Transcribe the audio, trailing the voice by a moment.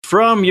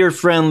from your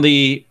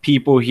friendly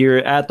people here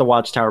at the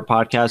Watchtower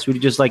Podcast.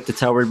 We'd just like to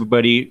tell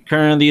everybody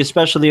currently,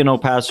 especially in El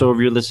Paso, if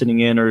you're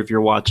listening in or if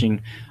you're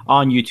watching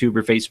on YouTube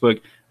or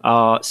Facebook,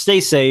 stay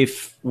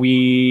safe.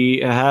 They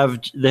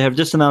have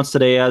just announced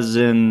today, as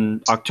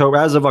of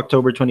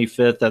October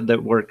 25th,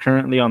 that we're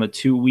currently on a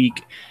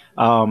 2-week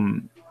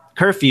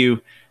curfew,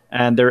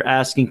 and they're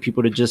asking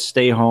people to just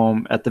stay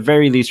home at the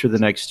very least for the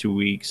next 2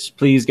 weeks.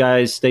 Please,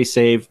 guys, stay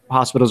safe.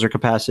 Hospitals are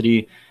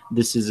capacity.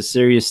 This is a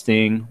serious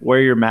thing.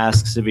 Wear your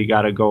masks if you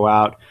got to go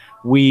out.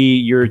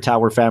 Your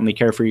Tower family,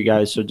 care for you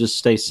guys. So just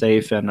stay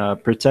safe and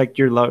protect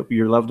your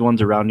loved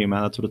ones around you,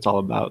 man. That's what it's all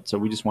about. So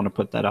we just want to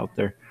put that out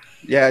there.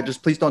 Yeah,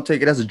 just please don't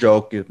take it as a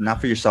joke. If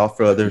not for yourself,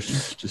 for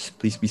others. Just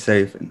please be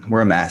safe and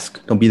wear a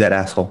mask. Don't be that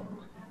asshole.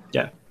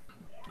 Yeah.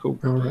 Cool.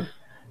 All right.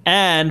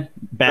 And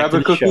back Grab to a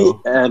the cookie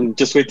show. and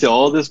just wait till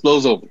all this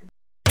blows over.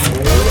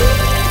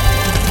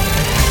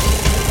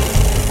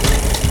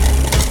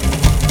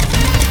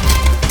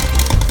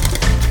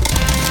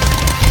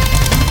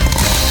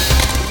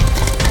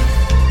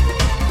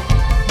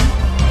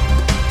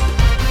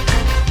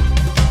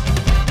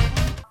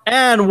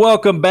 And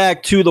welcome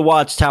back to the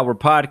Watchtower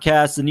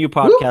Podcast, the new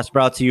podcast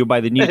brought to you by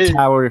the new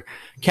Tower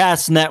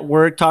Cast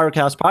Network, Tower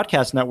Cast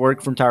Podcast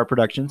Network from Tower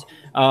Productions.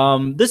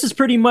 This is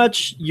pretty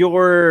much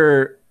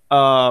your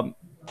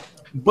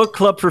book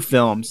club for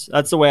films.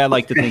 That's the way I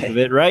like to think of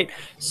it, right?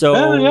 So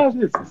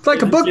It's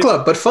like a book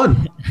club, but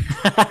fun.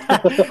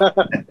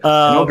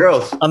 No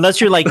girls.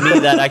 Unless you're like me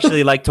that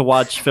actually like to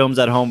watch films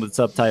at home with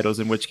subtitles,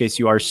 in which case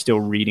you are still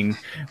reading.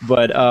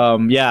 But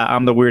yeah,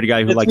 I'm the weird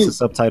guy who likes the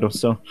subtitles.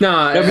 So No,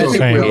 I think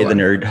Same. we Hey, all the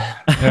nerd.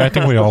 Yeah, I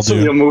think we all See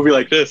a do. movie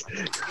like this.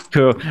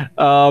 cool.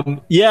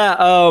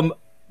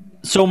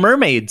 So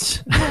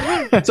mermaids.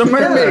 So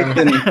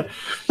mermaid.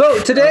 So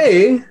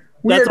today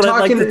we That's are what I'd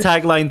like talking. the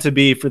tagline to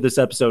be for this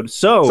episode.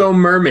 So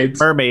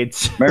mermaids.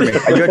 mermaids. Mermaid.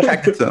 Are you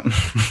attracted to them?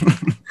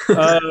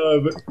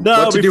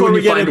 No, What to do before when we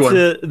you get find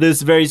into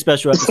this very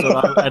special episode,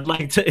 I'd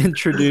like to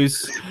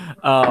introduce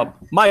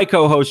my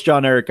co-host,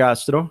 John Eric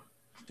Castro.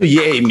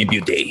 Yay, mi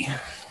beauty.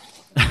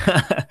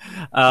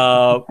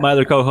 My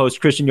other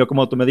co-host, Christian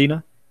Yokomoto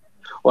Medina.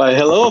 Why,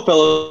 hello,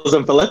 fellows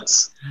and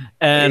fillettes.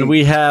 And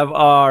we have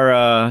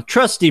our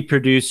trusty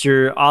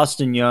producer,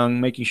 Austin Young,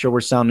 making sure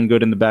we're sounding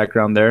good in the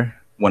background there.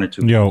 One or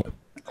two. Yo,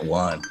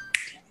 One.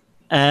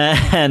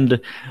 And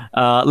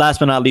last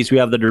but not least, we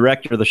have the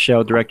director of the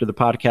show, director of the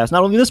podcast,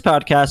 not only this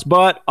podcast,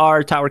 but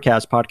our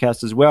Towercast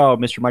podcast as well,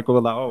 Mr.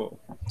 Michael Vilao.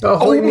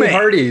 Ahoy, me man.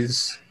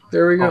 hearties.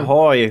 There we go.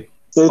 Ahoy.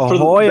 So it's for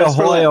the Ahoy, best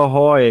for ahoy,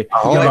 last.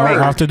 ahoy.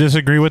 I have to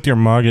disagree with your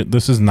mug.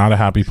 This is not a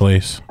happy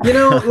place. You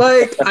know,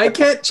 like I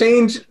can't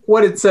change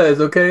what it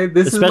says. Okay,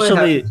 this is my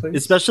happy place.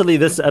 Especially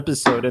this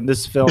episode and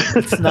this film.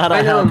 It's not a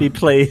I know. happy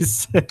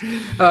place.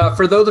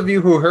 For those of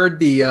you who heard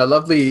the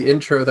lovely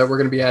intro that we're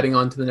going to be adding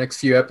on to the next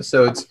few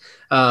episodes,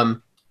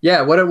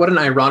 yeah, what an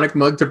ironic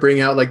mug to bring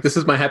out. Like, this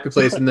is my happy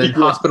place, and then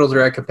hospitals are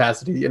at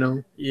capacity. You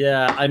know,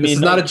 Yeah, I mean, this is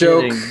no not a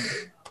joke, kidding.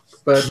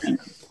 but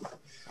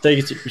Take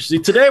it seriously.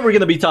 Today we're going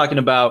to be talking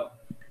about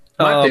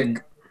my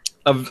pick.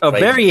 a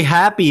very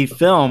happy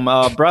film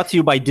brought to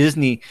you by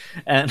Disney,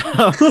 and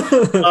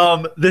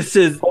this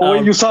is. Oh,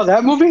 wait, you saw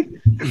that movie?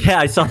 Yeah,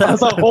 I saw that.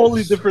 That's a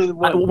wholly different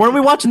one. Weren't we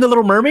watching The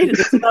Little Mermaid?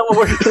 Isn't that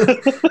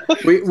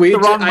what We The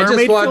wrong I just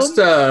mermaid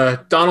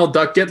watched Donald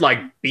Duck get like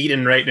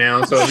beaten right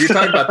now. So if you're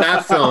talking about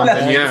that film,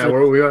 then yeah,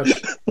 we are.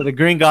 So the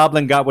Green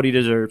Goblin got what he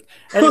deserved.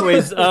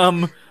 Anyways,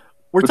 we're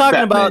With talking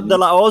Batman. about the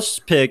Laos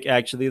pick,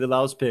 actually, the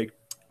Laos pick.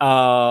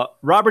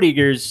 Robert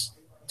Eager's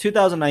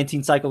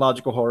 2019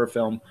 psychological horror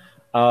film,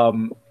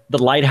 The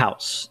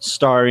Lighthouse,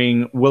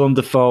 starring Willem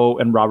Dafoe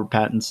and Robert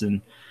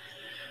Pattinson.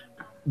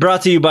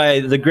 Brought to you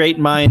by the great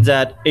minds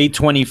at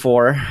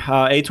A24.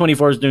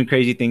 A24 is doing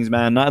crazy things,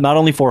 man. Not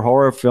only for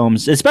horror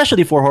films,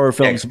 especially for horror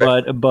films,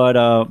 but I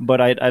Films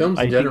in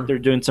think general. they're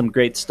doing some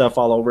great stuff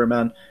all over,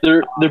 man.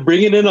 They're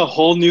bringing in a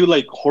whole new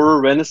like horror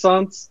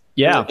renaissance.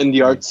 Yeah. In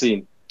the art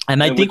scene.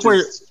 And I think which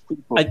is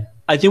cool.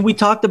 I think we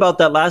talked about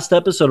that last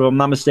episode, if I'm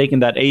not mistaken,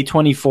 that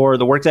A24,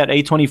 the works at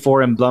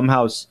A24 and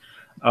Blumhouse,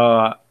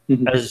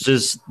 is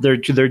just they're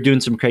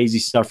doing some crazy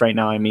stuff right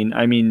now. I mean,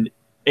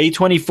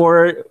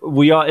 A24,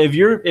 if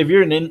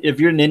you're an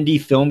indie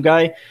film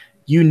guy,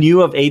 you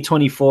knew of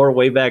A24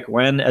 way back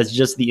when as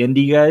just the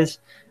indie guys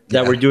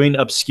that were doing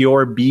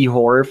obscure B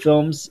horror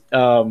films.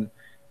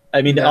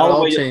 I mean, That all the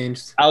all way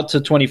changed. out to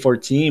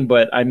 2014,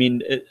 but I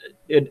mean,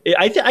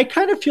 I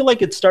kind of feel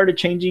like it started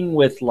changing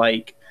with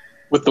like.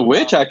 With The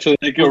Witch, actually,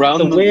 like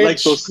around The Witch,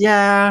 like those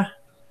yeah.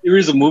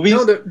 series of movies.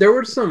 No, there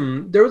was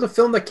a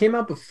film that came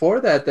out before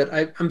that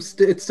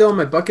it's still on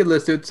my bucket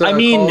list. It's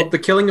called The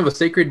Killing of a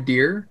Sacred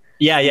Deer.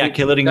 Yeah,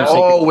 Killing of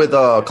Oh, Sacred. with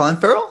Colin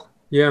Farrell?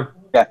 Yeah.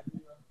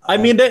 I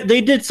mean,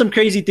 they did some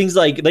crazy things.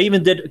 Like they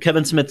even did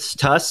Kevin Smith's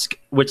Tusk,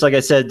 which, like I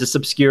said, just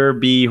obscure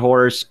B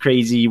horse,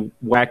 crazy,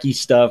 wacky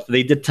stuff.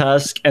 They did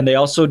Tusk, and they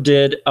also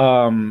did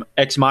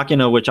Ex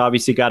Machina, which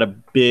obviously got a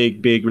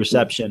big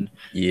reception.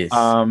 Yes.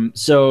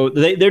 So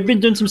they've been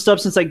doing some stuff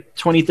since like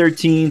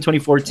 2013,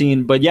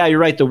 2014. But yeah, you're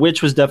right. The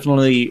Witch was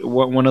definitely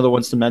one of the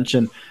ones to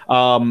mention.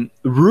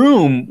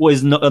 Room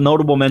was a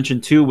notable mention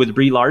too with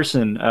Brie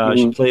Larson.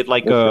 She played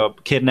like a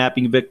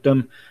kidnapping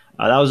victim.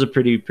 That was a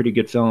pretty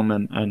good film,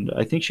 and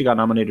I think she got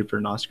nominated for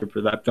an Oscar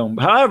for that film.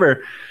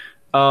 However,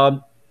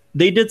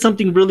 they did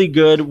something really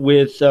good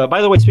with.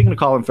 By the way, speaking of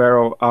Colin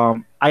Farrell,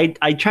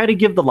 I tried to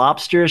give The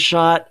Lobster a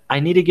shot. I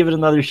need to give it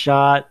another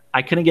shot.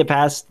 I couldn't get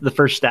past the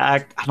first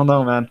act. I don't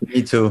know, man.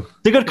 Me too.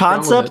 It's a good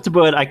concept,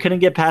 but I couldn't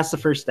get past the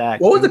first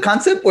act. What was the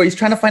concept? Where he's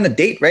trying to find a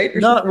date, right?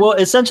 No, well,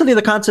 essentially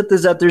the concept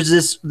is that there's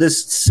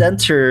this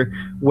center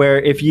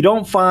where if you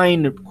don't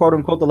find quote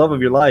unquote the love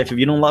of your life, if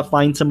you don't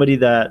find somebody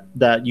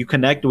that you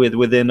connect with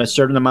within a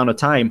certain amount of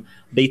time,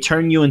 they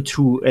turn you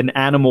into an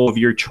animal of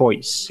your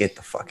choice. Get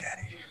the fuck out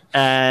of here.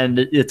 And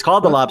it's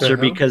called the lobster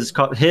because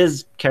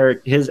his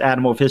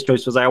animal of his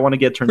choice was I want to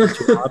get turned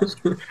into a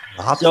lobster.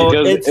 So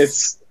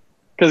it's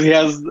because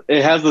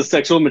it has the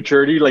sexual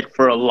maturity like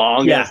for a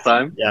long ass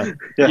time.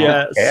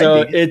 Yeah.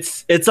 So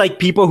it's like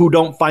people who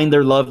don't find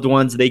their loved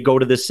ones, they go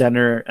to the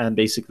center and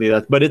basically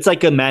but it's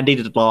like a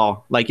mandated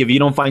law. Like if you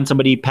don't find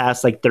somebody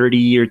past like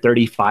 30 or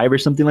 35 or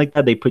something like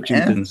that, they put you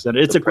into the center.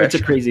 It's a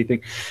crazy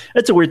thing.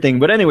 It's a weird thing.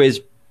 But anyways,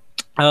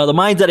 the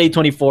Minds at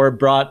A24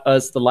 brought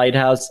us the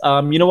Lighthouse.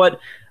 You know what?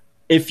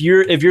 If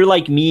you're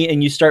like me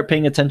and you start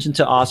paying attention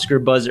to Oscar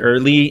buzz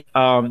early,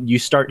 you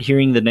start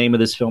hearing the name of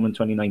this film in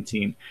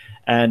 2019.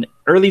 And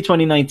early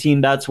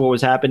 2019, that's what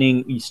was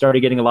happening. You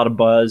started getting a lot of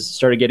buzz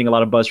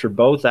for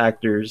both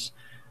actors,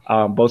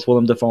 both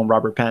Willem Dafoe and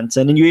Robert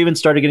Pattinson. And you even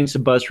started getting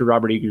some buzz for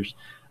Robert Eggers.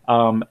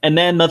 And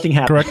then nothing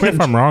happened. Correct me if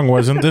I'm wrong.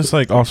 Wasn't this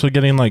like also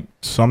getting like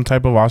some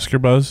type of Oscar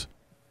buzz?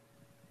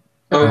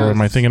 Or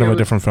am I thinking of a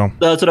different film?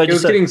 That's what I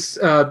just said. It was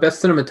getting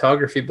best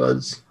cinematography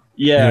buzz.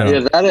 Yeah,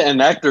 that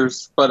and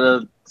actors,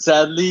 but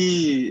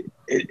sadly,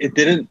 it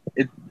didn't.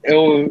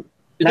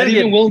 Not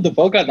even Willem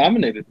Dafoe got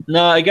nominated.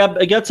 No, I got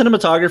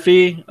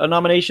cinematography a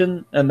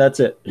nomination, and that's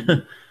it.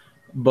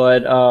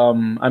 But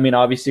I mean,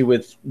 obviously,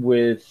 with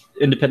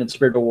Independent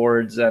Spirit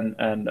Awards and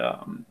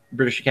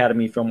British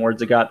Academy Film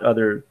Awards, it got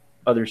other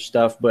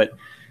stuff. But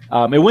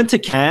it went to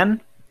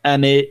Cannes,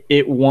 and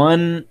it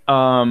won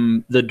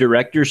the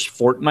Director's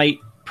Fortnight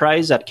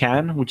Prize at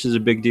Cannes, which is a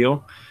big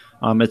deal.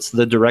 It's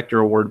the director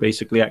award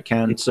basically at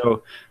Cannes.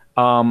 So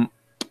I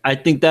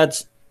think I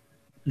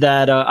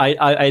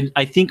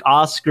think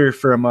Oscar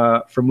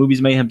from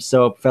Movies May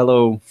himself,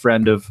 fellow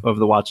friend of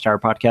the Watchtower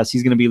podcast,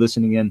 he's going to be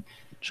listening in.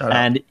 Shout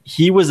out.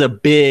 He was a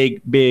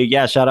big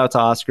shout out to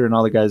Oscar and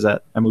all the guys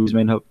at Movies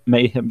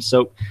Mayhem.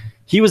 So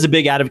he was a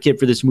big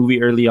advocate for this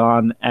movie early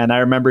on, and I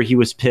remember he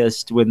was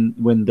pissed when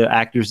the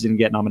actors didn't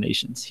get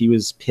nominations. He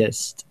was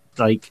pissed.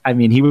 Like, I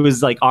mean, he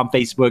was like on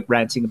Facebook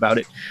ranting about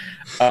it.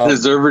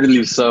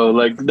 Deservedly so.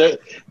 Like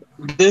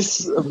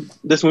this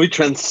movie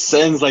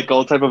transcends like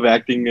all type of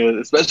acting,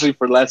 especially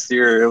for last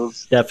year. It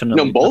was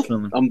definitely I'm both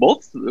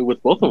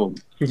with both of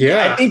them.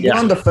 Yeah, I think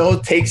Willem Dafoe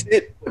takes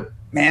it,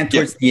 man.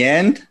 Towards the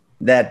end,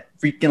 that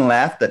freaking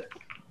laugh. That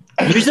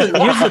here's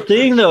the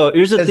thing, though.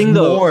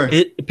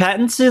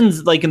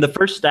 Pattinson's like in the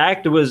first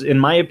act was, in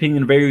my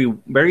opinion, very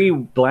very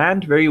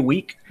bland, very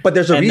weak. But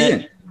there's a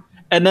reason.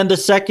 And then the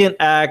second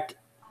act.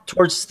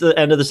 Towards the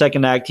end of the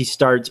second act, he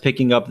starts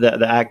picking up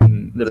the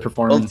acting, the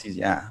performance.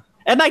 Yeah,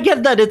 and I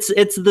get that it's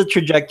the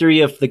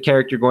trajectory of the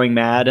character going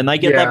mad, and I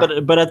get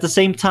that, but at the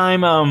same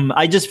time,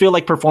 I just feel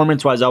like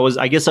performance-wise,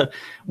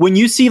 when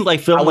you see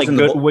like film like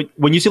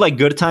when you see like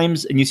Good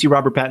Times and you see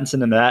Robert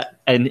Pattinson in that,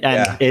 and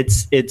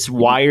it's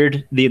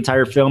wired the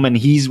entire film, and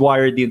he's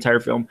wired the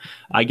entire film.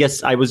 I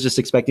guess I was just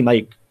expecting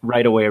like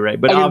right away,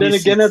 right? But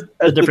obviously, then again, it's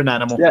a different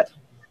animal. Yeah,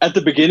 at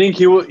the beginning,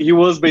 he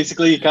was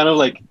basically kind of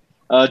like.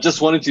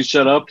 Just wanted to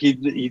shut up.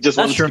 He just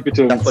wanted to keep it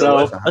to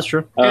himself. That's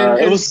true.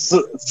 It was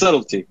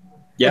subtlety.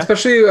 Yeah.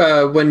 Especially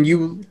when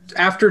you,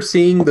 after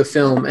seeing the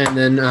film and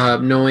then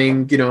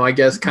knowing, I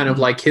guess kind of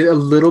like a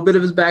little bit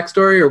of his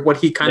backstory or what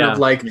he kind of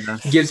like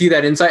gives you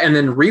that insight, and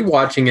then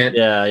rewatching it,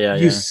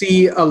 you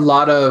see a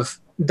lot of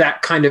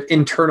that kind of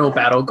internal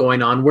battle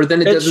going on, where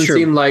then it doesn't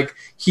seem like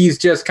he's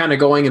just kind of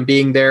going and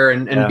being there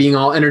and being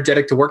all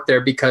energetic to work there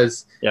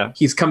because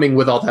he's coming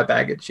with all that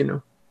baggage,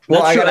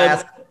 Well, I gotta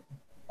ask.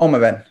 Oh, my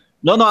bad.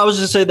 No, I was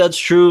just saying that's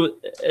true.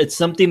 It's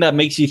something that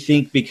makes you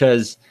think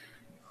because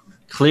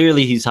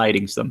clearly he's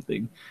hiding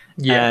something.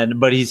 Yeah.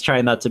 But he's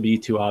trying not to be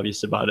too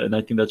obvious about it. And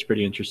I think that's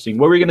pretty interesting.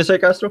 What were you going to say,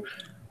 Castro?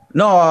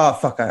 No,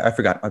 fuck. I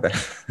forgot. My bad.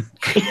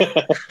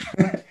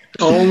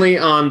 Only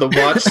on the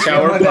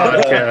Watchtower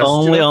podcast.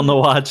 Only on the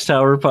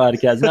Watchtower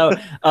podcast.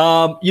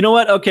 Now, you know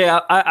what? Okay,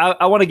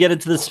 I want to get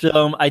into this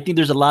film. I think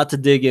there's a lot to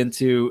dig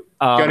into.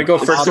 Gotta go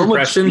first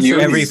impressions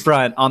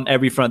on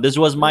every front. This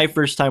was my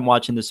first time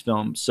watching this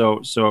film. So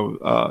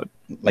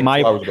like 2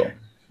 hours ago.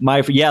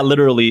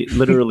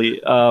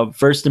 Literally.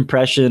 First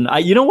impression.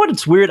 You know what?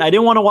 It's weird. I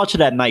didn't want to watch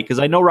it at night because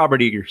I know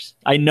Robert Eggers.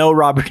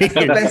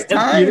 Best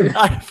time.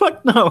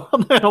 Fuck no,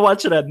 I'm not gonna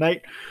watch it at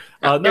night.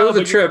 It was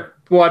a trip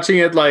watching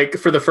it like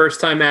for the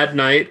first time at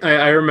night.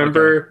 I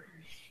remember,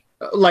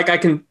 like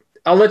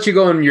I'll let you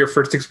go on your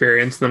first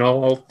experience, then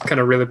I'll kind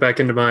of reel it back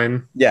into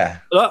mine. Yeah.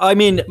 I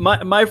mean,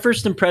 my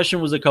first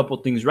impression was a couple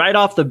things right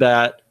off the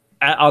bat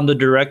on the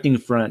directing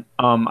front.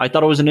 I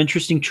thought it was an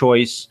interesting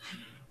choice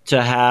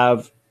to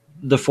have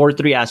the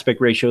 4:3 aspect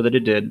ratio that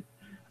it did.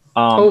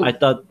 I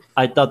thought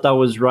that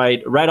was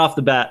right off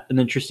the bat an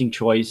interesting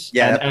choice.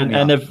 Yeah,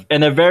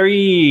 and a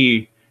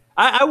very.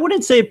 I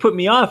wouldn't say it put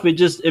me off.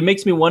 It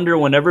makes me wonder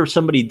whenever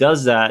somebody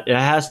does that, it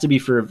has to be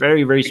for a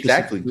very, very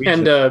specific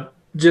reason. And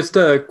just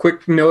a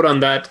quick note on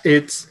that.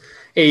 It's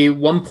a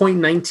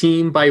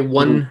 1.19 by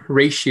 1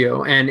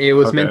 ratio, and it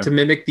was meant to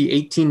mimic the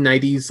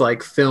 1890s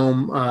like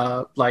film,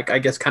 like I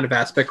guess kind of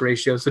aspect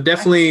ratio. So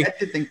definitely, I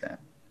did think that.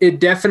 It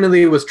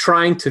definitely was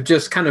trying to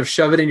just kind of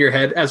shove it in your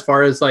head as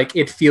far as like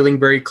it feeling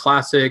very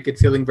classic, it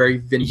feeling very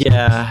vintage.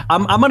 Yeah,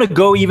 I'm gonna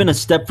go even a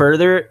step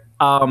further.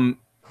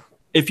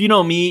 If you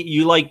know me,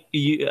 you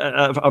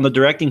on the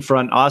directing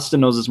front,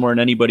 Austin knows this more than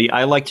anybody.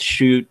 I like to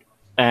shoot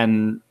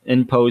and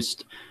in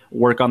post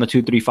work on the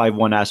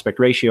 2:3:5:1 aspect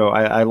ratio.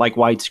 I like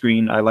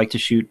widescreen. I like to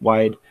shoot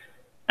wide,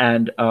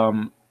 and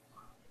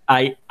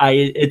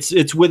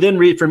it's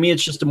within for me.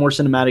 It's just a more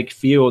cinematic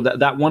feel.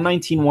 That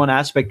 1:19:1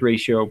 aspect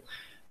ratio.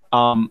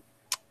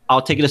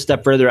 I'll take it a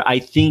step further. I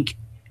think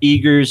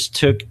Eggers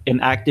took an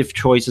active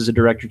choice as a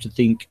director to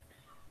think,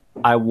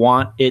 I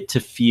want it to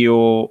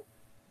feel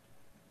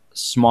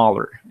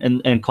smaller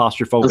and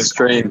claustrophobic. The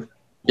strain.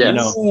 Yes. You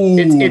know?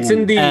 It's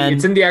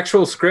in the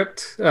actual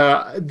script.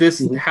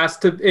 This has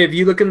to, if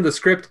you look in the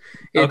script,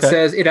 it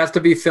says it has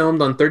to be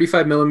filmed on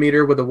 35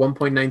 millimeter with a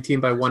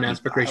 1.19 by 1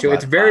 aspect ratio.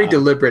 It's very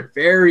deliberate,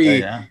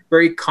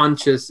 very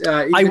conscious.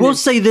 I will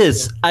say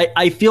this.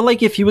 I feel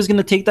like if he was going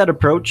to take that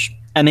approach,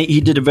 and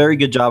he did a very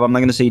good job. I'm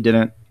not going to say he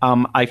didn't.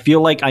 I feel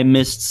like I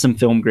missed some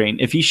film grain.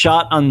 If he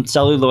shot on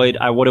celluloid,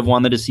 I would have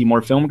wanted to see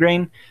more film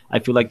grain. I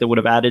feel like that would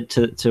have added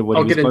to what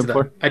he was going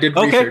for. I did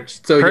research.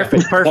 So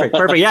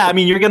perfect. Yeah, I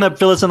mean, you're going to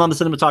fill us in on the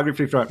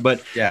cinematography front.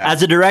 But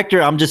as a director,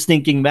 I'm just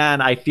thinking,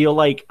 man, I feel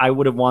like I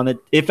would have wanted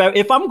 – if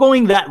I'm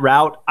going that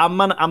route, I'm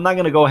not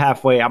going to go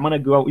halfway. I'm going to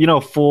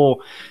go,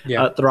 full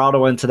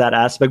throttle into that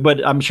aspect.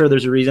 But I'm sure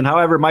there's a reason.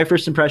 However, my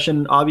first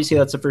impression, obviously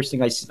that's the first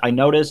thing I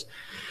noticed.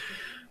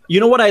 You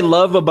know what I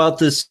love about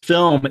this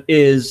film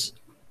is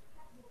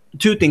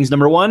two things.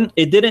 Number one,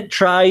 it didn't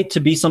try to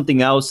be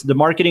something else. The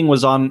marketing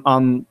was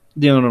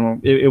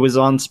it was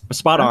on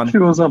spot on. It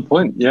was on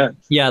point. Yeah.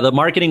 Yeah. The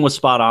marketing was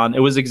spot on. It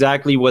was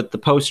exactly what the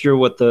poster,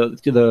 what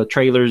the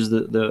trailers,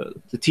 the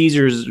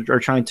teasers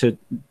are trying to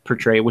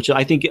portray, which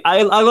I think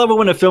I love it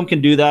when a film can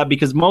do that,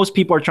 because most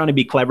people are trying to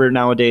be clever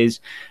nowadays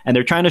and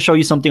they're trying to show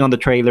you something on the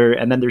trailer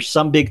and then there's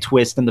some big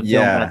twist in the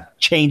film that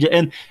change it.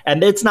 And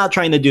it's not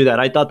trying to do that.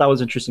 I thought that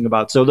was interesting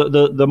about it. So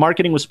the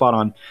marketing was spot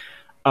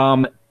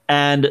on.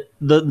 And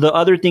the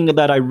other thing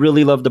that I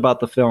really loved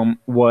about the film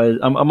was,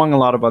 among a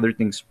lot of other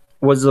things,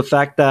 was the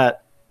fact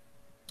that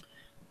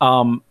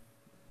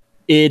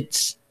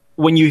it's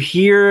when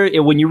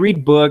you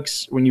read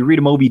books, when you read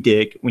Moby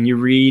Dick, when you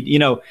read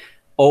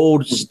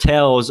old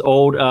tales,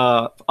 old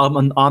on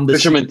the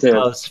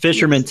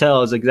fisherman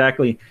tales,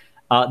 exactly.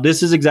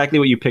 This is exactly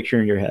what you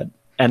picture in your head,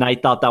 and I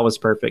thought that was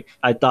perfect.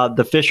 I thought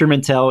the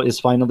fisherman tale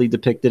is finally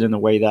depicted in a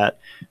way that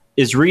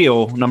is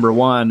real. Number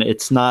one,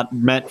 it's not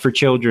meant for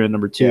children.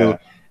 Number two,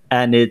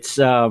 and it's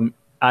I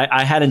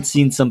hadn't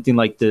seen something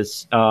like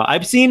this.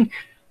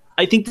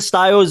 I think the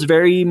style is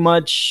very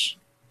much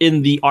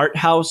in the art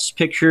house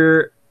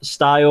picture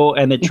style,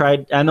 and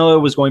I know it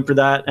was going for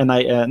that, and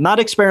not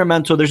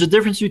experimental. There's a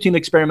difference between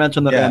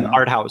experimental and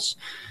art house,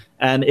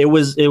 and it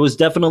was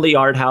definitely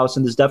art house,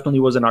 and this definitely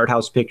was an art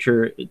house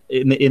picture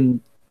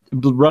in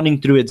running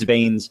through its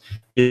veins,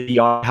 the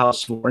art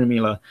house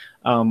formula,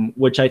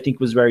 which I think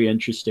was very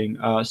interesting.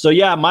 So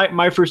yeah,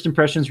 my first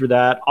impressions were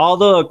that all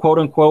the quote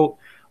unquote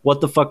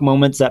what the fuck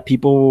moments that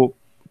people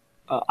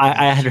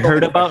I had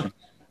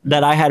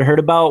heard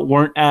about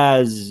weren't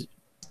as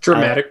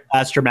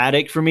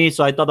dramatic for me.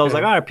 So I thought that was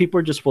like, all right, people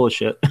are just full of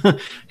shit,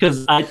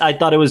 because I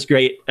thought it was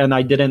great, and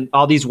I didn't.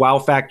 All these wow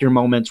factor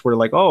moments were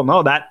like, oh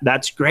no,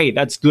 that's great,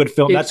 that's good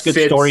film, that's good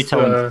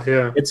storytelling.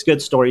 It's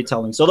good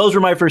storytelling. So those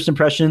were my first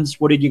impressions.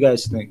 What did you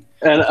guys think?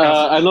 And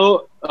I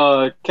know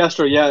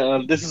Castro,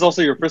 this is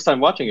also your first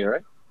time watching it,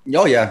 right?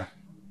 Oh yeah.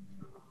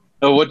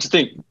 What'd you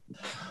think?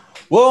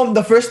 Well,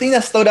 the first thing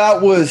that stood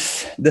out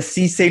was the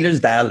sea sailor's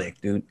dialect,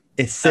 dude.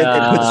 It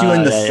puts you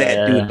in the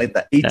set, dude, like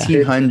the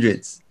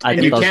 1800s.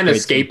 And you can't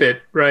escape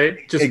it,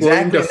 right? Just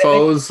Willem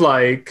Dafoe's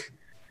like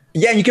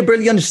Yeah, you can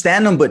barely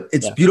understand him, but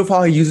it's beautiful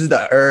how he uses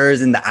the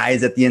ers and the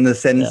eyes at the end of the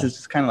sentence. It's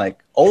just kind of like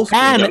old school.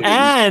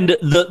 And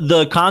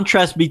the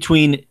contrast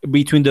between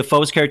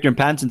Dafoe's character and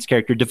Pattinson's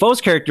character. Dafoe's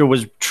character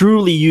was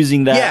truly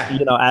using that,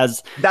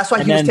 as that's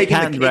why he was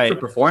taking the cake for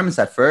performance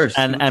at first.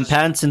 And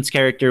Pattinson's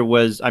character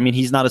was, I mean,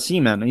 he's not a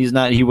seaman.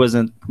 He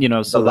wasn't,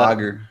 so the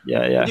logger.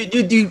 Yeah.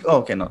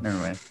 Okay, no, never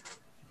mind.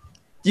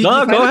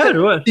 Go ahead.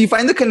 What? Do you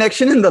find the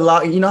connection in the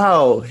log? You know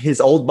how his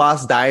old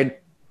boss died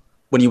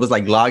when he was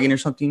like logging or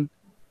something?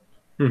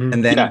 Mm-hmm.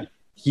 And then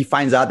he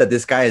finds out that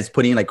this guy is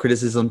putting like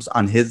criticisms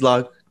on his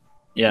log.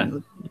 Yeah.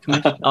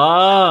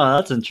 Oh,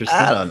 that's interesting.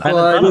 I don't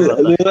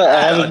know.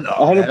 I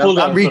haven't pulled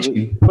out,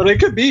 but it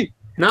could be.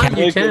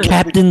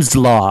 Captain's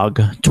Log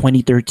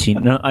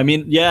 2013. No, I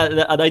mean,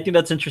 I think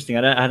that's interesting.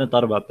 I hadn't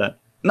thought about that.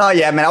 No,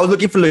 man, I was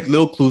looking for like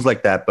little clues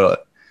like that,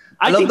 but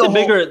I think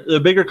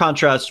the bigger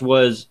contrast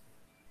was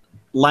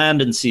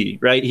land and sea,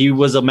 right? He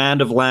was a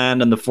man of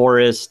land and the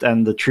forest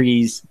and the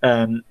trees,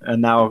 and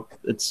now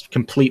it's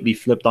completely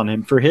flipped on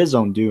him for his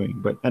own doing.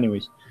 But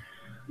anyways,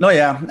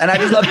 and I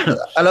just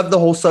love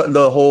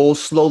the whole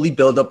slowly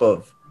build up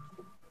of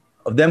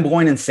them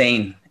going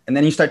insane, and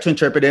then you start to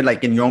interpret it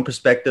like in your own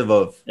perspective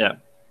of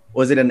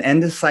was it an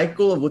endless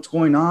cycle of what's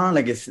going on?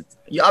 Like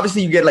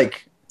obviously you get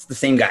like it's the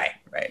same guy,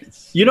 right?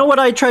 You know what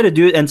I try to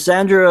do, and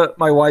Sandra,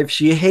 my wife,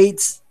 she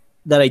hates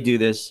that I do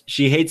this.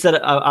 She hates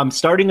that I'm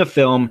starting a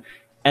film.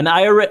 And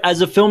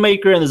as a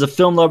filmmaker and as a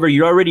film lover,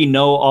 you already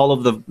know all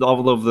of the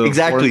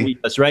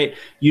formulas, right?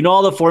 You know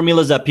all the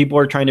formulas that people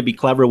are trying to be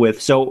clever with.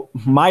 So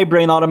my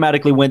brain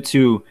automatically went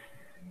to,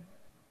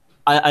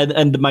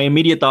 and my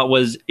immediate thought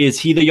was, is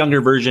he the younger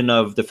version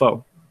of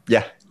Dafoe?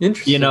 Yeah,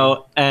 interesting.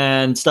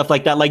 And stuff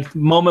like that, like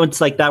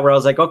moments like that where I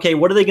was like, okay,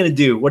 what are they going to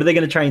do? What are they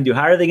going to try and do?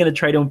 How are they going to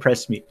try to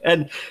impress me?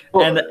 And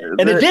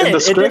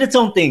it did its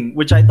own thing,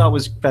 which I thought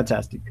was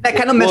fantastic. I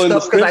kind of messed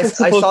up because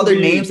I saw their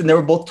names and they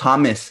were both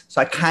Thomas, so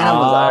I kind of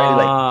was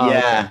already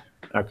like,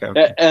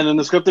 Okay. And in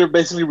the script, they're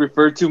basically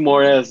referred to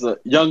more as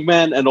young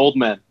man and old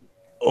man.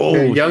 Oh,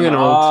 young and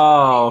old.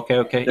 Oh,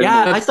 okay.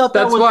 Yeah, I thought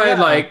that's why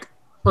like.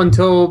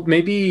 Until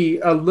maybe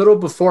a little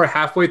before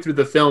halfway through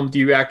the film, do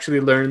you actually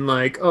learn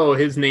like, oh,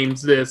 his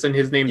name's this and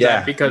his name's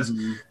that? Because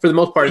for the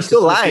most part, he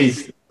still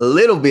lies a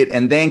little bit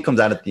and then comes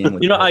out at the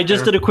end. I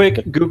just did a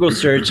quick Google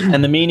search,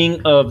 and the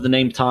meaning of the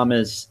name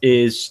Thomas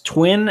is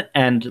twin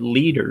and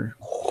leader.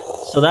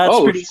 So that's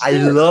pretty. I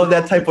love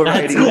that type of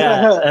writing.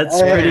 That's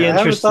pretty interesting. I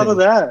haven't thought of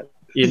that.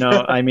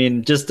 I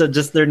mean, just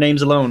their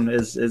names alone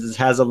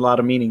has a lot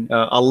of meaning.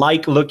 A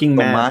like-looking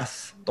man.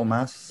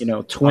 Tomas,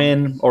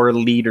 twin or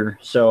leader.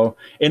 So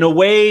in a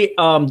way,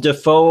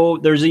 Dafoe,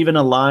 there's even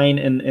a line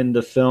in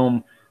the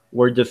film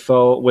where where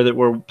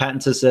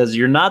Pattinson says,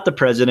 "You're not the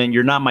president,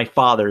 you're not my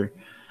father."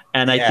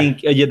 And I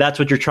think that's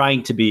what you're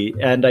trying to be.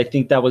 And I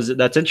think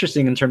that's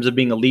interesting in terms of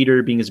being a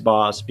leader, being his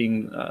boss,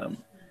 being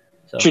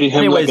treating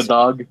him like a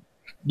dog.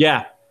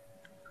 Yeah.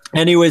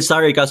 Anyways,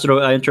 sorry, Castro,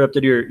 I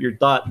interrupted your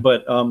thought,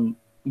 but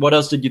what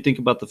else did you think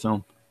about the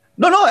film?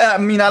 No, I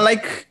mean, I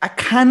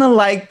kind of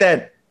like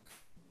that.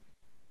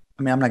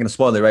 I mean, I'm not going to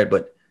spoil it, right?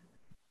 But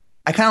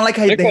I kind of like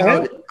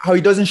how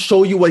he doesn't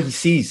show you what he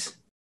sees,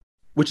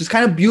 which is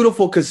kind of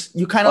beautiful because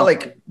you kind of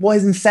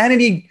his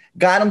insanity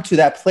got him to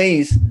that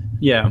place.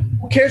 Yeah.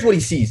 Who cares what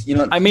he sees?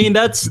 I mean,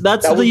 that's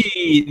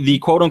the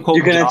quote unquote.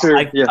 You can answer.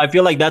 I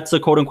feel like that's the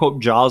quote unquote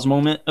Jaws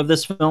moment of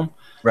this film.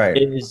 Right.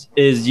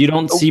 Is you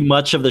don't see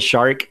much of the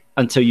shark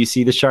until you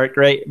see the shark,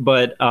 right?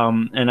 But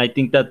and I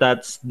think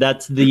that's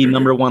the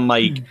number one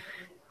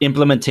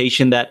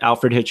implementation that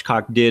Alfred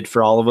Hitchcock did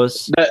for all of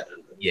us.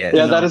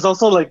 That is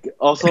also the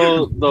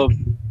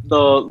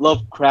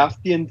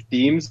Lovecraftian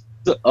themes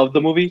of the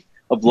movie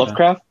of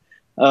Lovecraft,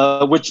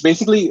 which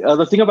basically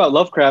the thing about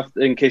Lovecraft,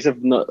 in case of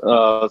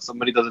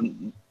somebody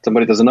doesn't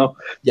know,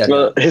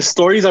 his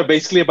stories are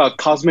basically about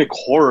cosmic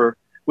horror,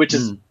 which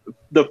is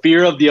the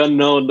fear of the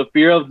unknown, the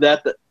fear of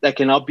that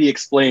cannot be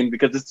explained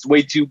because it's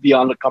way too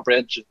beyond the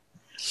comprehension.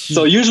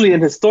 So usually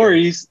in his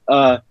stories,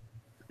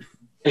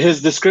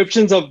 his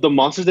descriptions of the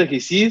monsters that he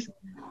sees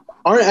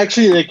aren't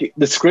actually like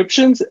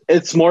descriptions.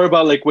 It's more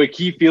about like what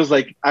he feels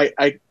like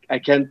I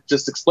can't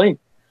just explain.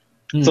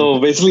 So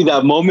basically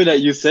that moment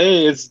that you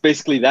say is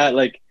basically that,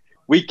 like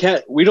we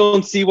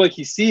don't see what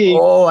he's seeing.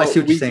 Oh, I see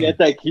what you're saying. Get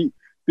that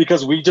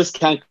because we just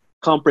can't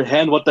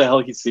comprehend what the hell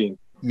he's seeing.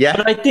 Yeah.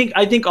 But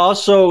I think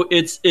also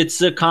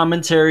it's a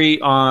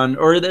commentary on,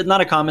 or not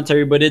a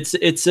commentary, but it's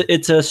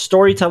a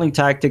storytelling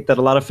tactic that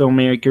a lot of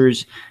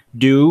filmmakers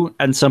do,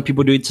 and some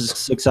people do it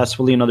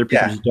successfully and other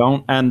people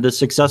don't. And the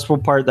successful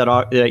part that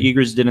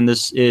Eggers did in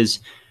this is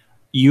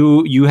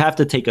you have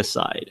to take a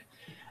side,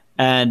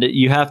 and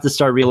you have to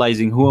start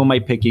realizing, who am I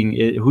picking,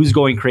 who's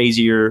going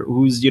crazier,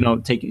 who's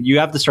taking. You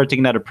have to start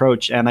taking that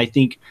approach, and I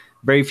think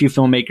very few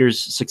filmmakers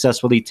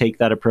successfully take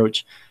that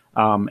approach.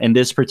 In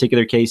this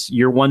particular case,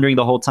 you're wondering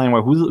the whole time,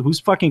 well, who's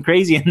fucking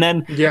crazy? And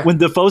then when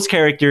Dafoe's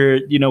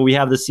character, we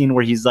have the scene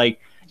where he's like,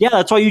 yeah,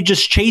 that's why you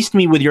just chased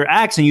me with your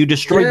axe and you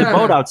destroyed the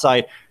boat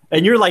outside.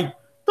 And you're like,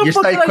 the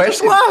fuck did I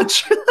just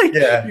watch?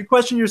 You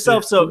question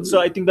yourself. So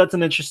I think that's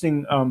an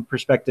interesting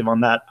perspective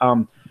on that.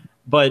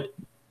 But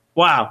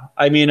wow,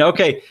 I mean,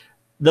 okay,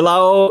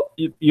 Delao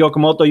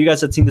Yokomoto, you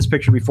guys had seen this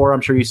picture before.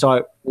 I'm sure you saw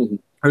it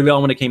early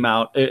on when it came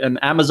out,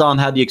 and Amazon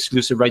had the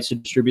exclusive rights to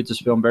distribute this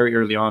film very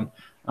early on.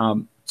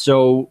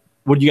 So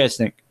what do you guys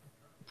think?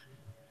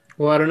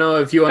 Well, I don't know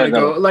if you want to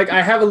go. Like,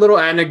 I have a little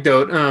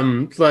anecdote.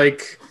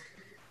 Like,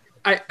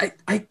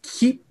 I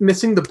keep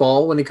missing the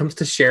ball when it comes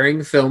to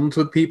sharing films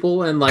with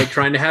people and like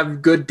trying to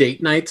have good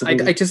date nights. I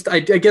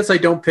guess I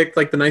don't pick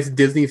like the nice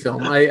Disney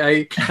film.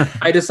 I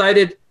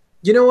decided,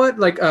 you know what?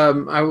 Like,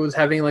 I was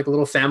having like a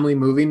little family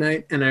movie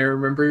night, and I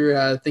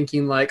remember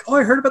thinking like, oh,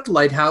 I heard about the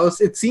Lighthouse.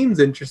 It seems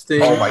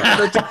interesting. Oh my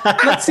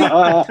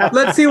God.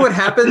 Let's see what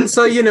happens.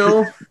 So, you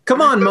know,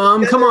 come on,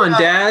 Mom, come on,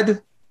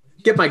 Dad.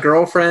 Get my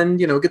girlfriend,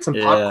 you know, get some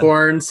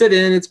popcorn, sit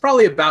in. It's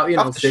probably about, you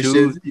know,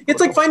 fishes. It's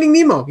like Finding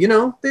Nemo, you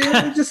know, they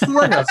just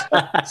let us.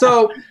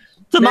 So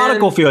it's a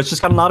nautical feel. It's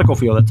just got a nautical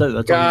feel.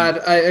 That's God,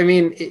 I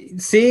mean,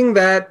 seeing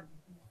that,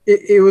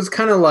 it was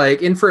kind of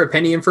like in for a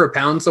penny, in for a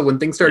pound. So when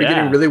things started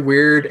getting really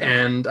weird,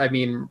 and I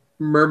mean,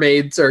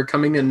 mermaids are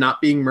coming and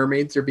not being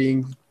mermaids or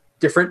being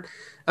different.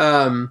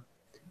 You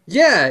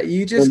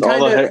just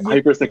kind of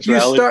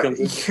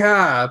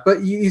hypersexuality.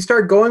 But you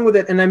start going with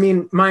it, and I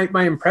mean,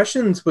 my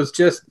impressions was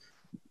just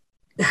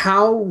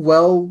how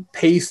well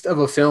paced of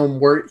a film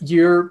where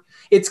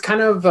it's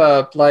kind of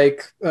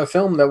like a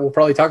film that we'll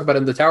probably talk about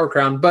in The Tower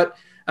Crown, but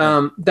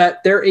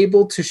that they're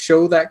able to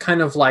show that kind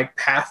of like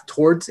path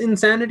towards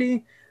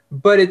insanity,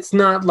 but it's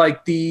not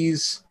like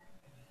these.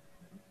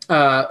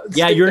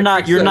 You're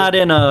not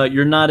in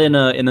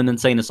an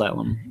insane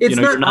asylum. It's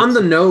not on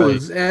the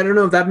nose. Right. I don't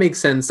know if that makes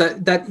sense.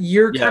 That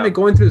you're kind of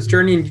going through this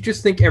journey, and you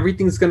just think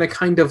everything's going to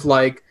kind of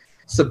like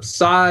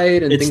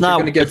subside, and things are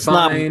going to get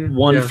fine. Not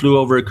one flew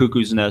over a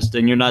cuckoo's nest,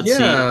 and you're not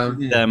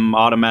seeing them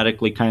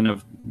automatically kind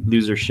of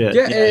lose their shit.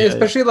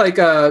 Especially like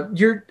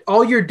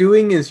all you're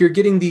doing is you're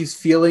getting these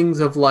feelings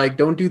of like,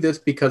 don't do this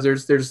because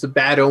there's the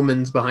bad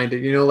omens behind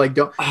it, you know, like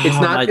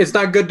it's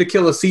not good to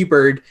kill a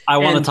seabird. I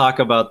want to talk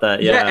about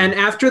that. And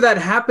after that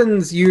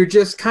happens, you're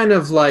just kind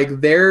of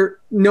like there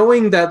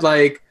knowing that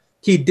like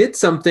he did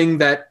something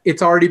that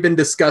it's already been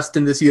discussed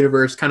in this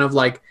universe, kind of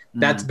like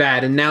that's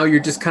bad, and now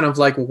you're just kind of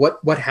like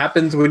what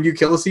happens when you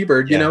kill a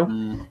seabird, you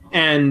know?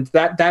 And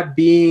that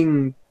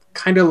being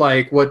kind of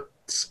like what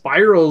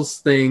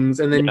spirals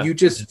things, and then you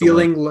just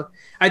feeling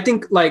I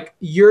think like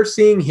you're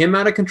seeing him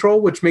out of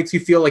control, which makes you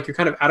feel like you're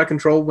kind of out of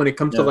control when it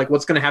comes to like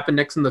what's going to happen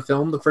next in the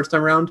film the first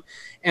time around.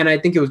 And I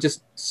think it was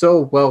just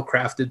so well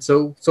crafted,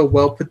 so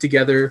well put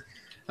together,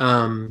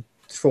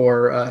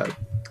 for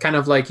kind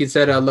of like you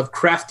said, a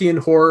Lovecraftian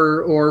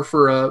horror, or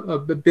for a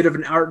bit of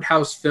an art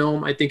house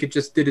film. I think it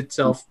just did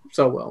itself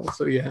so well.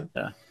 So and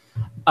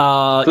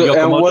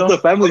what the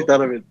family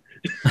thought of it?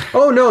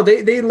 Oh no,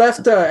 they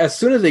left as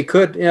soon as they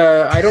could.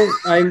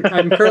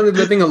 I'm currently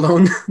living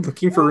alone,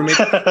 looking for roommates.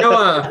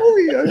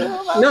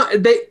 No,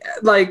 they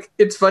like,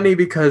 it's funny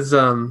because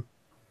I'm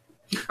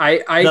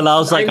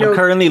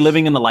currently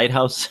living in the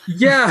Lighthouse.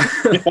 Yeah.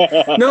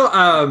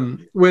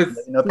 With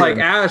like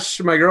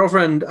Ash, my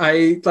girlfriend,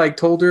 I like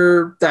told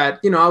her that,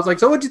 you know, I was like,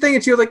 so what'd you think?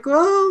 And she was like,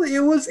 well, it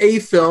was a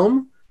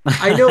film.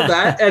 I know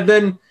that. And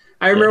then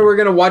I remember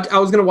I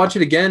was gonna watch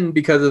it again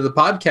because of the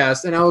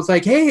podcast, and I was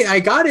like, hey, I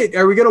got it.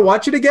 Are we gonna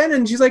watch it again?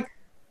 And she's like,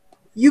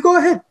 you go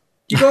ahead.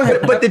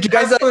 But did you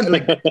guys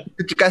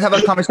have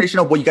a conversation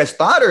of what you guys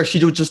thought, or she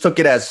just took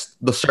it as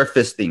the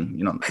surface thing?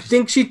 You know, I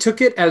think she took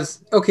it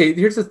as, okay,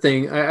 here's the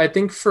thing. I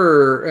think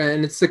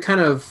and it's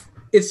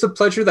the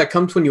pleasure that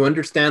comes when you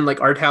understand like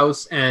art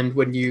house, and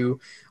when you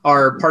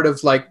are part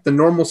of like the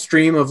normal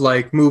stream of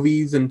like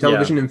movies and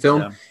television and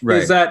film,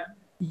 is that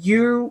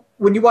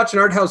when you watch an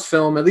art house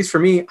film, at least for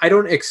me, I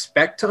don't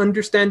expect to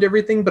understand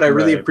everything, but I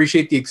really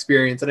appreciate the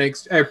experience, and I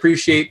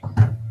appreciate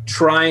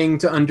trying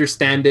to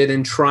understand it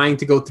and trying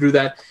to go through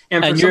that.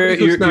 And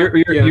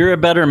you're a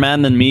better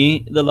man than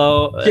me,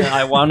 Lilo.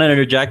 I want to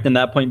interject in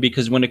that point,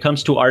 because when it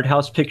comes to art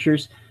house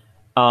pictures,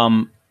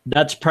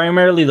 that's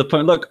primarily the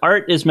point. Look,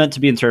 art is meant to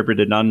be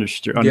interpreted, not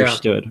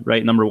understood,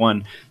 right? Number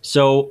one.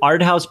 So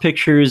art house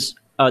pictures,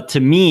 to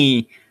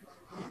me,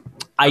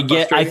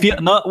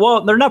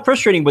 they're not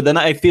frustrating, but then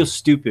I feel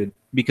stupid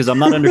because I'm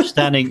not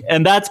understanding.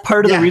 And that's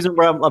part of the reason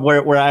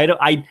where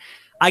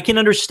I can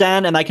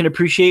understand and I can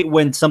appreciate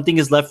when something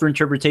is left for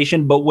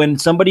interpretation, but when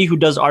somebody who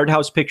does art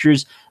house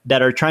pictures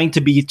that are trying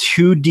to be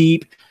too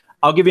deep,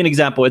 I'll give you an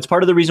example. It's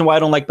part of the reason why I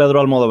don't like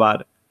Pedro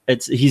Almodovar.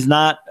 He's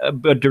not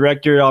a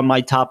director on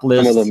my top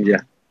list. Some of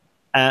them,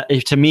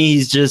 to me,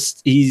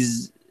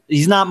 he's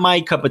not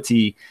my cup of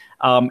tea.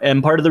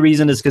 And part of the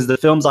reason is because the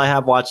films I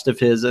have watched of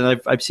his,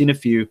 and I've seen a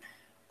few.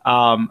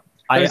 Have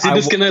you seen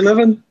This Skin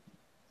 11?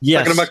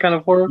 Yes. Talking about kind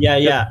of horror?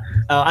 Yeah.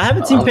 I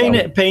haven't seen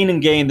Pain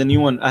and Gain, the new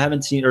one. I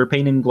haven't seen, or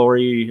Pain and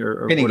Glory,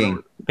 or Pain and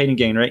Gain. Pain and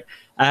Gain, right?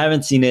 I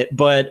haven't seen it,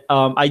 but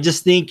I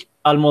just think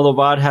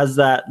Almodovar has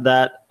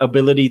that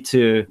ability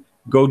to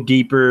go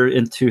deeper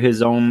into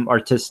his own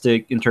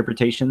artistic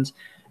interpretations.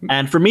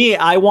 And for me,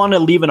 I want to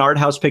leave an art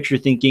house picture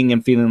thinking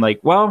and feeling like,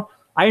 well,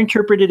 I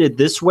interpreted it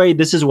this way.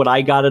 This is what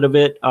I got out of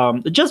it.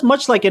 Just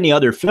much like any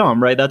other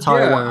film, right? That's how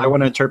I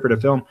want to interpret a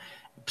film.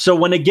 So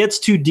when it gets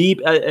too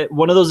deep,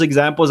 one of those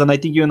examples, and I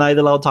think you and I,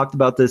 Dalal, talked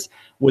about this,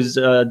 was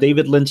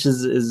David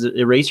Lynch's is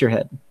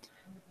Eraserhead.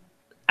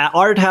 At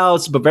art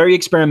house, but very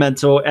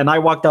experimental, and I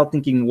walked out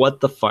thinking, "What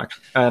the fuck?"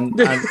 And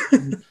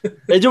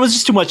it was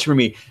just too much for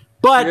me.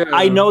 But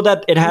I know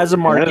that it has a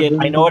market.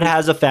 I know it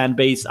has a fan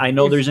base. I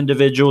know there's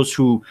individuals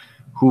who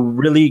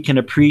really can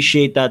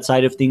appreciate that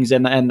side of things,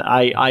 and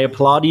I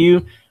applaud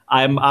you.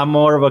 I'm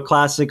more of a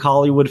classic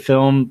Hollywood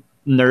film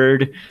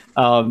nerd.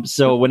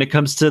 So when it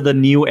comes to the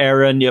new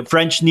era,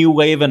 French New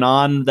Wave and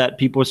on that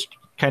people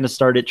kind of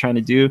started trying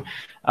to do,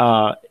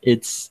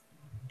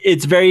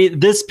 it's very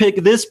this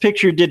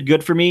picture did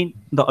good for me.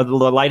 The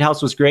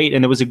Lighthouse was great,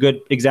 and it was a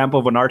good example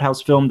of an art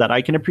house film that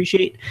I can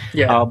appreciate.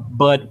 Yeah,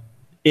 but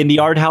in the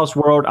art house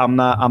world, I'm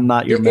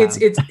not your man.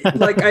 It's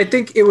like I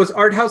think it was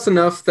art house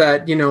enough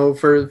that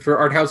for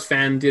art house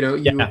fans,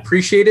 you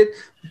appreciate it,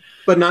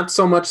 but not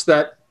so much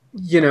that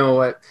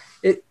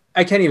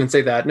I can't even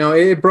say that. No,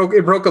 it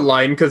broke a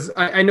line, because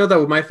I know that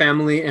with my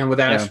family and with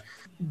Ash,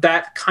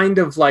 that kind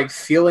of like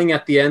feeling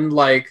at the end,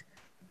 like,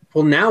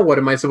 well, now what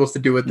am I supposed to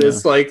do with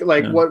this?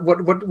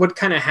 What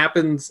kind of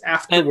happens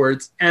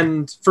afterwards?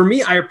 And for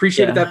me, I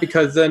appreciated that,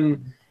 because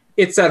then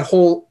it's that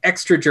whole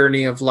extra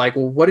journey of like,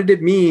 well, what did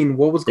it mean?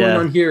 What was going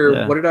on here?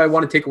 Yeah. What did I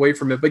want to take away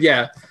from it? But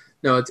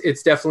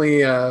it's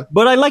definitely.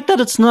 But I like that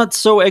it's not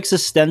so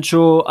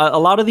existential. A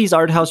lot of these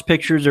art house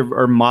pictures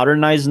are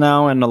modernized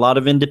now, and a lot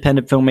of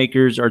independent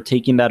filmmakers are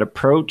taking that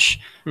approach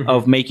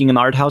of making an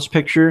art house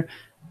picture.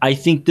 I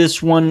think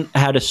this one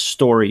had a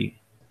story.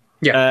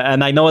 Yeah,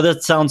 and I know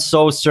that sounds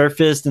so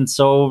surfaced and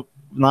so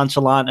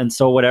nonchalant and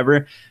so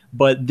whatever,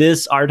 but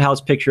this art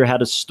house picture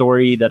had a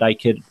story that I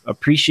could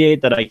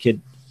appreciate, that I could,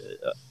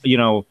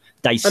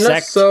 dissect,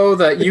 enough so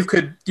that you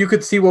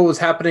could see what was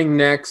happening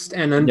next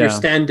and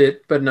understand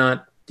it, but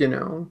not, If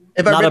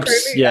I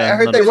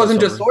heard that it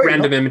wasn't just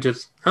random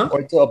images, huh?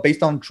 Or it's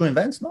based on true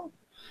events, no?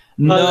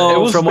 No, it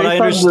was from what I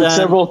understand,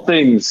 several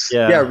things.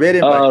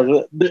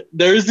 Written.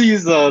 There's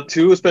these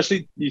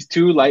especially these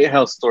two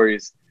lighthouse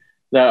stories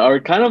that are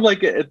kind of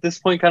like at this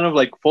point, kind of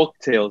like folk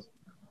tales.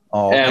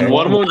 Oh, okay. And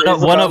one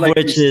of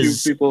which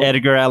is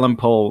Edgar Allan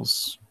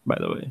Poe's, by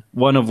the way.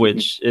 One of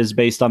which is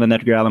based on an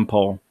Edgar Allan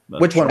Poe.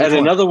 Which one? And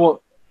another one.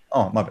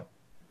 Oh, my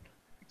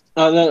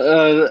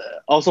bad.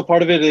 Also,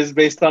 part of it is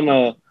based on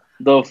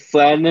the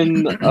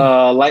Flannan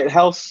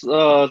Lighthouse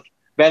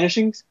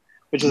vanishings,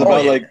 which is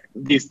about like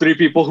these three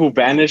people who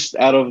vanished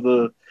out of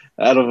a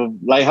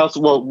lighthouse.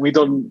 Well,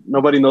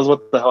 nobody knows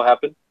what the hell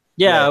happened.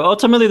 Yeah,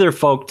 ultimately they're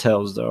folk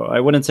tales, though. I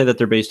wouldn't say that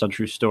they're based on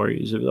true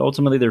stories.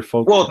 Ultimately, they're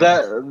folk. Well,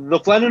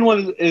 the Flannan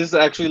one is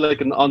actually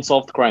like an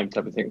unsolved crime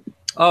type of thing.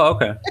 Oh,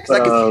 okay. I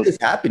can see this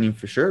happening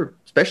for sure,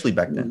 especially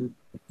back then.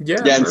 Yeah,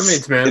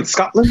 mermaids, man. In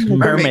Scotland,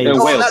 mermaids.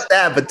 No, not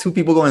that, but two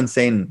people go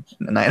insane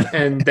in the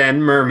and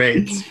then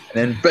mermaids. And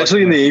then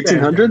especially in the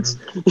 1800s.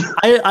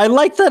 I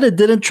like that it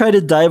didn't try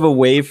to dive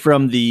away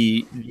from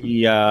the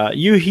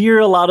you hear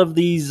a lot of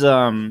these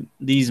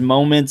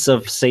moments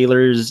of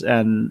sailors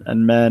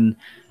and men,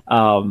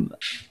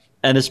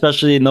 and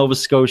especially in Nova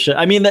Scotia.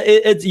 I mean,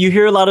 you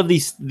hear a lot of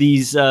these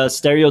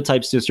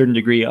stereotypes to a certain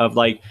degree of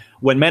like,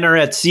 when men are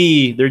at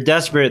sea, they're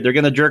desperate. They're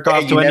gonna jerk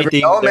off to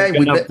anything.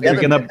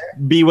 They're gonna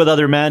be with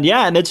other men.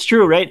 Yeah, and it's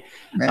true, right?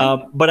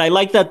 But I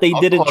like that they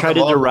didn't try to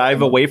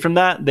derive away from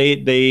that.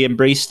 They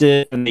embraced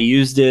it and they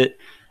used it.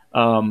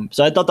 So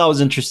I thought that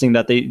was interesting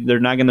that they're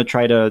not gonna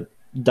try to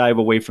dive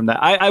away from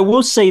that. I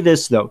will say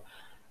this though,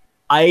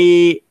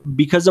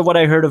 because of what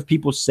I heard of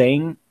people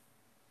saying,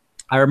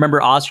 I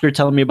remember Oscar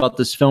telling me about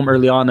this film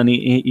early on, and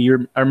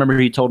I remember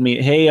he told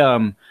me, "Hey,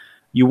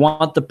 you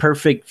want the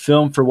perfect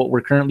film for what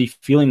we're currently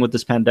feeling with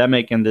this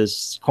pandemic and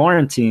this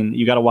quarantine,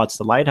 you got to watch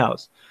The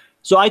Lighthouse."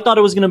 So I thought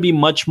it was going to be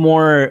much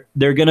more,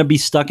 they're going to be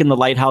stuck in the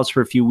lighthouse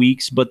for a few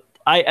weeks, but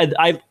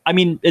I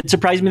mean, it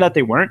surprised me that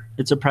they weren't.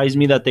 It surprised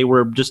me that they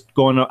were just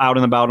going out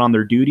and about on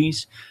their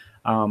duties.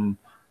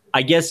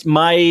 I guess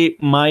my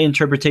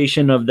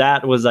interpretation of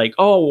that was like,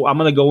 oh, I'm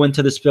going to go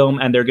into this film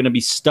and they're going to be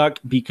stuck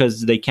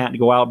because they can't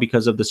go out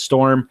because of the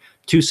storm.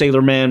 Two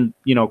sailormen,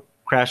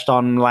 crashed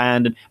on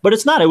land, but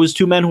it's not. It was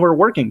two men who were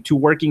working, two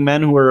working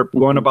men who were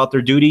going about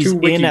their duties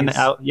in and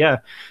out. Yeah,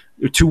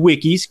 two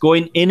wikis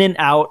going in and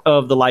out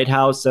of the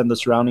lighthouse and the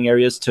surrounding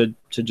areas to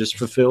just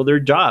fulfill their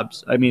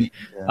jobs. I mean,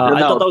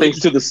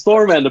 thanks to the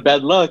storm and the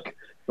bad luck,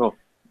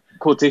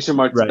 quotation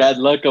marks, bad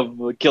luck of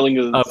killing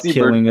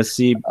a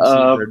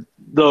seabird.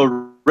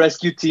 The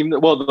rescue team,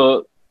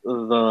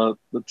 the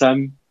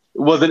time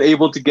wasn't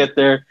able to get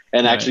there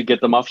and actually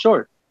get them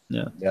offshore.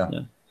 Yeah.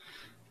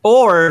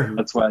 Or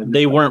that's why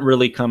they weren't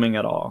really coming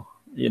at all.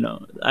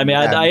 I mean,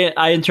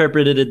 I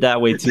interpreted it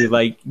that way too.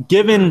 Like,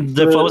 given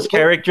Defoe's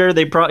character,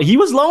 he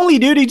was lonely,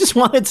 dude. He just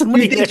wanted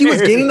somebody. You think he was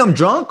getting them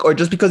drunk, or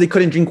just because they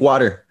couldn't drink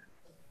water?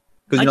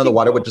 Because the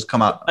water would just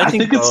come out. I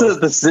think it's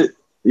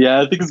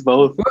I think it's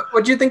both.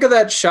 What do you think of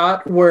that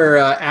shot where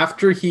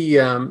after he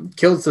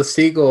kills the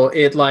seagull,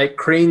 it like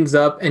cranes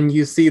up and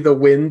you see the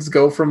winds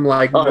go from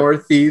like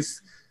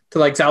northeast to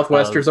like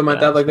southwest or something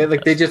like that?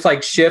 Like they just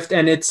like shift,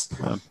 and it's.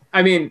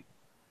 I mean,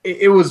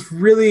 it was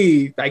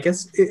really, I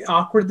guess,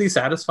 awkwardly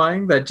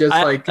satisfying that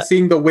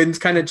seeing the winds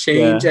kind of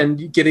change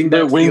and getting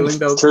that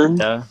feeling.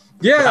 Turn.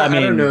 Yeah, I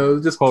don't know,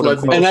 just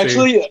pleasant. And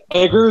actually,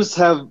 Eggers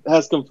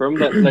has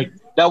confirmed that like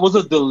that was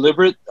a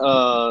deliberate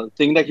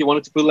thing that he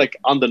wanted to put like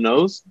on the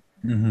nose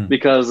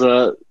because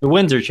the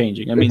winds are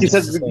changing. I mean, he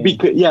says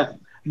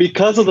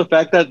because of the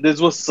fact that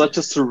this was such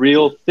a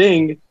surreal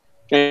thing,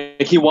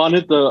 and he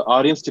wanted the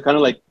audience to kind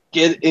of like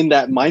get in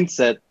that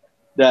mindset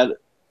that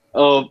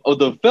of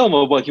the film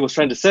of what he was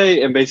trying to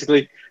say, and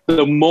basically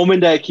the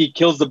moment that he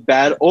kills the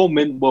bad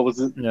omen,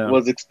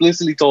 was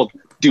explicitly told,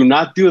 "Do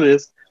not do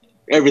this."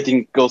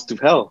 Everything goes to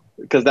hell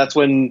because that's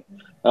when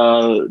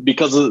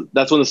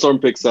that's when the storm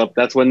picks up.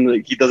 That's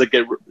when he doesn't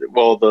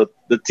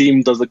the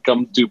team doesn't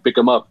come to pick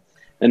him up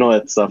and all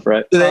that stuff,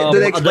 right? Do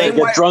they explain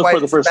get drunk for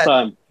the first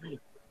time?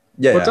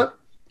 Yeah. What's up?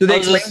 Do they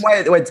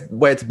explain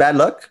why it's bad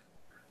luck?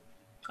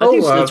 I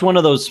think it's one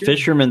of those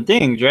fisherman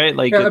things, right?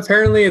 Like,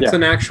 apparently it's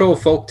an actual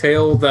folk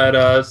tale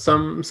that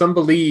some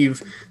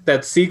believe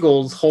that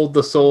seagulls hold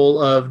the soul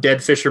of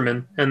dead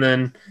fishermen, and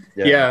then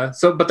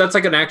but that's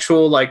like an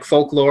actual like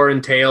folklore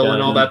and tale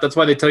and all that. That's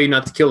why they tell you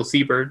not to kill a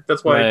seabird.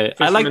 That's why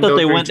I like that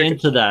they went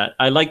into that.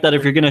 I like that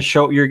if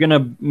you're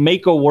gonna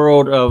make a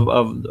world of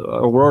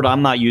a world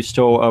I'm not used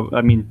to.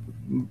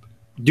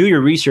 Do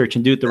your research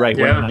and do it the right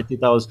way. And I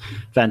think that was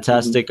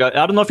fantastic.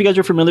 I don't know if you guys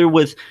are familiar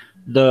with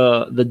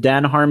the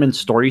Dan Harmon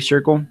story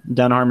circle.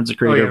 Dan Harmon's the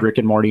creator of Rick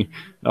and Morty,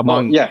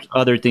 among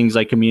other things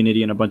like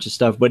Community and a bunch of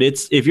stuff. But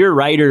if you're a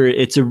writer,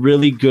 it's a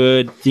really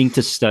good thing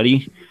to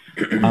study,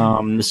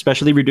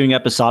 especially if you're doing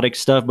episodic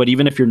stuff. But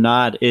even if you're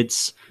not,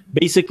 it's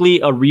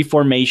basically a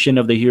reformation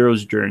of the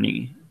hero's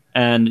journey.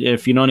 And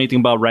if you know anything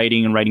about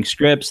writing and writing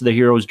scripts, the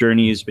hero's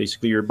journey is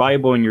basically your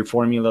Bible and your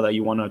formula that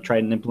you want to try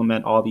and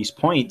implement all these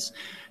points.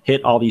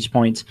 Hit all these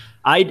points.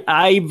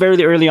 I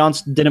very early on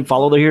didn't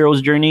follow the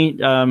hero's journey.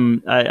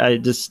 I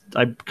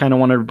kind of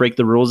wanted to break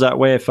the rules that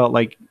way. I felt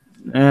like,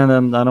 I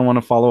don't want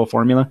to follow a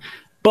formula.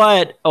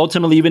 But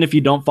ultimately, even if you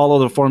don't follow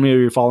the formula,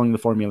 you're following the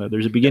formula.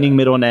 There's a beginning,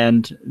 middle, and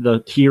end.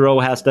 The hero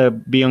has to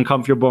be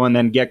uncomfortable and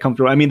then get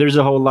comfortable. I mean, there's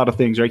a whole lot of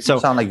things, right? So you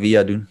sound like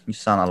Via, dude. You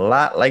sound a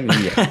lot like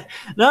Via.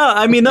 No,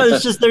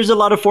 it's just there's a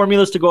lot of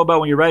formulas to go about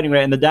when you're writing,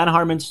 right? And the Dan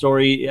Harmon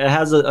story, it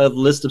has a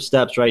list of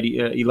steps, right?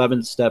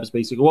 11 steps,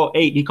 basically. Well,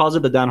 8. He calls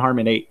it the Dan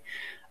Harmon 8.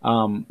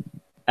 I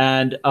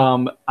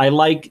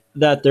like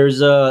that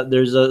there's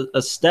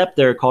a step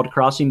there called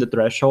crossing the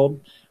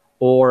threshold,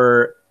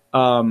 or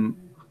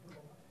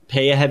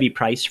pay a heavy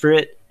price for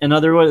it. In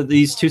other words,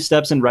 these 2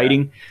 steps in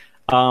writing.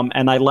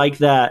 And I like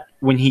that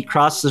when he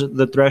crosses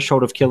the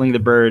threshold of killing the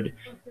bird,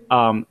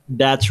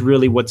 that's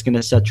really what's going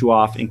to set you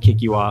off and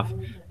kick you off.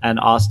 And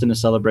Austin is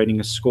celebrating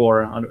a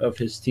score of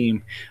his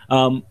team.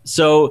 I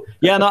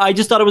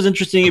just thought it was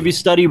interesting. If you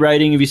study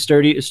writing, if you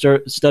study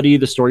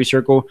the story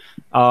circle,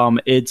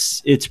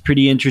 it's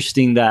pretty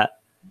interesting that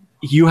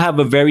you have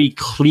a very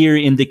clear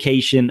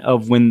indication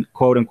of when,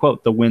 quote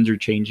unquote, the winds are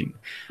changing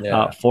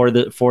for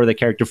the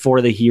character, for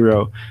the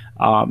hero.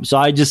 So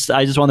I just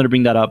wanted to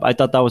bring that up. I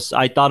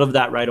thought of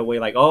that right away.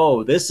 Like,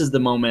 oh, this is the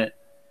moment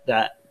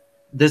that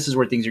this is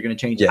where things are going to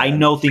change. I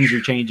know things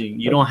are changing.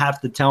 You don't have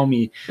to tell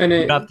me.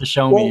 You have to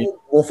show me.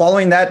 Well,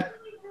 following that,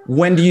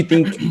 when do you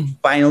think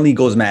finally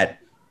goes mad?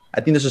 I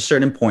think there's a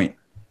certain point.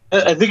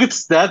 I think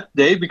it's that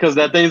day, because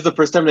that day is the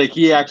first time that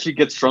he actually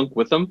gets drunk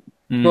with them.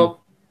 Well,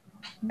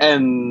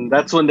 and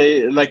that's when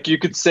they, like, you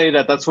could say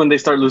that's when they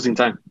start losing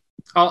time.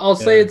 I'll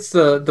say it's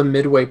the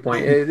midway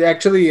point. It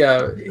actually,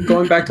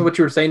 going back to what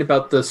you were saying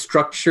about the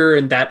structure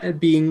and that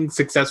being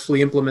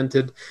successfully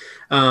implemented,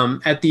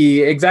 at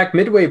the exact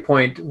midway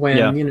point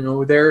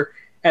when they're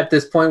at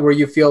this point where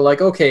you feel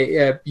like,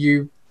 okay,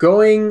 you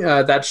going,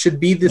 that should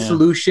be the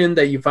solution,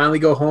 that you finally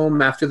go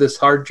home after this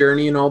hard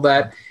journey and all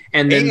that,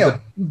 and then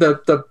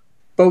the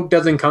boat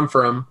doesn't come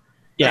for him.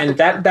 Yeah, and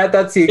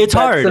that's the. It's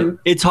hard.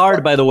 It's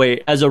hard, by the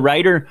way, as a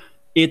writer.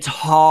 It's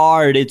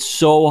hard. It's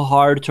so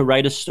hard to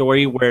write a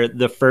story where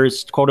the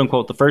first, quote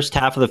unquote, the first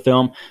half of the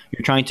film,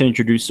 you're trying to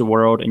introduce the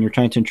world and you're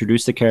trying to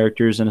introduce the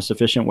characters in a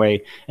sufficient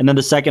way. And then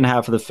the second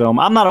half of the film,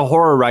 I'm not a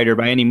horror writer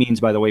by any means,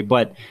 by the way,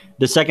 but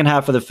the second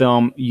half of the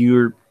film,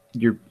 you're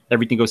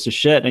everything goes to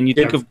shit. And you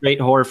think of great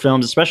horror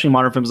films, especially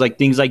modern films, like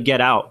things like Get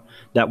Out,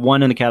 that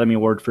won an Academy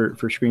Award for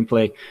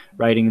screenplay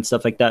writing and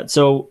stuff like that.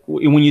 So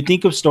when you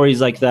think of stories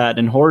like that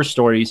and horror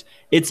stories,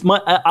 it's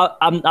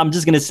I'm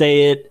just going to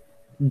say it.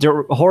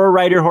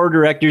 Horror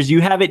directors, you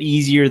have it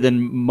easier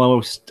than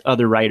most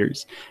other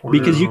writers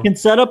because you can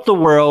set up the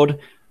world.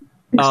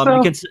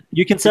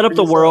 You can set up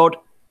the world.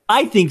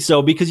 I think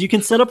so, because you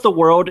can set up the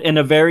world in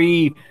a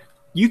very.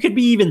 You could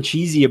be even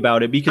cheesy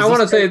about it, because I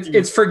want to say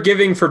it's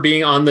forgiving for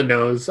being on the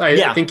nose.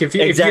 I think if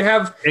you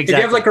have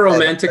like a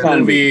romantic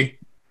movie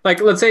like,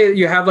 let's say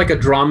you have like a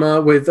drama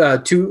with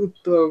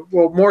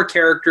more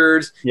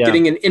characters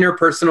getting an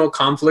interpersonal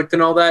conflict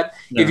and all that.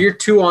 If you're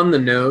too on the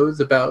nose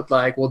about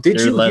like, well,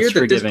 did you hear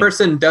that this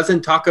person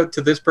doesn't talk out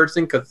to this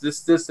person because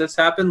this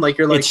happened? Like,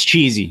 you're like, it's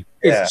cheesy.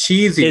 It's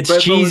cheesy.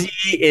 It's cheesy.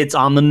 It's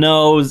on the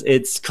nose.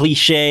 It's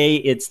cliche.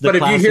 It's the. But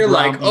if you hear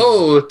like,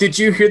 oh, did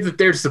you hear that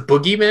there's the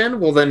boogeyman?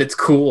 Well, then it's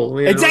cool.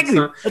 Exactly.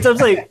 That's what I'm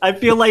saying. I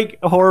feel like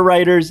horror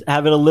writers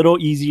have it a little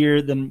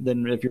easier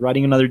than if you're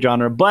writing another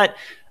genre, but.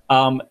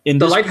 In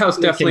the Lighthouse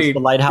definitely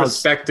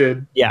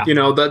respected,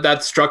 that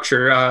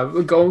structure.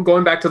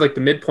 Going back to like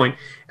the midpoint,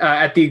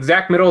 at the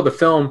exact middle of the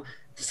film,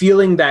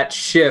 feeling that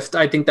shift,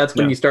 I think that's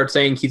when you start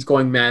saying he's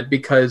going mad,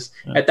 because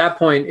at that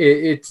point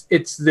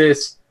it's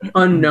this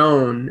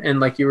unknown, and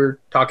like you were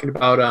talking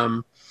about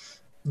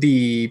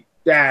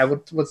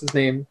what's his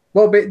name?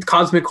 Well,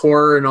 cosmic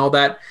horror and all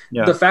that.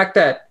 Yeah. The fact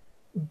that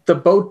the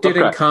boat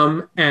didn't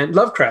come, and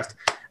Lovecraft,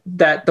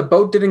 that the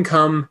boat didn't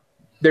come.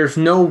 There's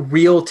no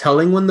real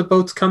telling when the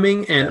boat's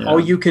coming, and all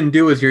you can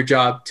do is your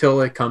job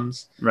till it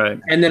comes. Right.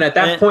 And then at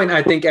that point,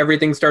 I think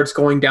everything starts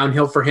going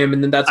downhill for him,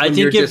 and then that's when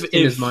you're just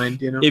in his mind.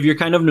 If you're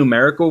kind of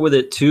numerical with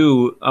it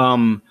too,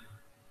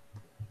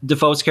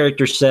 Dafoe's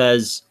character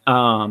says,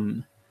 "How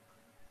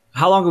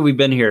long have we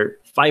been here?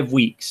 5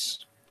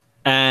 weeks."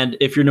 And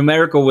if you're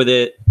numerical with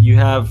it, you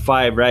have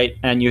 5, right?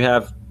 And you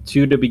have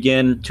 2 to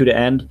begin, 2 to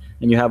end,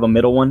 and you have a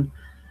middle one.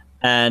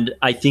 And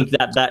I think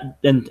that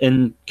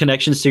in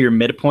connections to your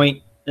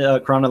midpoint.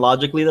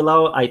 Chronologically,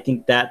 I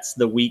think that's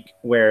the week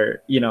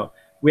where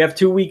we have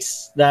 2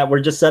 weeks that we're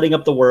just setting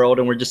up the world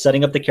and we're just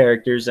setting up the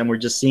characters and we're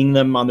just seeing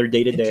them on their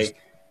day to day,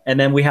 and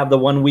then we have the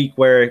 1 week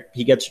where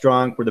he gets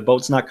drunk, where the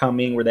boat's not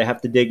coming, where they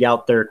have to dig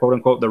out their quote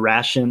unquote the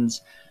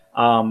rations.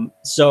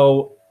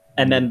 So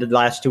and then the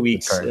last 2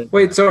 weeks.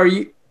 Wait, so are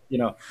you?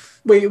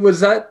 Wait,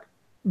 was that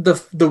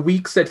the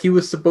weeks that he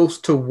was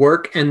supposed to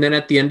work, and then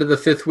at the end of the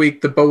 5th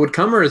week the boat would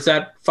come, or is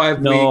that 5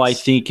 weeks? No, I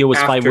think it was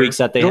after? 5 weeks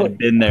that they had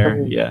been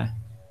there. Yeah.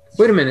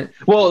 Wait a minute.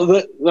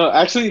 Well,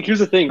 actually, here's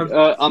the thing.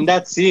 On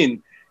that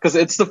scene, because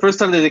it's the first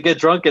time that they get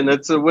drunk, and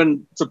that's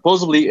when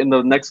supposedly in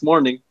the next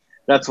morning,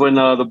 that's when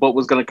the boat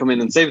was going to come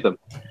in and save them.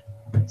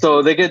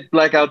 So they get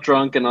blackout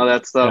drunk and all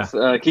that stuff.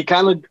 Yeah. He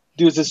kind of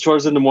does his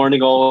chores in the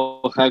morning,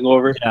 all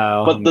hangover,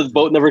 but the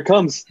boat never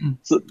comes.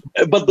 So,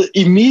 but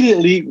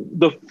immediately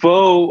the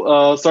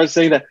foe starts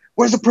saying that,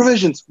 "Where's the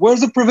provisions?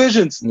 Where's the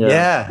provisions?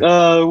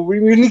 Yeah.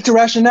 We need to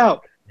ration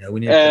out."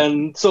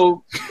 Yeah,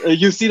 so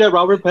you see that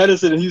Robert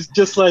Pattinson, he's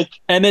just like,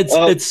 and it's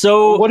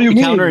so what do you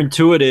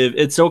counterintuitive.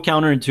 It's so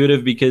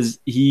counterintuitive because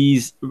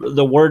he's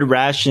the word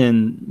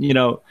ration.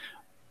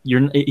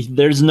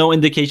 There's no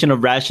indication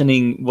of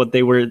rationing what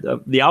they were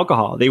the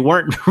alcohol. They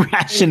weren't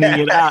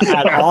rationing it out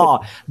at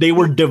all. They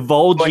were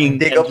divulging.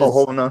 Dig up a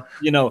hole, no.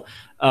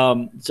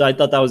 So I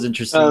thought that was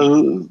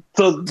interesting.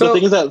 So the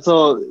thing is that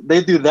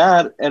they do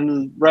that,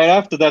 and right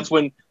after that's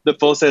when the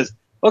foe says,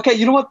 "Okay,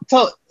 you know what?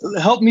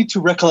 Help me to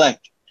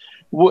recollect.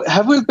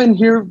 Have we been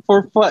here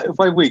for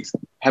 5 weeks?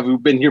 Have we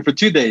been here for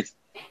 2 days?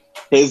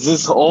 Is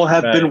this all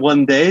have been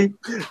 1 day?"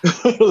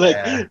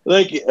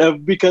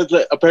 Because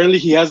apparently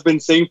he has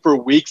been saying for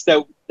weeks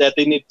that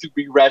they need to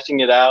be rationing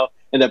it out,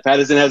 and that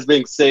Pattinson has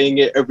been saying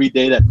it every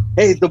day that,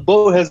 hey, the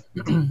boat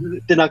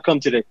did not come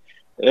today.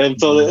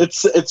 And so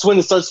it's when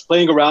it starts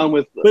playing around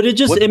with. But it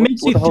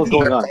makes you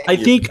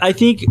think. I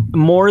think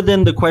more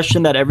than the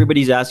question that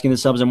everybody's asking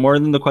themselves, and more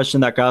than the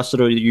question that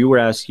Castro you were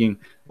asking,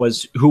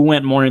 was who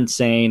went more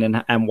insane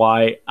and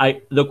why.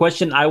 The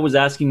question I was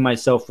asking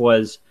myself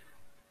was,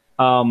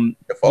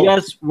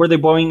 yes, were they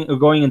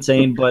going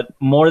insane? But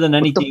more than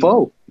anything,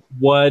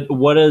 what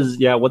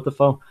the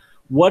foe?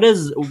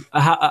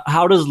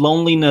 How does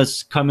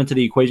loneliness come into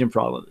the equation for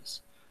all of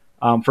this?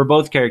 For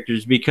both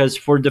characters, because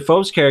for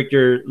Dafoe's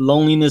character,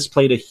 loneliness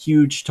played a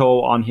huge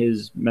toll on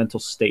his mental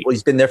state. Well,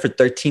 he's been there for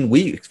 13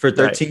 weeks, for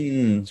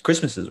 13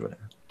 Christmases, or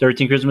whatever.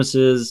 13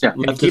 Christmases,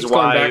 left his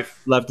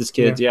wife, left his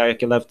kids.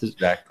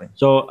 Exactly.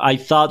 So I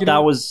thought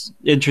that was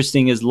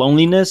interesting, is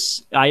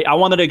loneliness. I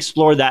wanted to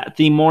explore that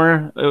theme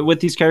more with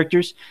these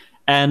characters.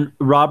 And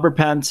Robert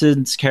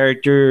Pattinson's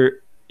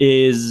character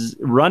is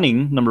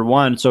running, number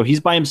one. So he's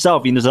by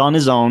himself. He's on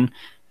his own.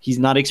 He's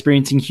not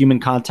experiencing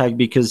human contact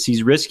because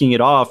he's risking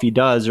it all if he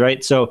does,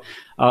 right? So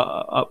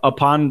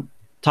upon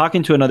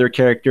talking to another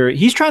character,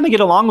 he's trying to get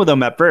along with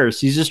them at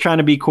first. He's just trying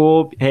to be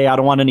cool. Hey, I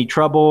don't want any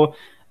trouble.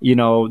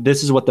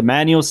 This is what the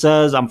manual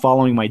says. I'm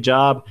following my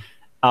job.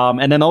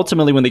 And then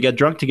ultimately when they get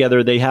drunk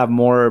together, they have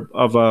more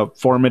of a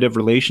formative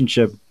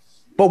relationship.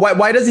 But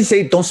why does he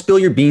say, don't spill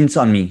your beans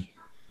on me?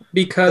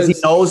 Because he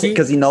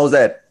knows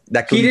that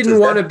he didn't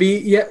want to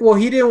be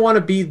he didn't want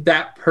to be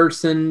that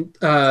person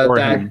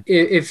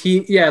if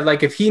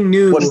he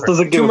knew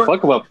doesn't give a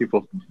fuck about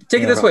people.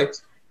 Take it this way.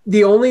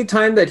 The only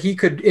time that he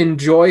could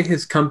enjoy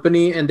his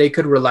company and they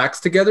could relax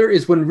together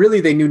is when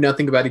really they knew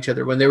nothing about each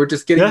other, when they were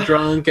just getting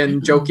drunk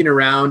and joking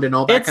around and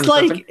all that kind of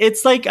stuff.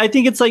 I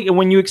think it's like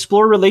when you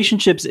explore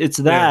relationships, it's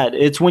that.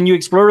 It's when you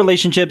explore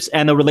relationships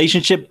and the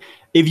relationship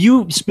if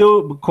you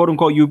spill, quote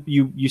unquote,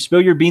 you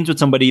spill your beans with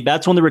somebody,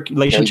 that's when the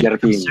relationship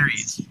becomes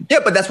serious. Yeah,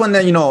 but that's when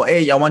then,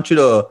 hey, I want you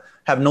to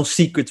have no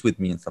secrets with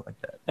me and stuff like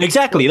that.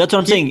 Exactly, that's what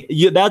I'm saying.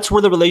 That's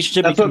where the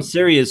relationship becomes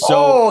serious.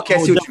 So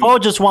okay, Dafoe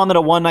just wanted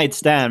a one night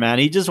stand, man.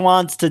 He just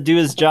wants to do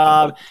his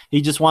job.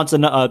 He just wants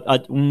un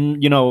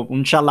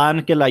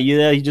chalán que la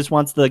ayude. He just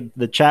wants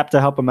the chap to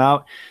help him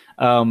out.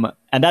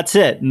 And that's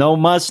it. No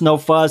muss, no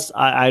fuss.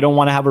 I don't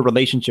want to have a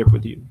relationship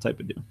with you, type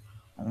of deal.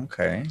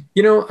 Okay.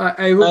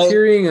 I was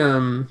hearing.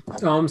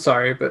 I'm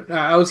sorry, but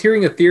I was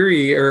hearing a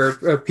theory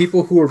or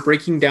people who were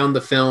breaking down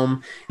the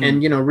film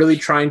and really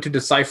trying to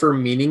decipher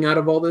meaning out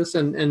of all this,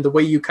 and the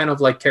way you kind of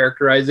like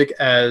characterize it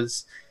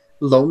as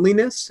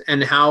loneliness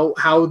and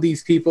how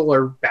these people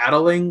are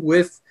battling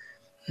with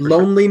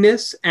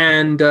loneliness.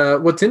 And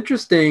what's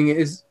interesting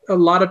is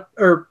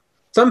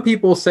some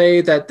people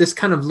say that this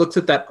kind of looks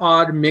at that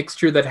odd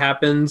mixture that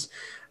happens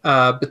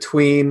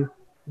between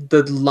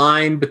the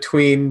line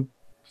between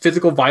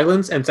physical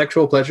violence and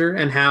sexual pleasure,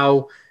 and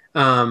how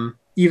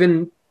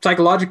even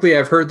psychologically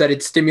I've heard that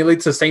it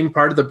stimulates the same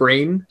part of the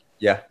brain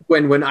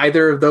when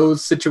either of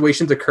those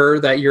situations occur,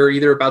 that you're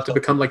either about to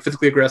become like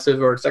physically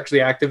aggressive or sexually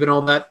active and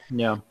all that.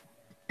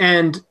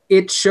 And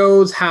it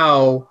shows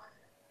how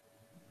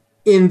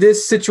in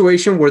this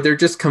situation where they're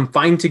just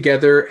confined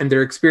together and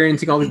they're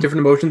experiencing all these different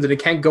emotions and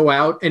it can't go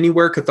out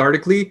anywhere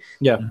cathartically,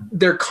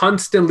 they're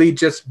constantly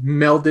just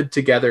melded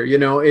together.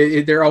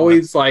 They're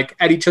always like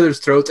at each other's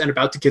throats and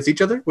about to kiss each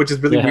other, which is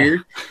really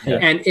weird.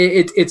 And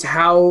it's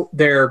how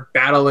they're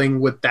battling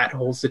with that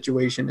whole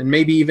situation, and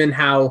maybe even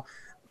how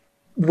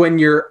when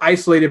you're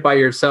isolated by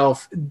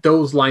yourself,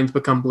 those lines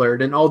become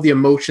blurred, and all the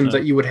emotions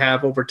that you would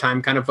have over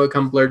time kind of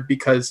become blurred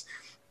because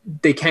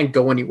they can't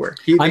go anywhere.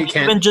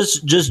 Even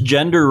just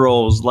gender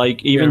roles,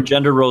 like even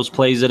gender roles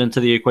plays it into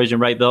the equation,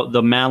 right?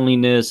 The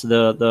manliness,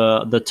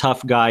 the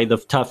tough guy, the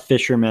tough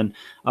fisherman,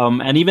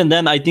 and even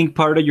then, I think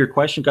part of your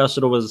question,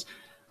 Castro, was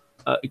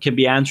can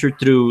be answered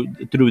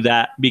through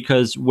that,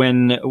 because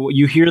when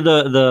you hear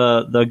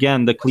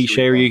the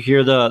cliche, or you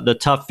hear the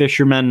tough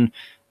fisherman.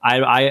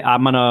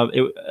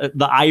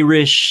 The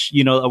Irish,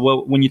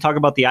 when you talk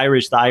about the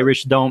Irish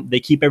they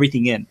keep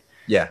everything in.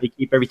 Yeah, they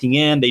keep everything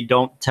in. They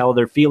don't tell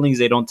their feelings.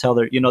 They don't tell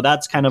their,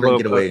 that's kind of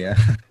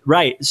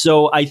right.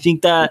 So I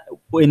think that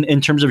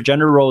in terms of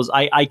gender roles,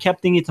 I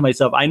kept thinking to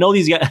myself, I know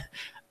these guys,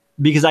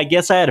 because I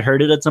guess I had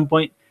heard it at some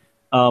point.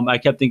 I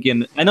kept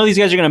thinking, I know these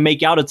guys are going to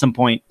make out at some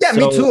point. Yeah,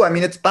 me too. I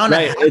mean, it's bound to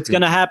happen. It's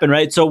going to happen,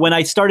 right? So when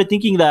I started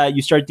thinking that,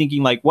 you start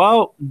thinking like,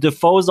 well,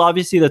 Dafoe is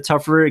obviously the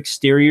tougher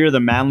exterior,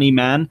 the manly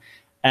man.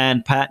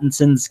 And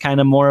Pattinson's kind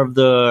of more of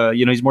the,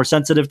 he's more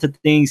sensitive to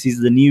things.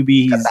 He's the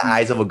newbie. He's got the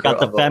eyes of a girl. Got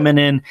the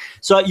feminine.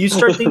 So you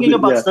start thinking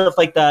about stuff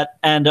like that.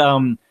 And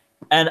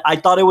I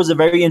thought it was a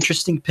very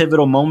interesting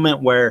pivotal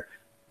moment where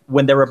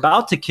when they're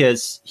about to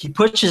kiss, he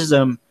pushes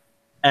him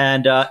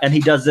and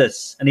he does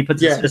this. And he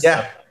puts his fist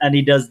up and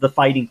he does the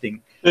fighting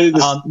thing. They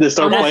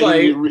start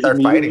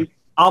fighting.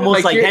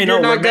 Almost like, hey,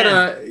 no, we're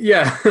gonna,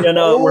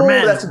 we're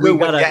men. That's a good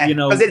one.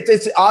 Because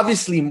it's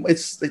obviously,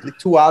 it's like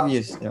too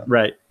obvious.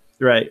 Right.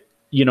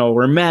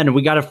 We're men,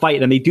 we got to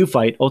fight, and they do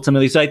fight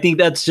ultimately. So I think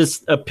that's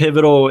just a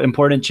pivotal,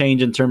 important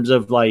change in terms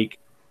of like,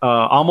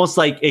 almost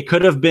like it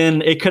could have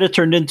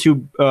turned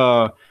into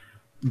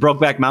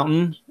Brokeback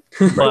Mountain,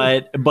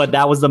 but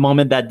that was the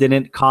moment that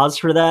didn't cause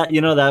for that.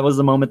 That was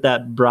the moment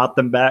that brought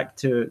them back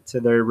to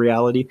their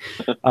reality.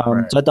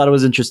 So I thought it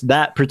was interesting.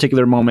 That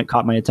particular moment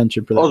caught my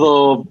attention for that.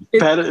 Although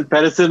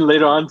Pattinson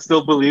later on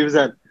still believes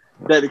that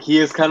he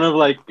is kind of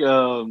like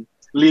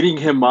leading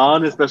him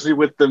on, especially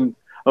with them.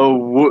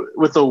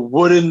 With a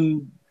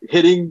wooden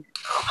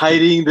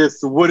hiding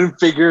this wooden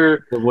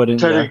figure, trying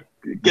to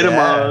get him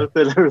out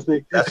and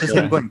everything. That's just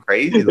him going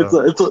crazy, though.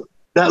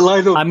 That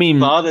line of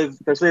thought,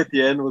 especially at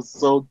the end, was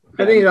so.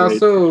 I think it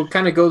also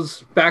kind of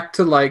goes back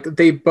to like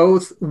they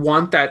both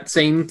want that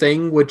same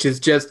thing, which is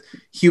just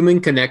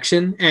human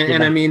connection.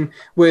 And I mean,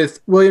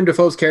 with Willem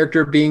Dafoe's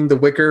character being the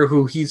Wicker,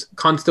 who he's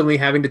constantly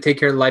having to take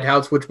care of the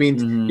lighthouse, which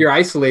means you're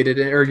isolated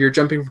or you're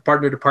jumping from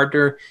partner to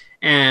partner.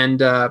 And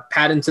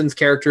Pattinson's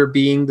character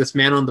being this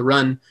man on the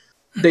run,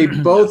 they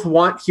both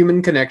want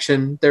human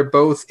connection. They're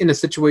both in a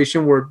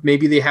situation where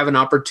maybe they have an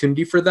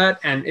opportunity for that,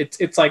 and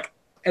it's like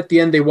at the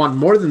end they want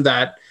more than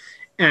that,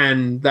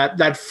 and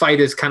that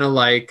fight is kind of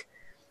like,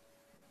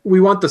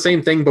 we want the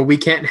same thing, but we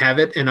can't have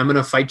it, and I'm going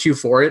to fight you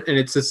for it. And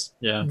it's this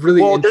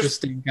really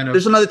interesting kind of.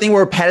 There's another thing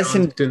where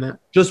Pattinson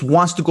just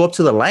wants to go up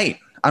to the light.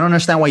 I don't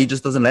understand why he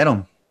just doesn't let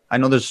him. I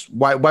know there's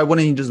why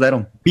wouldn't he just let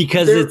him?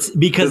 Because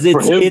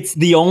it's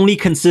the only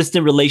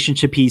consistent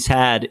relationship he's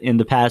had in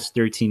the past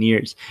 13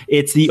 years.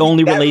 It's the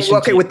only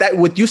relationship. Okay,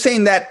 with you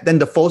saying that, then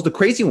Dafoe's the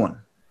crazy one.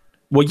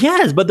 Well,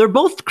 yes, but they're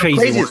both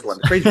crazy ones.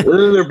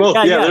 They're both. They're both.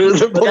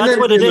 That's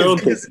what it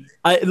is.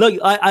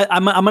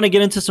 I'm gonna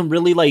get into some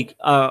really like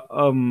I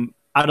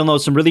don't know,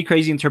 some really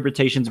crazy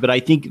interpretations, but I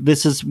think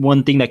this is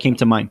one thing that came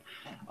to mind.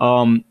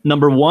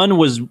 Number one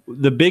was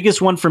the biggest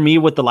one for me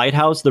with the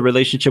Lighthouse. The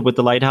relationship with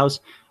the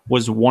Lighthouse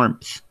was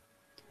warmth.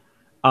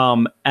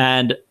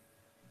 And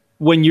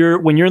when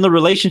you're in the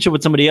relationship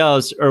with somebody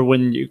else, or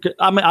when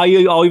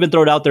I'll even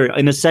throw it out there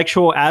in the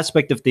sexual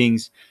aspect of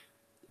things,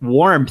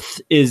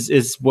 warmth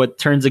is what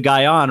turns a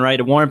guy on,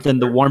 right? Warmth,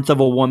 and the warmth of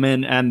a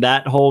woman, and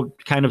that whole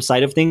kind of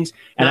side of things.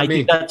 And I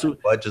think that's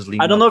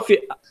I don't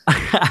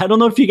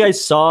know if you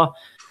guys saw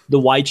the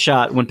wide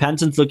shot when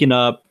Pattinson's looking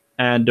up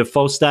and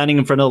Dafoe standing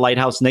in front of the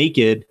lighthouse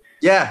naked.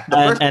 Yeah,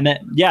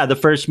 the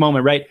first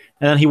moment, right?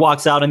 And then he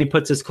walks out and he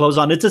puts his clothes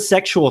on. It's a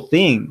sexual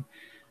thing.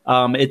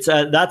 It's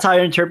that's how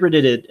I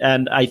interpreted it,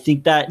 and I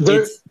think that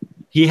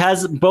he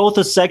has both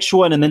a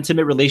sexual and an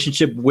intimate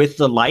relationship with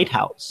the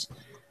lighthouse.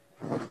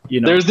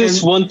 There's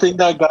this one thing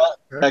that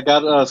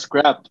got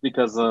scrapped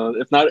because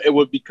if not, it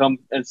would become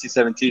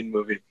NC-17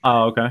 movie.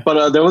 Oh, okay.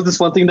 But there was this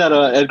one thing that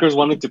Edgar's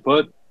wanted to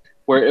put,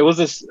 where it was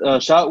this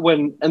shot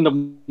when in the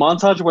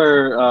montage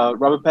where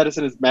Robert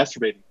Pattinson is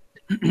masturbating.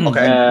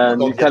 Okay.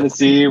 And you kind of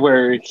see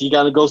where he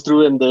kind of goes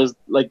through, and there's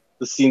like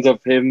the scenes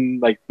of him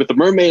like with the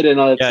mermaid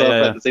and all that stuff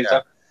at the same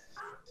time.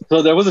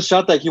 So there was a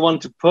shot that he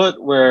wanted to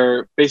put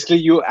where basically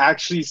you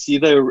actually see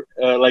the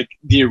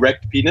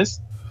erect penis,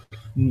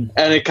 and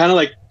it kind of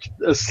like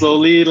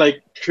slowly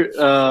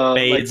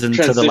fades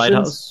into the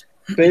lighthouse.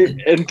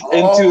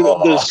 Into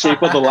the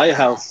shape of the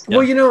lighthouse. Yeah.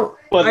 Well,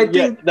 but I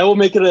think that will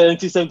make it an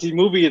NC-17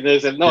 movie, and they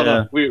said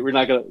no, we're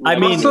not gonna.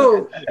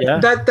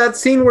 That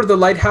scene where the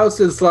lighthouse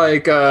is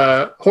like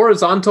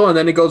horizontal and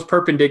then it goes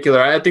perpendicular.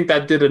 I think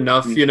that did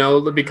enough,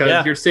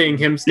 because you're seeing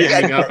him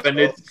standing up, and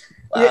it's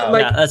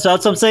that's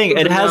what I'm saying.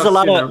 It has a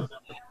lot of,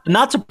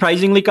 not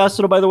surprisingly,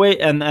 Castro, by the way,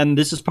 and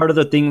this is part of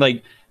the thing.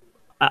 Like,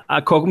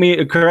 correct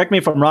me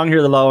if I'm wrong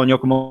here, Lalo and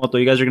Yokomoto.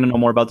 You guys are gonna know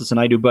more about this than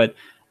I do, but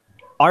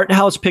art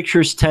house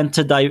pictures tend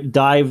to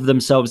dive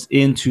themselves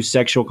into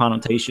sexual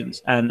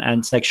connotations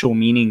and sexual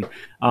meaning.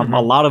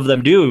 A lot of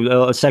them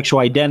do, sexual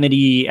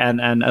identity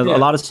and a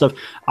lot of stuff.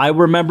 I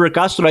remember,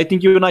 Castro, I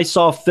think you and I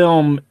saw a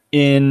film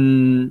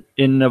in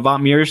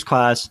Avant Mir's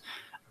class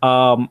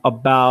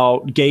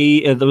about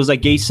gay. There was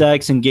like gay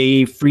sex and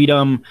gay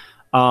freedom.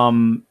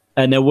 And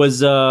it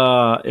was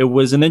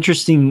an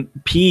interesting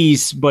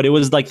piece, but it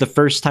was like the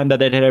first time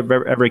that it had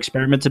ever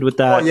experimented with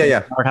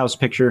that art house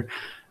picture.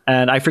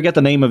 And I forget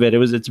the name of it.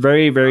 It's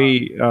very,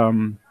 very.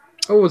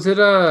 Was it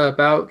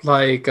about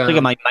like? I think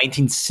in like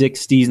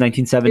 1960s,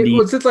 1970s.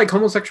 Was it like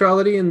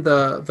homosexuality in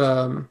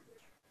the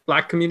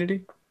Black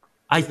community?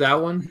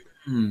 That one?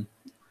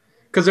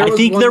 Because I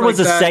think there was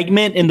a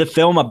segment in the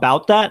film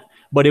about that,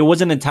 but it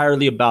wasn't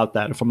entirely about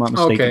that, if I'm not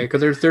mistaken. Okay,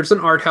 because there's an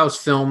art house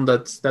film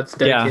that's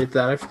dedicated to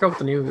that. I forgot what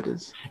the name of it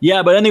is.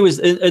 Yeah, but anyways,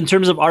 in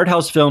terms of art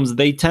house films,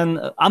 they tend.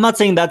 I'm not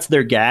saying that's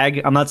their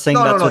gag. I'm not saying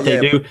that's what they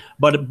do,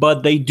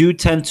 but they do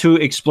tend to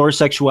explore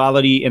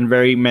sexuality in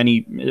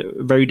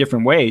very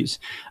different ways.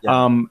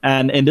 Yeah.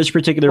 And in this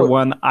particular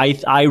one,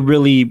 I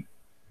really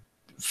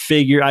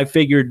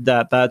figured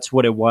that that's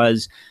what it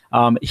was.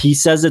 He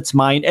says it's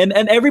mine, and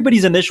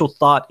everybody's initial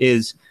thought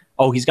is,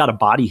 oh, he's got a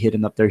body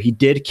hidden up there. He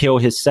did kill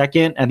his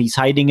second, and he's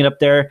hiding it up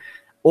there.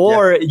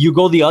 Or you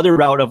go the other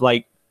route of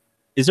like,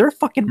 is there a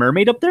fucking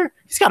mermaid up there?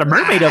 He's got a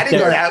mermaid up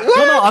there.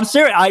 No, I'm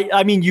serious.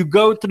 I mean, you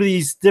go through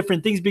these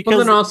different things because. Well,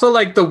 then also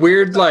like the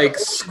weird like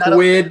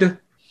squid.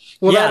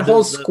 Well, that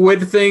whole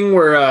squid thing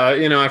where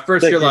at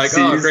first you're like,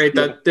 oh great,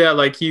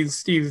 like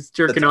he's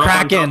jerking off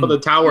on top of the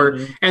tower,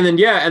 and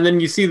then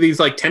you see these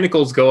like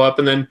tentacles go up,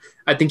 and then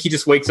I think he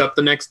just wakes up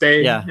the next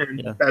day. Then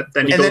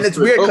it's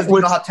weird because you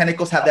know how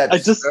tentacles have that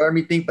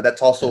spermy thing, but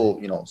that's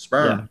also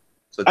sperm. Yeah.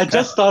 So I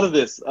just thought of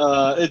this.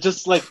 It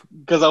just like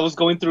because I was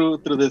going through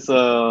this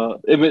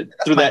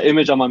that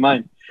image on my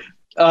mind.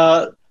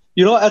 At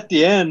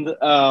the end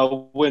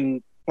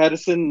when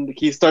Pattinson,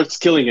 he starts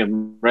killing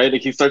him, right?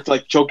 Like he starts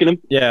like choking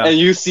him. Yeah. And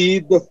you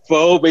see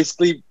Dafoe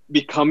basically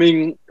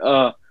becoming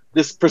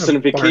this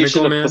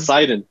personification of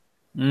Poseidon.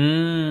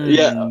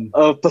 Yeah,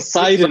 of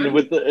Poseidon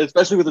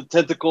especially with the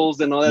tentacles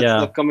and all that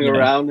stuff coming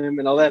around him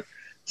and all that.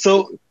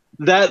 So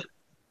that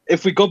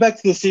if we go back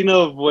to the scene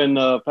of when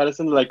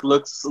Pattinson like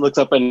looks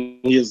up and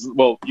he is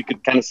you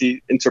could kind of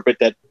interpret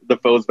that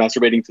Dafoe is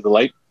masturbating to the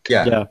light.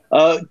 Yeah.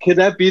 Could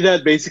that be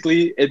that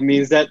basically it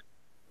means that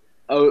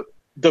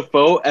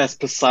Dafoe as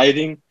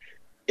Poseidon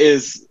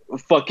is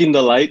fucking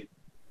the light,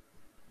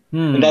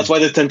 and that's why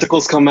the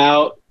tentacles come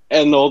out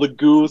and all the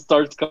goo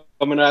starts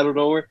coming out of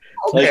nowhere.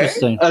 Okay.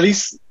 Interesting. At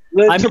least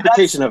the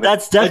interpretation of it.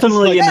 That's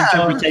definitely an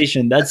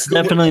interpretation. That's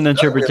definitely an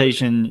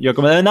interpretation,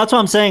 Yoko. And that's what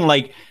I'm saying.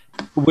 Like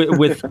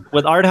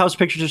with art house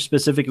pictures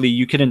specifically,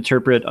 you can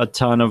interpret a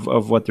ton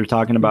of what they're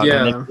talking about.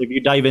 Yeah. And if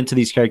you dive into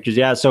these characters,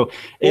 So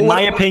in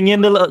my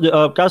opinion,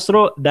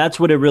 Castro, that's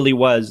what it really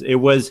was. It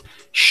was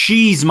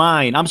she's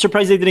mine. I'm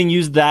surprised they didn't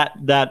use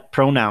that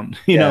pronoun.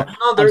 You know,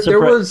 there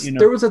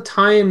was a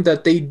time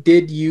that they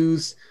did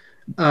use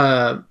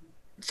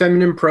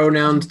feminine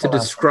pronouns to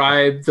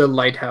describe the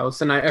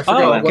lighthouse, and I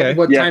forgot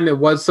what time it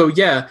was. So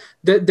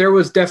there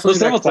was definitely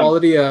that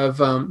quality of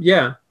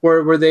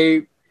where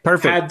they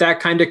had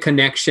that kind of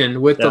connection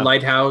with the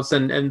lighthouse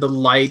and the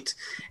light,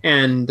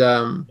 and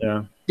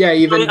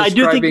even I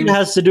do think it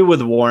has to do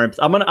with warmth.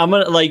 I'm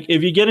gonna like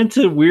if you get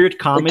into weird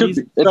comedies.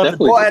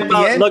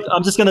 Look,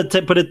 I'm just gonna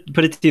put it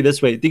to you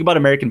this way. Think about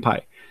American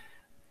Pie.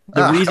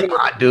 The reason,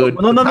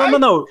 dude. No. I'm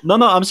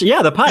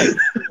the pie.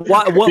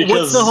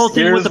 What's the whole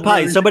thing with the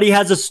pie? Somebody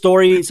has a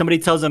story. Somebody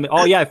tells them,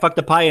 "Oh yeah, I fucked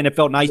the pie and it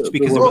felt nice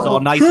because it was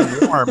all nice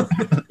and warm.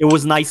 It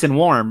was nice and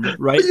warm,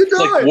 right?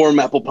 Like warm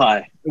apple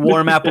pie.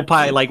 Warm apple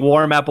pie, like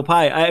warm apple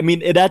pie. I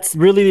mean, that's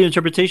really the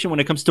interpretation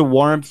when it comes to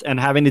warmth and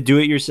having to do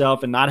it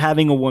yourself and not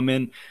having a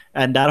woman.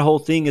 And that whole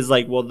thing is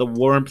like, well, the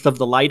warmth of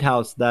the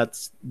lighthouse.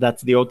 That's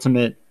the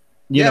ultimate,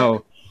 you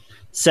know,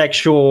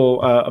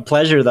 sexual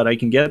pleasure that I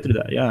can get through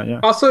that. Yeah.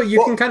 Also,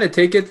 you can kind of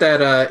take it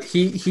that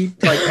he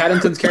like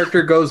Pattinson's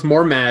character goes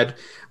more mad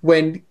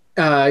when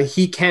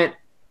he can't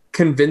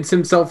convince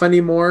himself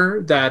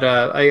anymore that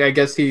I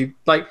guess he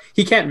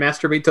can't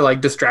masturbate to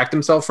like distract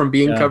himself from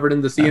being covered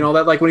in the sea and all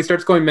that. Like when he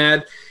starts going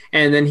mad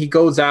and then he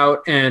goes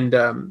out and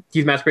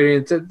he's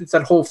masturbating, it's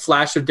that whole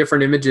flash of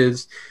different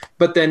images.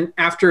 But then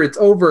after it's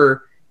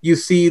over, you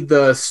see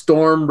the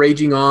storm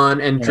raging on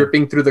and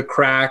dripping through the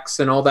cracks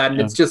and all that. And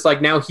it's just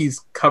like now he's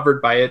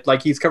covered by it.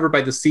 Like he's covered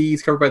by the sea,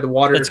 he's covered by the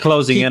water. It's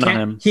closing in on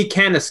him. He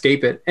can't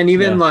escape it. And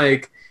even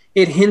like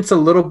it hints a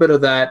little bit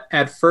of that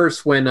at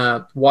first when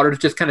water's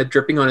just kind of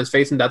dripping on his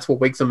face and that's what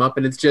wakes him up.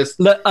 And it's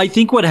just... I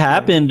think what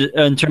happened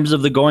in terms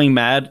of the going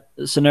mad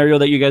scenario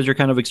that you guys are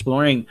kind of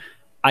exploring,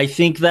 I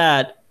think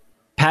that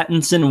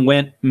Pattinson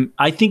went...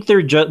 I think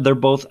they're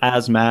both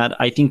as mad.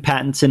 I think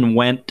Pattinson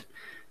went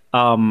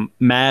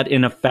mad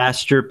in a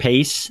faster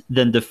pace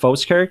than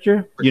Dafoe's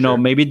character. You know,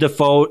 maybe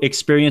Dafoe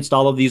experienced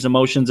all of these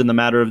emotions in the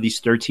matter of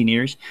these 13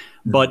 years,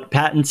 but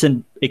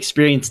Pattinson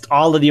experienced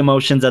all of the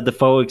emotions that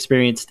Dafoe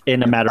experienced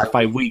in a matter of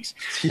 5 weeks.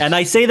 And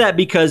I say that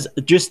because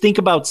just think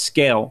about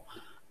scale.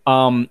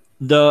 The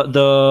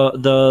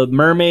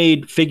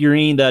mermaid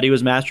figurine that he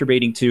was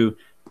masturbating to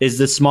is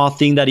the small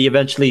thing that he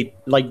eventually,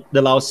 like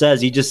Delau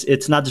says,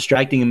 it's not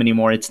distracting him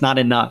anymore. It's not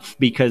enough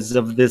because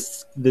of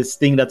this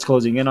thing that's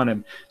closing in on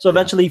him. So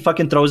eventually he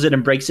fucking throws it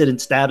and breaks it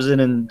and stabs it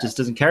and just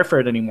doesn't care for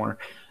it anymore.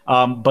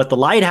 But the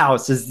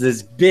lighthouse is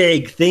this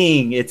big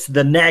thing. It's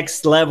the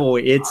next level.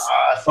 It's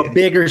a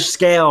bigger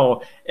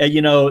scale,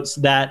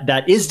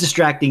 that is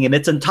distracting and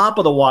it's on top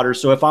of the water.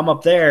 So if I'm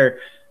up there,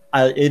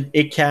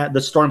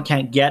 the storm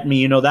can't get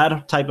me,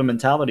 that type of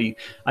mentality.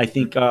 I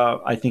think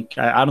I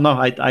don't know.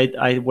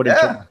 I would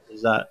interpret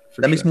that.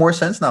 That makes more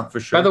sense now, for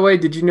sure. By the way,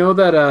 did you know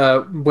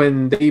that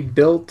when they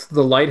built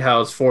the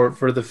lighthouse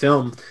for the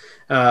film,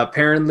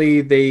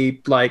 apparently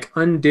they like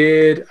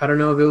undid, I don't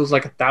know if it was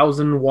like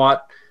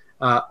 1,000-watt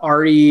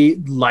RE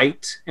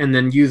light, and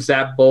then used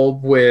that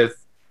bulb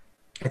with,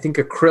 I think,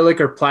 acrylic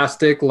or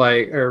plastic,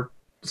 or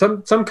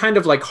some kind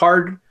of like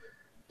hard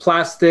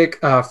plastic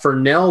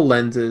Fresnel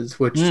lenses,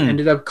 which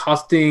ended up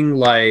costing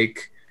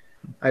like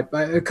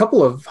a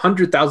couple of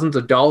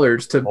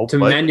 $100,000s to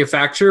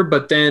manufacture.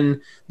 But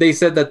then they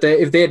said that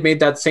if they had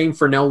made that same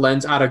Fresnel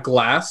lens out of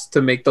glass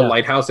to make the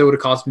lighthouse, it would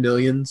have cost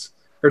millions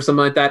or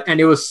something like that. And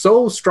it was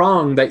so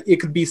strong that it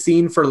could be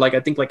seen for like,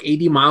 I think like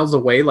 80 miles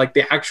away, like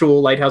the actual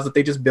lighthouse that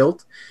they just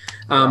built.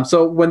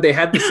 So when they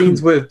had the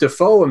scenes with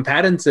Dafoe and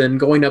Pattinson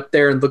going up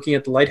there and looking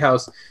at the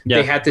lighthouse,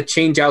 they had to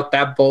change out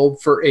that bulb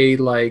for a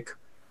like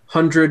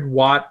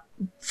 100-watt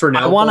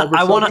Fresnel.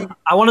 I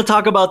want to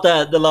talk about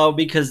that, Delau,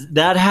 because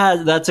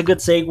that's a good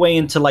segue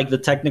into like the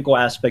technical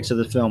aspects of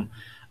the film,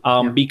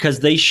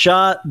 because they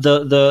shot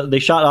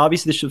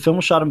obviously the film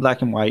was shot in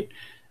black and white.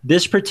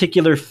 This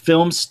particular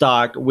film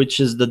stock, which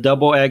is the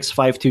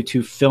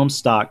XX522 film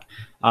stock,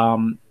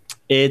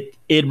 it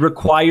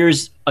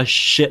requires a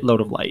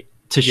shitload of light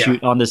to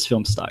shoot on this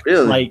film stock.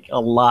 Really? Like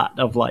a lot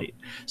of light.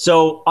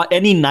 So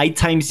any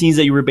nighttime scenes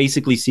that you were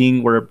basically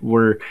seeing were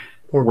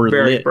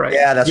very lit. bright.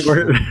 Yeah, that's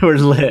true. We're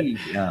lit.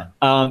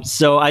 Yeah.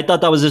 So I thought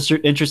that was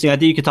interesting. I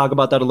think you could talk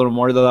about that a little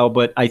more, though.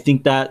 But I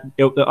think that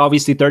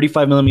obviously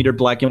 35 millimeter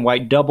black and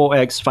white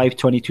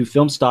XX522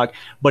 film stock.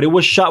 But it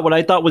was shot. What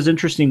I thought was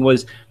interesting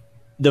was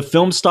the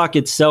film stock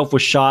itself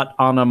was shot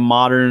on a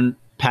modern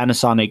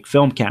Panasonic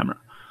film camera.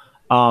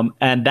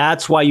 And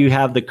that's why you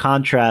have the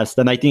contrast.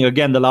 And I think,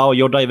 again,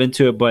 you'll dive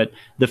into it, but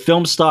the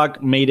film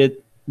stock made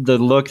it the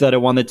look that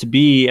it wanted to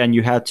be, and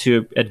you had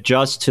to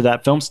adjust to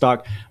that film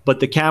stock. But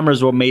the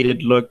cameras what made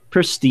it look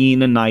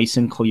pristine and nice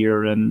and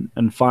clear and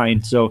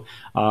fine. So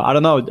I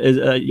don't know.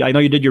 I know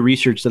you did your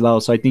research,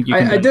 Delau, so I think you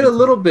can. I did a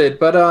little bit,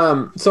 but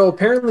so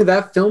apparently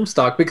that film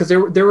stock, because they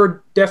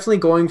were definitely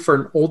going for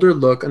an older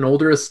look, an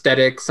older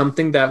aesthetic,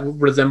 something that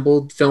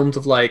resembled films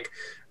of like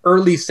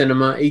early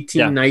cinema,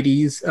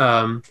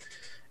 1890s.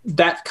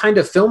 That kind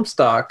of film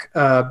stock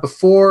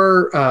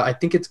before I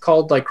think it's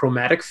called like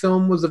chromatic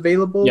film was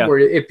available, where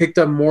it picked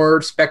up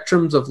more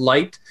spectrums of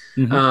light.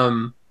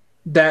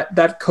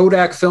 That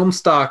Kodak film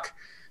stock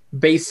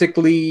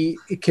basically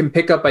it can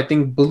pick up, I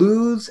think,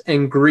 blues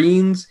and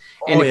greens,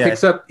 and it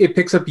picks up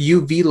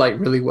UV light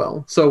really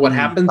well. So what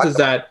happens is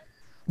that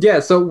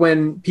so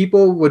when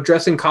people would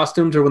dress in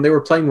costumes or when they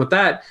were playing with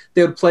that,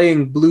 they would play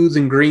in blues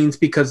and greens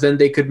because then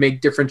they could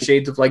make different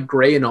shades of like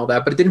gray and all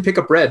that, but it didn't pick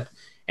up red.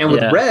 And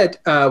with red,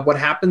 what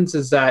happens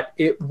is that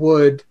it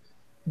would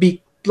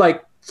be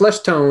like flesh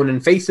tone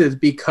and faces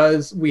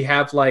because we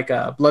have like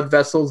blood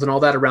vessels and all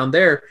that around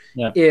there.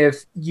 Yeah.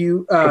 If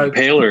you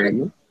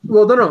paler.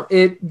 Well, no,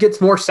 it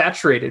gets more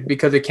saturated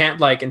because it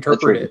can't like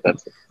interpret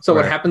it. So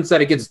what happens is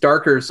that it gets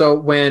darker. So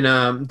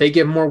when they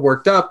get more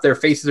worked up, their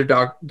faces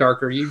are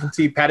darker. You can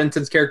see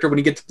Pattinson's character when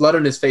he gets blood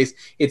on his face,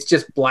 it's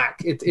just black.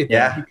 It's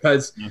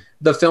because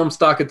the film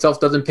stock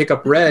itself doesn't pick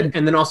up red,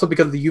 and then also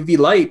because of the UV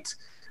light,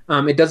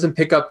 it doesn't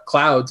pick up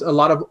clouds. A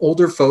lot of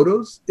older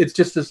photos, it's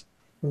just this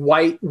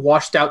white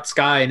washed out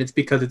sky, and it's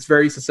because it's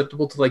very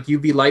susceptible to like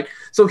UV light.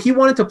 So he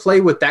wanted to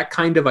play with that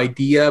kind of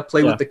idea,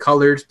 play with the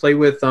colors, play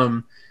with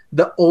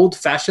the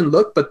old-fashioned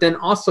look, but then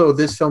also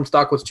this film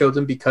stock was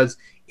chosen because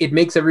it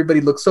makes everybody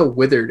look so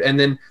withered. And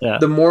then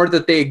the more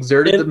that they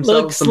exerted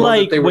themselves, the more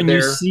like that they were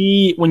there.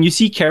 When you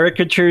see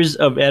caricatures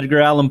of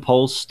Edgar Allan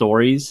Poe's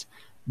stories,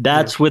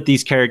 that's what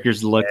these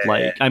characters look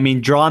like. I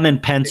mean, drawn in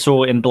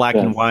pencil in black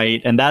and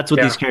white, and that's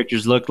what these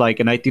characters look like.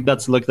 And I think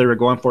that's the look they were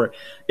going for.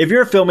 If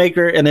you're a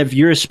filmmaker, and if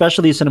you're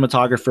especially a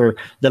cinematographer,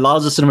 the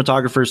Law's a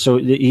cinematographer, so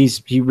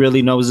he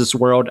really knows this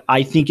world.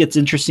 I think it's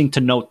interesting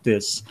to note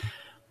this.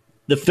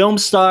 The film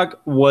stock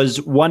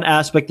was one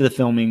aspect of the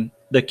filming.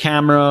 The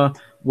camera,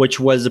 which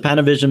was the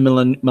Panavision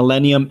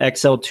Millennium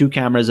XL2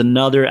 camera, is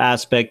another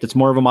aspect. It's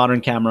more of a modern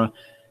camera.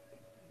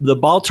 The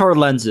Baltar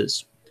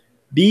lenses.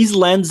 These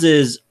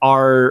lenses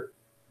are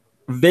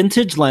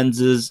vintage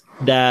lenses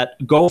that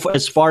go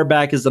as far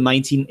back as the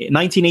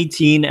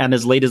 1918 and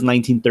as late as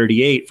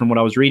 1938, from what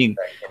I was reading.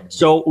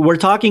 So we're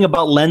talking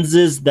about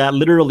lenses that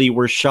literally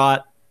were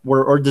shot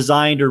or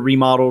designed or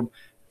remodeled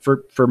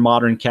for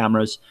modern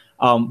cameras.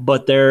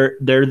 But they're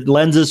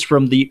lenses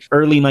from the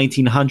early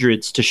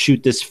 1900s to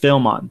shoot this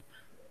film on,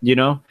 you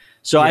know?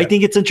 So I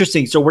think it's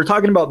interesting. So we're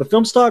talking about the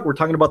film stock, we're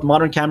talking about the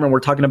modern camera, and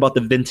we're talking about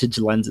the vintage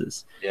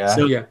lenses.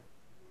 So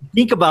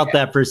think about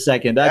that for a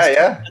second.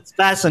 That's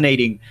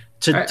fascinating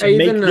to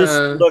make this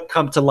look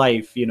come to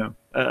life, you know?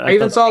 I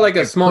even saw like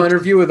a small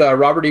interview with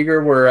Robert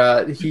Eager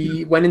where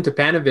he went into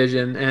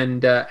Panavision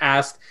and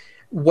asked,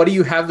 what do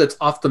you have that's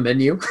off the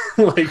menu?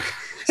 Like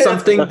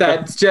something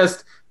that's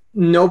just...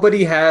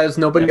 nobody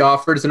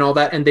offers and all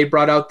that, and they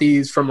brought out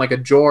these from like a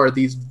drawer,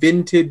 these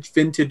vintage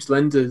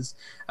lenses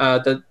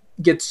that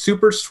get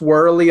super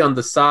swirly on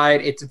the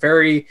side. It's a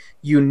very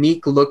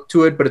unique look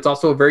to it, but it's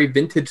also a very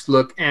vintage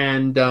look,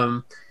 and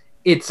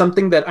it's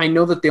something that I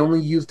know that they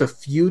only used a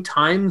few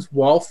times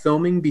while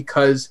filming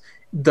because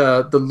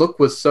the look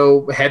was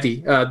so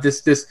heavy.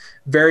 This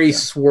very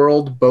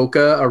swirled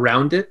bokeh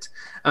around it.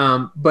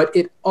 But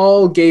it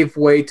all gave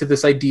way to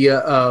this idea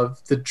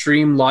of the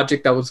dream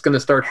logic that was going to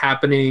start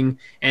happening,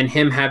 and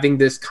him having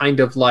this kind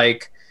of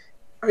like,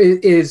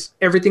 is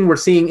everything we're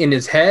seeing in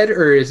his head,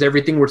 or is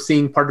everything we're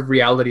seeing part of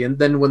reality? And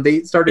then when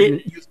they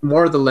started using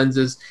more of the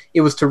lenses,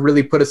 it was to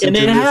really put us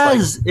into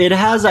this. It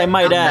has. I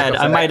might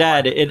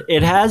add.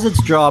 It has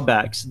its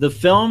drawbacks. The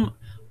film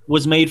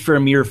was made for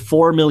a mere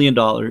 $4 million.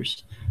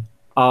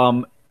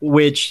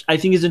 Which I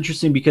think is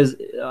interesting because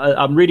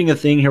I'm reading a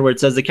thing here where it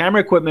says the camera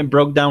equipment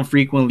broke down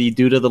frequently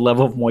due to the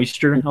level of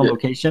moisture on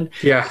location.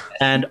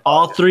 And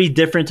all three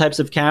different types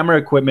of camera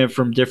equipment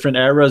from different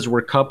eras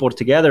were coupled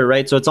together,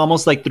 right? So it's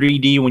almost like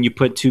 3D when you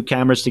put two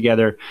cameras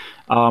together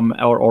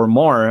or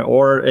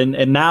more.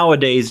 And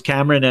nowadays,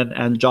 Cameron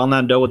and John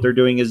Landau, what they're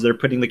doing is they're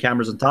putting the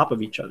cameras on top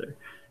of each other.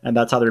 And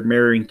that's how they're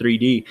mirroring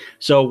 3D.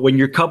 So when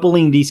you're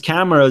coupling these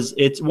cameras,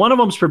 it's one of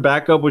them's for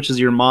backup, which is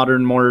your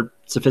modern, more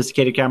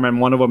sophisticated camera,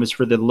 and one of them is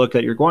for the look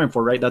that you're going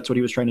for, right? That's what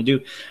he was trying to do.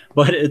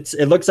 But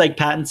it looks like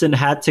Pattinson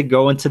had to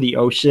go into the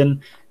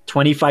ocean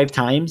 25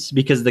 times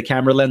because the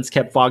camera lens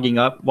kept fogging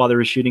up while they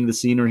were shooting the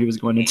scene where he was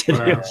going into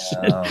the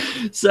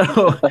ocean.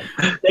 So,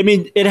 I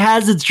mean, it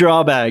has its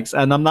drawbacks,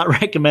 and I'm not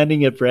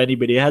recommending it for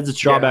anybody. It has its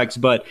drawbacks,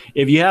 but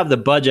if you have the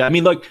budget, I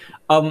mean, look,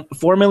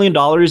 $4 million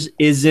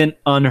isn't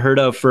unheard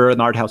of for an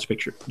art house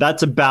picture.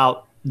 That's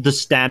about the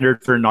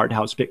standard for an art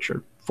house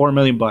picture, $4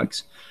 million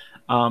bucks.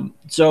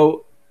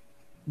 So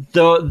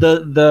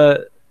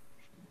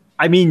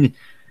I mean,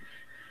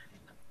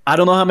 I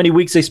don't know how many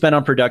weeks they spent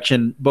on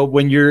production, but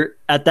when you're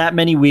at that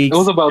many weeks, it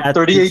was about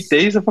 38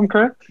 days, if I'm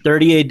correct.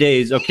 38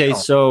 days. Okay,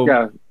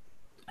 so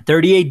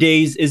 38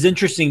 days is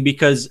interesting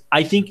because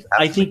I think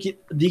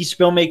these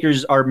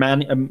filmmakers are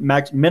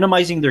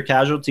minimizing their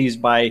casualties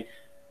by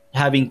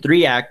having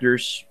three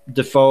actors: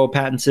 Dafoe,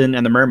 Pattinson,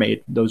 and the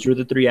Mermaid. Those are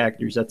the three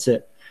actors. That's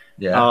it.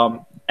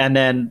 And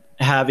then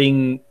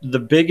having the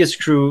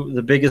biggest crew,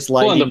 the biggest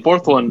lighting. And the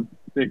fourth one,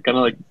 it kind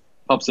of like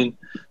pops in.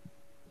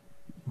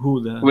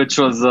 Which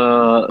was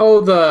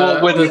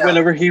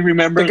whenever he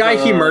remembered the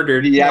guy he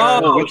murdered.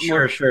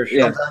 Sure.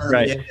 Yeah.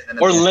 Right.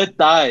 Or let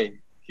die.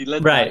 He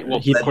let die. Well,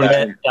 he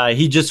let die.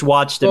 He just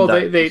watched him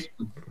die.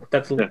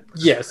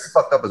 Yes.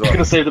 Fucked up as well. Could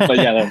have saved it,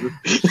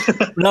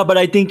 but No, but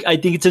I think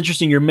it's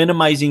interesting. You're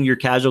minimizing your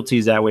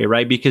casualties that way,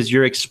 right? Because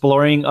you're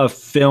exploring a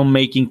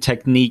filmmaking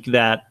technique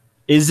that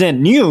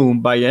isn't new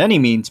by any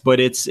means, but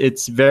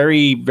it's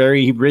very,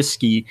 very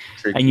risky.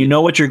 Tricky. And you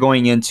know what you're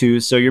going into,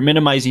 so you're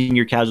minimizing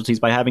your casualties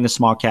by having a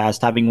small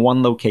cast, having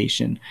one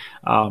location.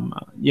 So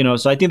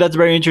I think that's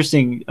very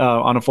interesting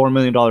on a $4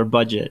 million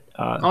budget.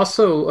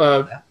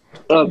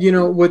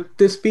 With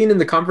this being in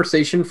the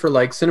conversation for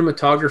like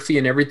cinematography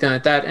and everything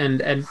like that,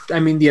 and I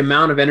mean the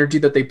amount of energy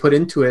that they put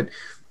into it,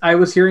 I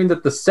was hearing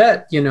that the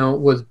set,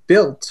 was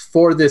built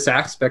for this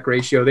aspect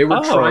ratio. They were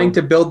trying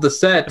to build the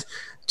set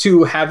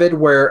to have it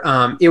where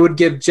it would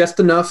give just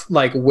enough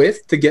like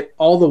width to get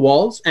all the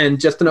walls and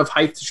just enough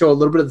height to show a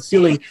little bit of the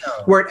ceiling,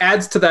 where it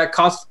adds to that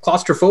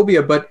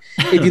claustrophobia. But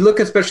if you look,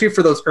 especially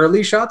for those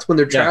early shots when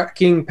they're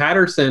tracking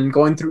Patterson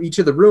going through each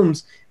of the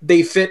rooms,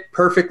 they fit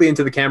perfectly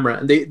into the camera,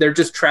 and they're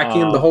just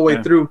tracking him the whole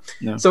way through.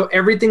 Yeah. So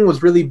everything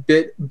was really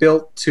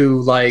built to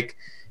like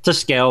to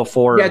scale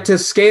for to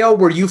scale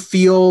where you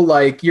feel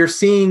like you're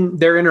seeing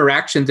their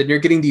interactions and you're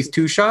getting these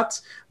two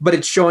shots, but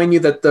it's showing you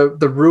that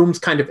the rooms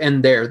kind of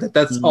end there,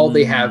 that's all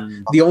they have.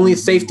 The only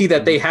safety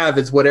that they have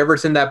is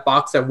whatever's in that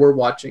box that we're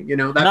watching.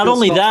 Not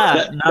only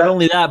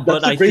that,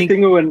 but I think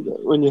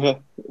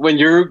when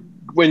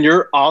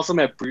you're awesome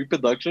at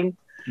pre-production,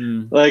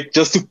 like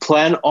just to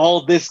plan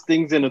all these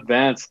things in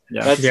advance.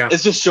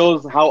 It just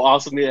shows how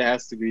awesome it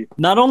has to be.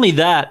 Not only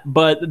that,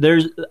 but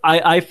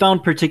I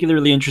found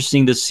particularly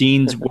interesting the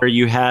scenes where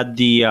you had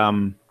the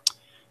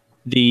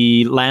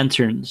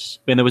lanterns,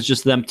 and it was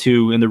just them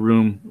two in the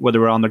room, whether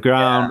we're on the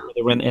ground, or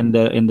they were in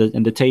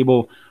the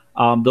table.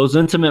 Those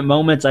intimate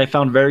moments I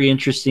found very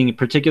interesting,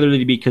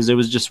 particularly because it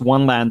was just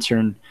one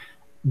lantern.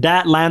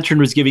 That lantern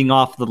was giving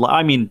off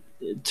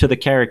to the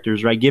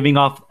characters, right? Giving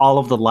off all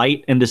of the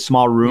light in this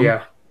small room.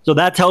 Yeah. So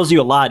that tells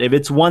you a lot. If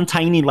it's one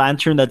tiny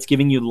lantern that's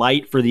giving you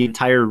light for the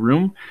entire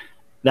room,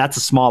 that's a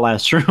small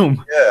ass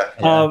room.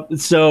 Yeah.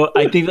 So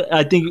I think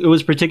it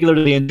was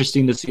particularly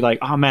interesting to see, like,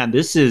 oh man,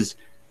 this is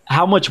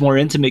how much more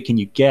intimate can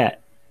you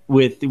get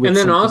with and then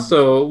something.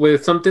 Also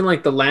with something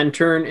like the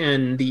lantern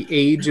and the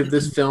age of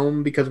this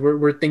film, because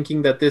we're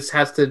thinking that this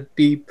has to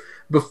be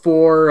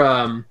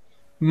before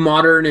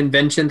modern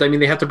inventions. I mean,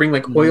 they have to bring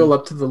like oil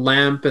up to the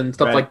lamp and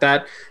stuff like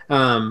that.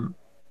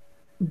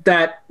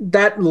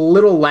 That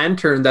little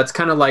lantern that's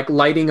kind of like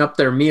lighting up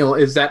their meal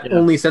is that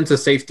only sense of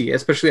safety,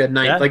 especially at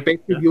night. Like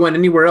basically if you went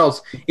anywhere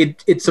else,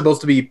 it's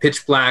supposed to be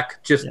pitch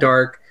black, just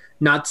dark,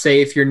 not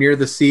safe. You're near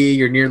the sea,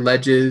 you're near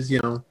ledges,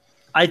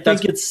 I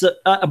think it's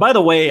by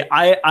the way,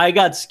 I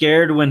got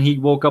scared when he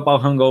woke up all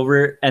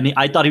hungover, and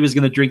I thought he was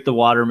going to drink the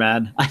water,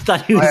 man. I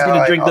thought he was going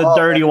to drink the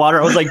dirty water.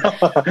 I was like,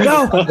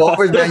 no,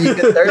 man, you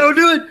get don't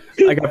do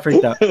it. I got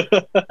freaked out.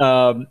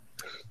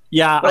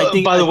 I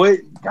think. By the way,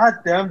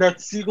 goddamn,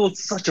 that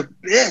seagull's such a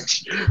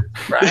bitch,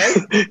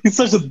 right? He's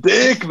such a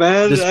dick,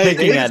 man. Just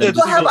picking at him. It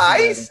didn't have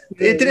eyes.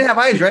 It didn't have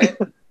eyes, right?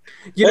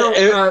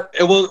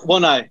 It was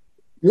one eye.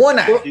 One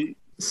eye.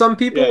 Some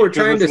people were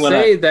trying to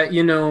say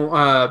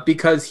that,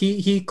 because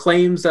he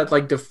claims that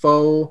like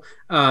Dafoe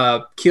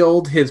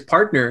killed his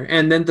partner,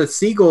 and then the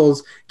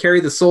seagulls carry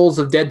the souls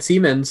of dead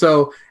seamen.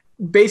 So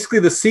basically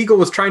the seagull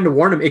was trying to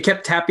warn him. It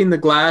kept tapping the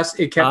glass.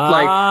 It kept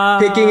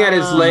like picking at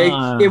his leg.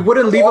 It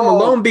wouldn't leave him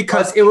alone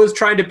because it was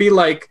trying to be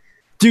like,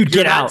 dude,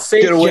 get out.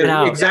 Get away. Get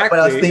out.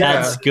 Exactly.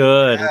 That's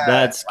good.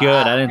 That's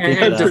good. I didn't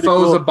think of that. And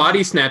Defoe's a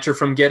body snatcher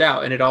from Get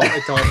Out, and it all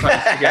ties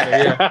together.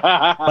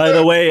 Yeah. By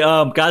the way,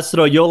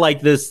 Castro, you'll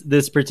like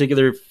this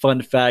particular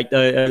fun fact.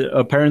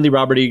 Apparently,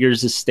 Robert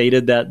Eggers has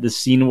stated that the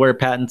scene where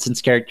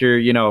Pattinson's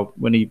character,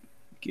 when he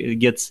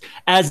gets,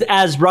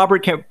 as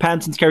Robert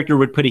Pattinson's character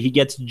would put it, he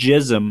gets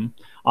jism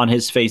on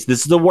his face. This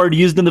is the word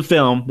used in the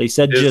film. They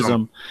said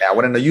jism. Yeah, I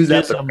wouldn't have used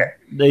that. Okay.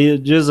 They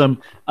jism.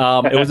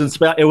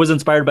 It was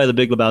inspired by The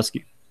Big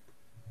Lebowski.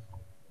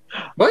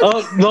 What?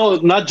 Oh no,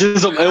 not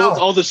jism. It was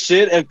all the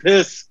shit and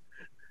piss.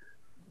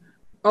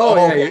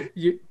 Yeah,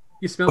 you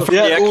smell it.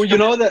 Yeah,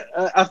 well, that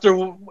after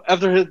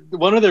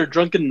one of their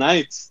drunken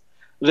nights,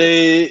 what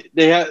they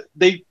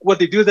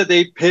do is that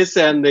they piss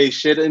and they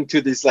shit into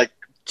these like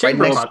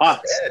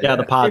pots. Yeah,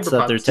 the pots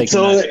that they're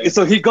taking.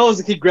 So he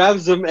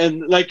grabs them,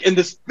 and like in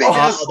this big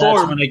ass storm,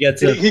 that's when it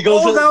gets it. He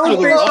goes. That was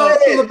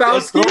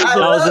Lebowski. That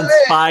was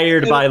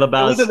inspired by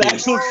Lebowski. It was an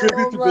actual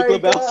tribute to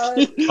Big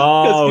Lebowski.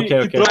 Oh,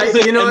 okay.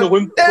 And the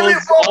wind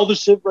blows all the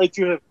shit right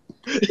to him.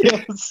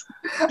 Yes.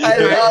 I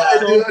love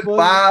it, dude.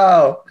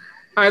 Wow.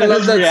 I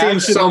love that scene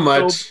so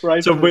much.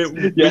 So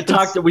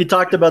we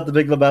talked about The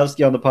Big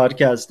Lebowski on the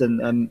podcast,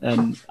 and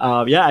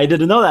I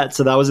didn't know that.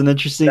 So that was an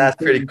interesting. That's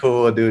pretty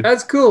cool, dude.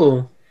 That's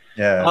cool.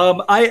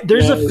 Yeah.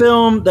 There's a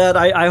film that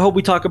I hope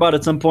we talk about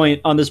at some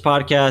point on this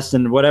podcast,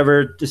 and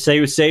whatever to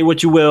say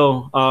what you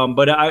will.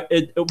 But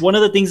one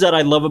of the things that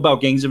I love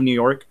about Gangs of New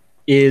York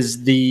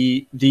is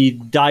the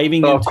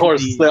diving. Of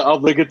course, the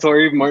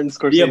obligatory Martin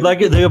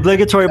Scorsese. The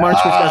obligatory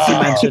Martin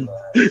Scorsese mention.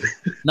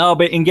 No,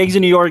 but in Gangs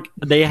of New York,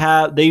 they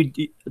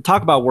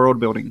talk about world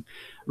building,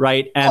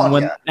 right?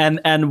 And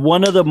and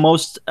one of the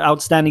most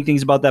outstanding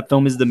things about that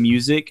film is the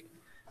music.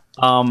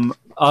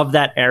 of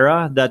that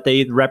era that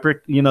they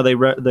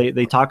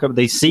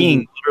they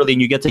sing literally,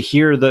 and you get to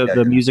hear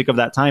the music of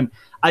that time.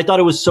 I thought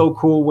it was so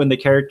cool when the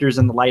characters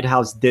in the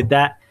Lighthouse did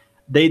that.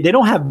 They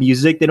don't have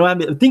music. They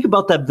don't have. Think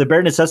about the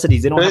bare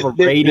necessities. They don't have a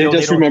radio. They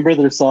just remember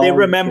their songs. They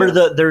remember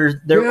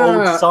their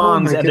old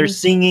songs, and they're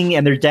singing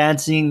and they're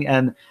dancing.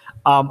 And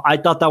I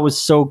thought that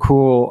was so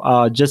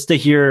cool just to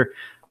hear.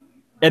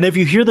 And if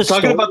you hear the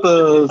talking about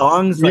the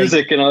songs,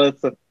 music, and all that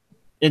stuff,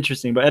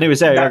 interesting. But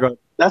anyways, yeah, go ahead.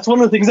 That's one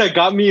of the things that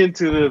got me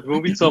into the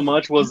movie so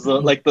much was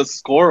like the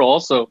score.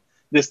 Also,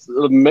 this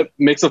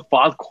mix of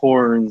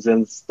foghorns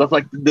and stuff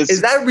like this.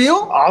 Is that real?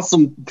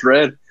 Awesome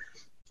thread.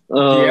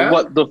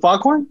 What, the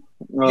foghorn?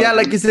 Yeah,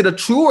 like, is it a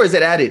true or is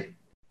it added?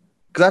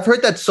 Because I've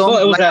heard that some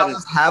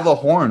lighthouses have a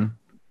horn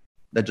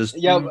that just.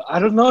 Yeah, I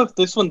don't know if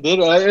this one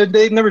did.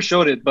 They never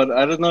showed it, but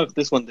I don't know if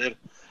this one did.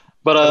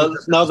 But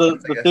now the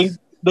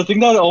thing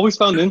that I always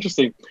found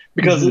interesting,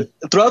 because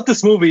throughout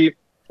this movie,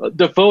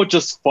 Dafoe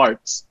just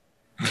farts.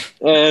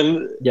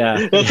 And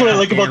that's what I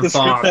like about this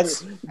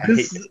script.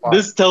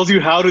 This tells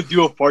you how to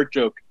do a fart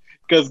joke,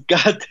 because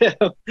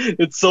goddamn,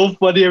 it's so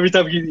funny every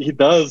time he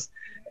does.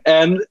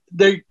 And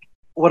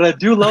what I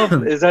do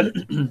love is that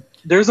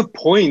there's a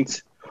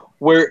point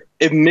where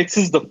it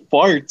mixes the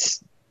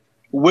farts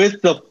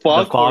with the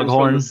foghorns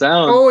from the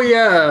sound. Oh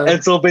yeah.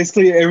 And so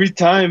basically every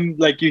time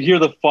like you hear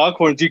the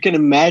foghorns, you can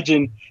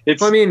imagine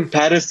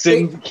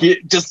Pattinson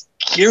just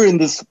hearing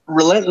this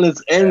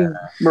relentless end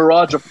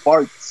mirage of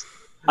farts.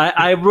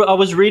 I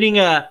was reading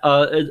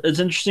it's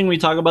interesting we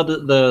talk about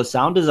the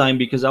sound design,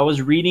 because I was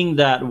reading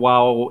that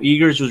while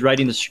Eggers was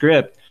writing the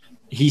script,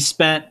 he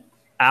spent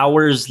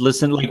hours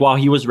listening. Like while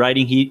he was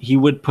writing, he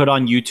would put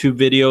on YouTube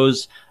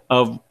videos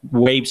of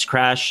waves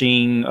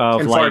crashing,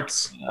 of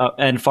farts.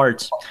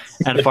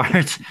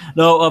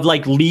 No, of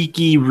like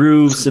leaky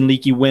roofs and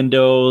leaky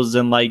windows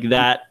and like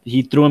that.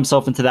 He threw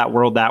himself into that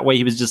world that way.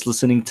 He was just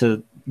listening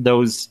to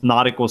those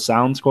nautical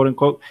sounds, quote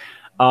unquote.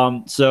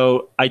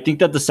 So I think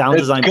that the sound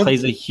design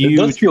plays a huge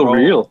role. It does feel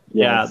real.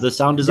 Yeah, the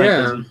sound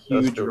design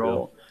plays a huge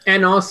role.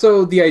 And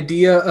also the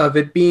idea of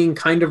it being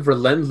kind of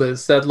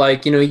relentless, that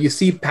like, you know, you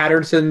see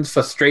Patterson's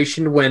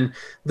frustration when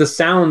the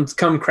sounds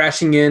come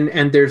crashing in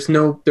and there's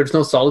no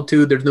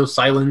solitude, there's no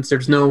silence,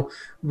 there's no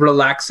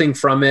relaxing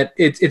from it.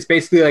 It's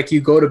basically like you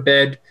go to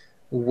bed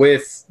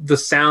with the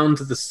sounds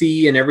of the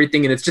sea and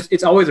everything, and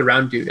it's always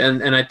around you.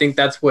 And I think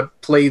that's what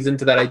plays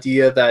into that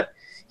idea that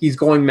he's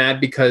going mad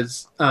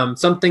because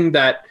something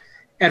that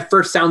at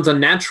first sounds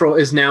unnatural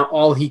is now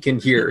all he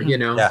can hear, you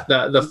know,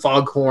 the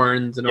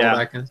foghorns and all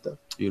that kind of stuff.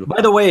 Beautiful.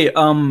 By the way,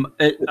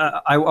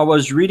 I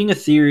was reading a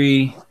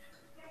theory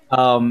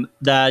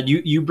that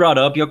you brought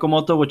up,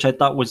 Yokomoto, which I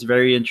thought was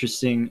very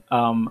interesting.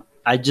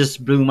 I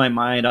just blew my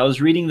mind. I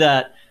was reading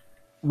that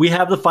we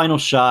have the final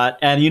shot,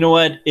 and you know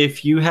what?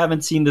 If you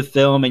haven't seen the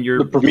film and you're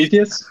the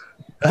Prometheus,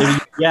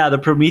 the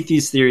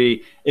Prometheus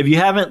theory. If you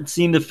haven't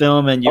seen the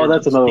film and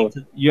you're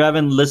you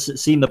haven't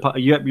seen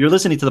you're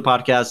listening to the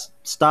podcast,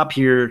 stop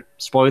here.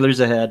 Spoilers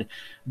ahead.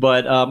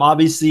 But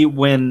obviously,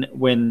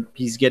 when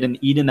he's getting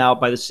eaten out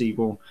by the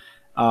seagull,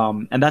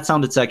 and that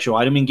sounded sexual.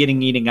 I didn't mean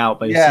getting eaten out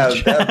by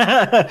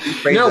the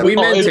seagull. No, we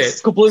meant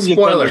it. Completely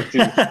spoiler.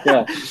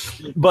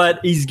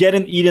 But he's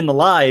getting eaten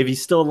alive.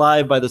 He's still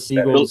alive by the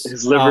seagulls.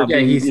 His liver.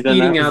 He's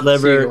eating out the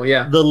seagull.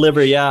 The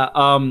liver.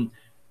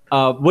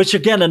 Which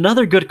again,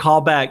 another good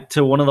callback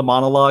to one of the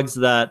monologues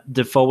that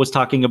Dafoe was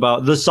talking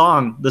about. The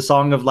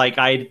song of like,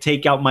 I'd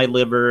take out my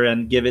liver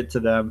and give it to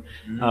them.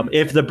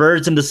 If the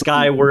birds in the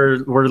sky were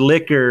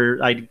liquor,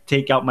 I'd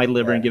take out my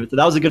liver and give it to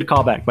them. That was a good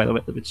callback, by the way,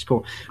 which is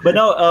cool. But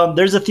no,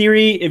 there's a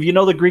theory. If you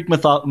know the Greek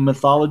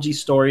mythology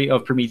story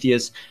of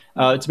Prometheus,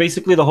 it's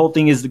basically the whole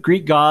thing is the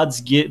Greek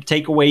gods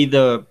take away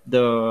the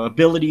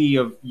ability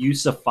of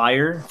use of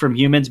fire from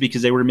humans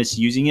because they were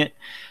misusing it,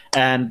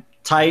 and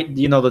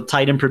the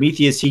Titan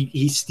Prometheus,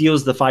 he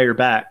steals the fire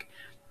back,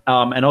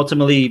 and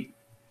ultimately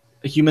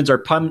humans are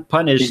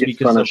punished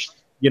because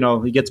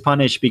he gets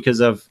punished because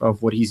of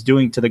what he's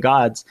doing to the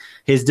gods,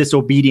 his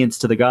disobedience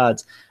to the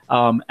gods.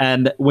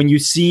 And when you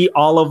see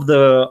all of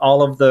the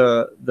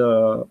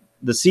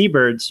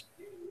seabirds,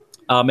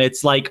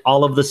 it's like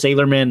all of the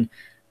sailormen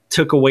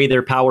took away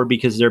their power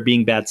because they're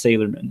being bad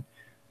sailormen.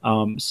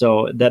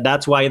 So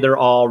that's why they're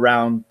all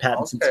around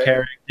Pattinson's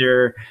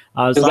character.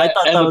 So I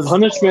thought that was the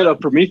punishment of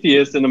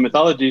Prometheus in the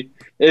mythology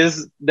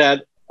is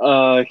that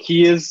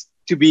he is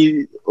to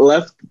be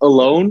left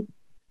alone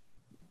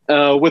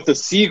with a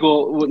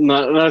seagull,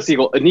 not a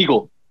seagull, an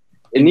eagle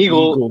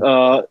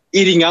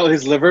eating out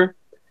his liver.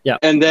 Yeah,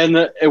 and then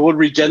it would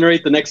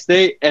regenerate the next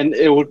day, and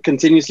it would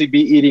continuously be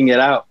eating it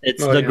out.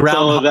 It's the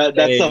ground. So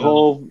that's the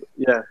whole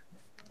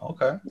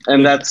Okay.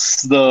 And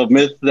that's the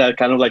myth that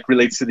kind of like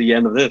relates to the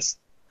end of this.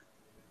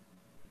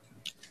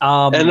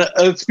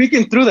 And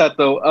speaking through that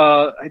though,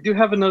 I do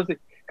have another thing,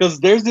 because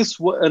there's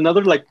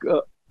another like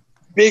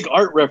big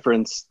art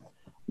reference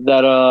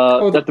that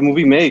that the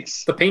movie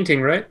makes. The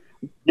painting, right?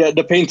 Yeah,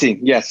 the painting.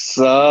 Yes.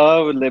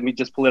 Let me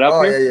just pull it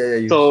up here.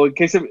 Yeah. So in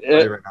case of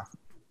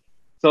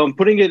so I'm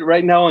putting it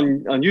right now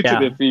on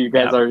YouTube if you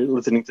guys are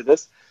listening to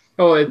this.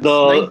 Oh, it's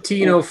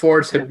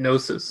 1904's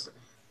Hypnosis.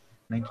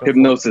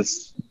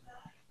 Hypnosis.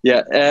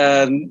 Yeah,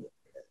 and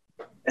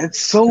it's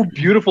so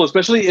beautiful,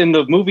 especially in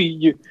the movie.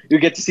 You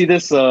get to see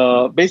this,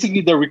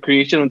 basically the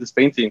recreation of this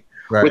painting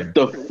with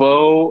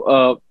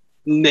Dafoe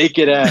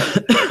naked ass.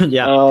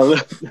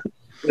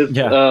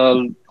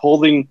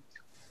 Holding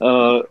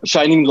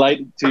shining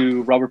light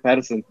to Robert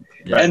Pattinson.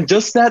 And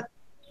just that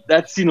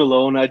scene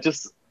alone, I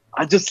just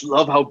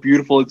love how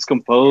beautiful it's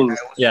composed.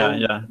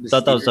 Yeah.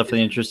 That was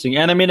definitely interesting.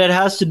 And I mean, it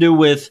has to do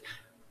with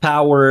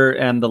power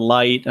and the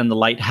light and the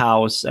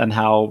lighthouse, and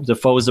how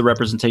Defoe is the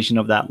representation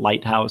of that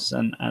lighthouse,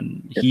 and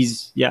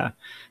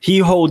he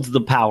holds the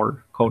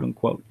power, quote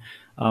unquote,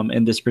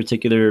 in this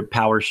particular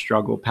power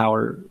struggle,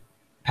 power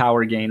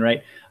gain,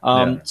 right?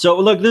 So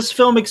look, this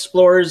film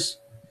explores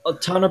a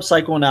ton of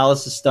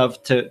psychoanalysis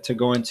stuff to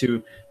go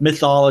into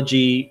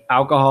mythology,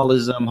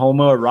 alcoholism,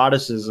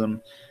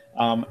 homoeroticism.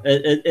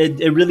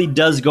 It really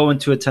does go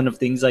into a ton of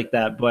things like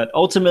that, but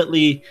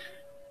ultimately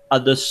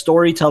the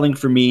storytelling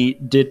for me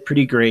did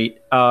pretty great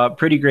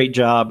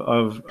job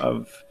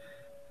of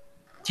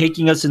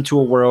taking us into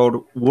a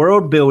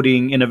world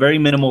building in a very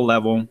minimal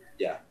level,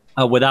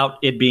 without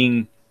it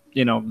being,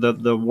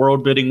 the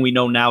world building we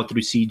know now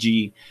through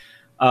CG.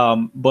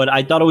 But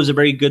I thought it was a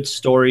very good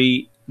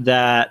story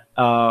that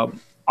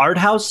art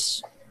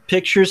house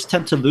pictures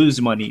tend to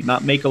lose money,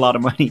 not make a lot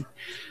of money.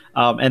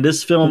 And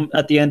this film,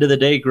 at the end of the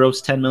day,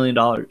 grossed $10 million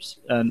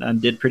and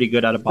did pretty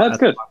good at the box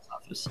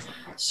office.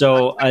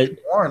 So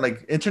more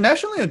like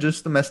internationally or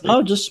just domestic?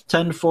 Oh, just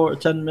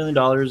 $10 million.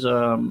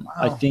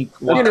 I think.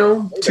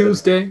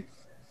 Tuesday.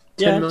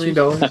 $10 million.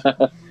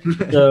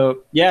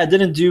 So it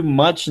didn't do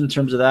much in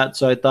terms of that.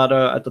 So I thought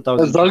that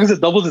was, as long as it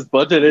doubled its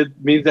budget, it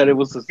means that it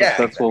was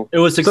successful. It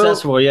was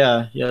successful.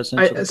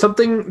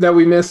 Something that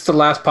we missed the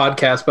last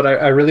podcast, but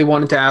I really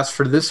wanted to ask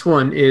for this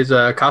one is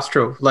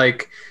Castro,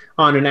 like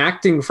on an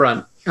acting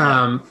front.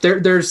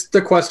 There's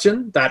the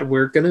question that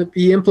we're gonna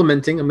be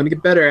implementing. I'm gonna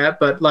get better at,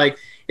 but like,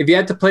 if you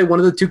had to play one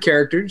of the two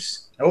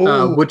characters,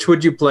 which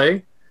would you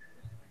play?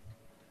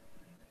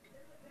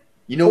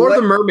 Or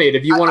the mermaid,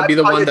 if you want to be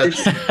the one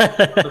that's on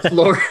the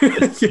floor.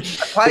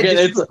 Probably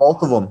just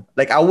both of them.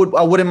 Like I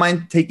wouldn't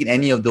mind taking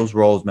any of those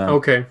roles, man.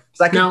 Okay.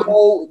 So I could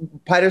go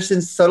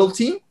Patterson's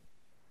subtlety,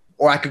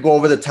 or I could go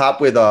over the top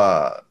with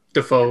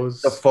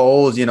Defoe's.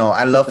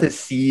 I love his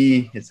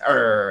C, his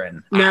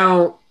and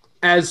now.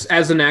 As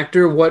an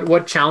actor,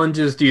 what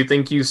challenges do you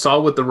think you saw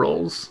with the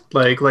roles?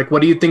 Like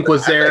what do you think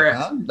was there?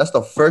 That's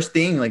the first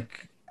thing.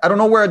 Like, I don't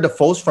know where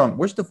Defoe's from.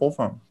 Where's Defoe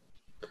from?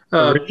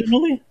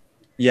 Originally?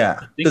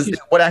 Yeah.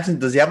 What accent?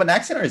 Does he have an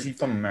accent, or is he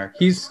from America?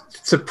 He's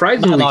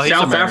surprisingly he's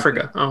South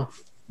Africa. Oh.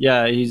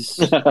 Yeah, he's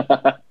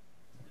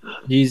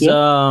Is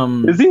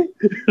he?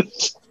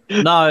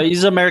 No,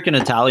 he's American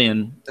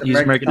Italian. He's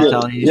American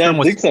Italian.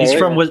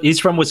 He's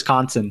from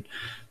Wisconsin.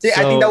 See,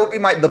 I think that would be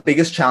the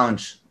biggest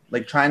challenge.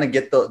 Like trying to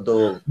get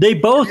the they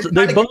both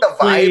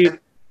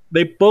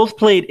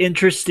played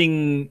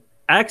interesting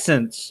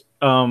accents,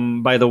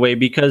 by the way,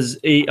 because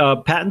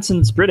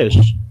Pattinson's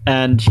British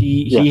and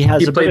he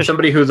played British,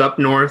 somebody who's up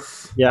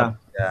north.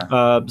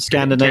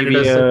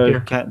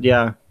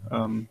 Scandinavia,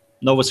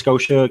 Nova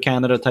Scotia,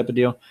 Canada type of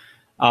deal.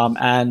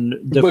 And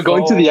we're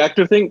going to the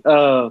actor thing.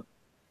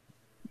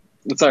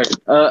 Sorry.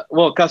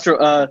 Well,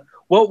 Castro,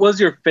 what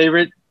was your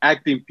favorite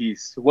acting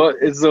piece? What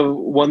is the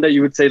one that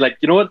you would say, like,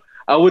 you know what?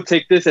 I would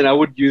take this and I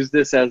would use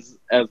this as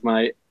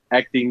my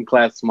acting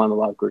class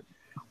monologue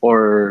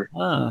or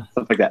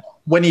stuff like that.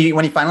 When he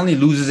finally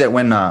loses it,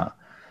 when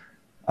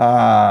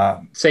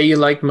say you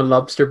like my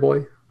lobster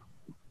boy.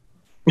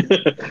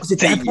 Was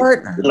it that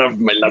part? Love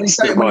my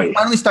lobster boy. When he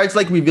finally starts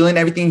like revealing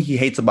everything he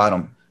hates about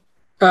him.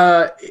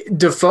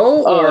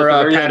 Defoe or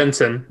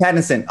Pattinson?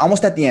 Pattinson,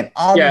 almost at the end.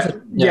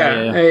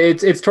 Yeah.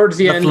 It's towards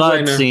the end.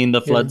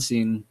 The flood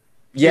scene.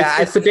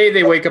 Yeah, it's the day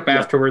they wake up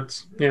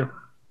afterwards. Yeah.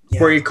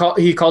 Where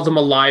he calls him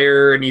a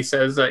liar, and he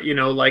says that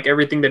like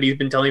everything that he's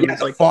been telling him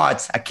is like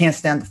thoughts. I can't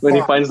stand the when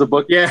he finds the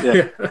book.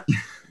 Yeah.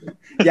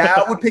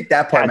 I would pick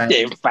that part, man.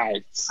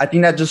 I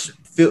think that just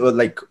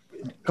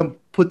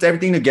puts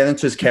everything together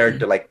into his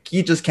character. Like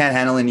he just can't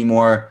handle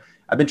anymore.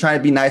 I've been trying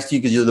to be nice to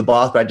you because you're the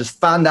boss, but I just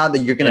found out that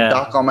you're gonna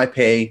dock all my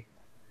pay.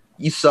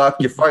 You suck.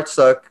 Your farts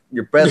suck.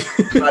 Your breath,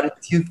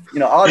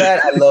 all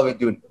that. I love it,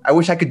 dude. I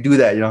wish I could do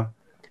that.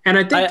 And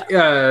I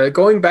think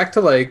going back to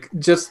like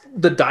just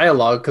the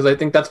dialogue, because I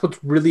think that's what's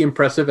really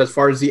impressive as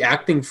far as the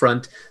acting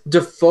front.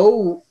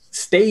 Defoe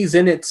stays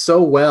in it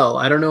so well.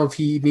 I don't know if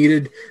he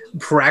needed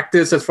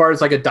practice as far as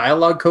like a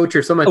dialogue coach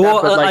or something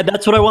like that. But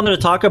that's what I wanted to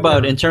talk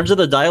about in terms of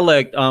the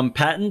dialect.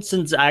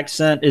 Pattinson's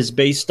accent is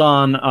based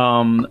on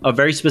a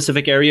very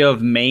specific area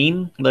of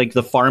Maine, like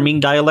the farming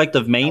dialect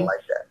of Maine. I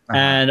like that.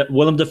 And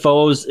Willem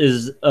Dafoe's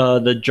is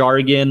the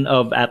jargon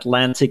of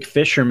Atlantic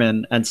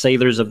fishermen and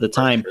sailors of the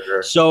time.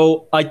 Sure.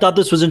 So I thought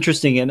this was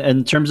interesting. And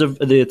in terms of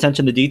the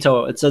attention to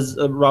detail, it says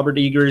Robert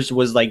Eggers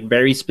was like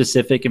very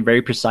specific and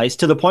very precise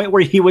to the point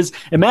where he was,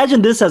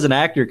 imagine this as an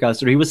actor,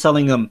 Custer. He was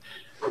telling them,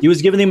 he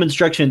was giving them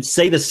instructions,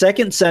 say the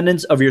second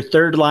sentence of your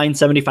third line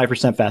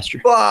 75%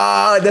 faster.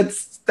 Wow,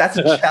 that's that's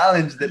a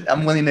challenge that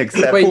I'm willing to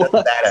accept. Wait, that's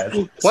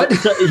badass. What?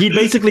 So he'd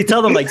basically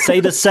tell them, like, say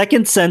the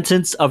second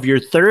sentence of your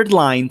third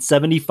line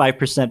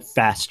 75%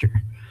 faster.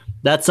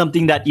 That's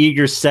something that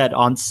Eager said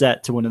on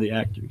set to one of the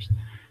actors.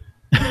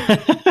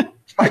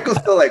 Michael's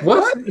still like,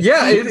 what?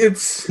 Yeah,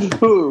 it's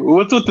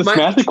what's with this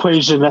math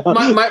equation?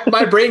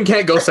 my brain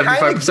can't go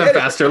 75%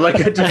 faster.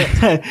 Like,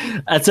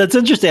 that's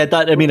interesting.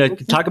 I mean,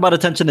 talk about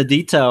attention to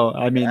detail.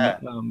 I mean,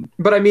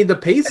 but I mean, the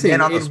pacing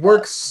it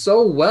works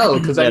so well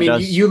because I mean,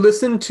 you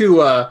listen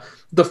to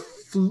the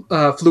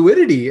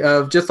fluidity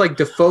of just like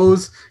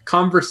Dafoe's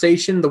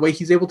conversation, the way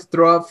he's able to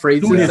throw out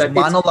phrases, that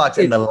monologues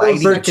in the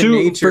lighting. For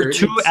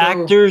two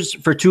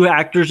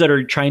actors that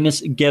are trying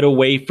to get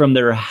away from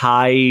their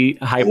high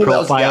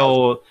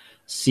profile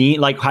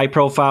scene, like high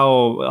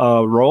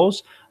profile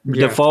roles.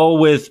 Yeah.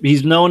 Dafoe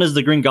he's known as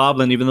the Green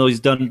Goblin, even though he's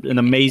done an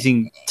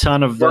amazing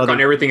ton of work on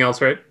everything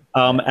else, right?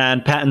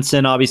 And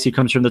Pattinson obviously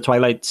comes from the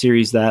Twilight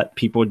series that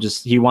people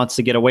he wants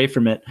to get away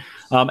from it.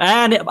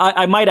 And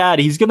I might add,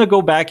 he's going to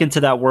go back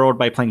into that world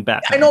by playing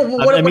Batman. I know.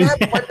 What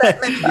happened with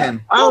Batman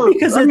again?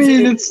 Because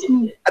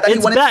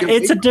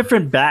it's a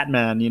different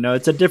Batman, you know,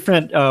 it's a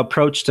different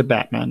approach to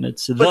Batman.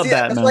 It's Batman.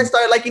 That's why I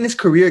started liking his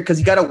career, because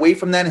he got away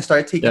from that and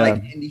started taking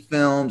like indie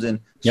films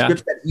and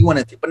scripts that he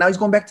wanted to. But now he's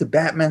going back to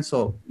Batman.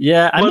 So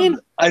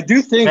I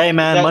do think, hey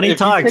man, money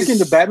talks. He's taking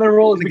the Batman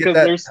role because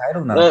there's, I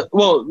don't know.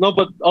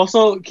 But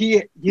also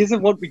he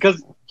isn't one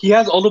because he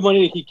has all the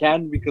money he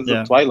can because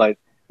of Twilight,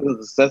 because of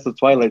the success of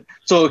Twilight.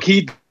 So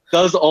he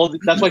does all.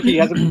 That's why he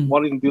hasn't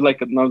wanted to do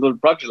like another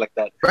project like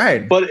that.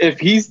 Right. But if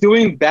he's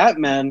doing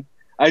Batman,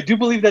 I do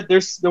believe that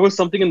there was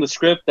something in the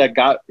script that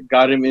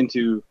got him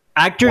into.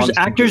 Actors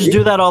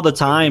do that all the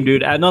time,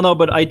 dude. No,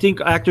 but I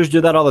think actors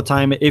do that all the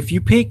time. If you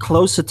pay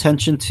close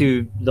attention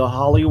to the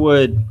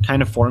Hollywood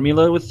kind of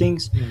formula with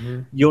things,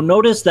 you'll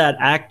notice that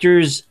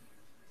actors,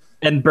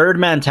 and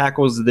Birdman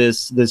tackles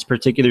this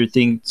particular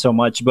thing so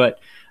much, but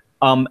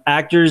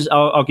actors,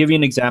 I'll give you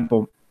an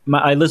example.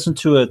 I listened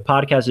to a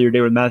podcast the other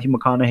day where Matthew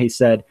McConaughey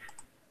said,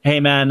 hey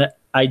man,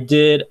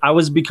 I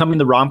was becoming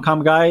the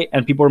rom-com guy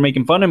and people were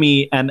making fun of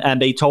me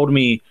and they told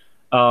me,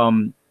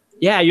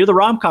 yeah, you're the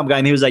rom-com guy.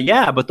 And he was like,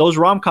 yeah, but those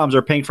rom-coms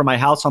are paying for my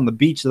house on the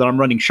beach that I'm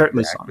running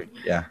shirtless on.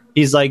 Yeah.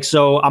 He's like,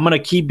 so I'm going to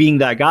keep being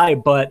that guy.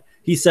 But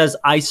he says,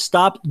 I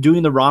stopped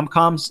doing the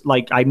rom-coms.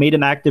 Like, I made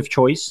an active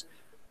choice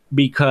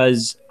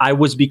because I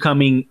was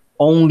becoming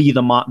only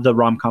the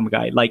rom-com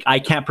guy. Like, I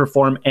can't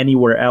perform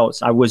anywhere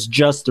else. I was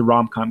just the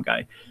rom-com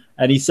guy.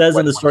 And he says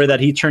in the story that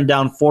he turned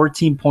down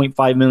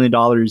 $14.5 million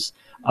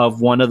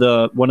of one of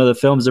the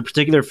films. A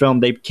particular film,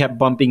 they kept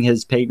bumping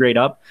his pay grade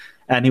up.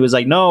 And he was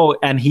like, no.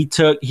 And he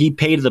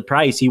paid the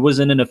price. He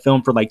wasn't in a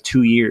film for like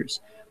 2 years.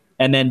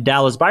 And then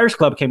Dallas Buyers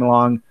Club came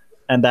along,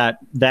 and that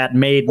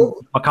made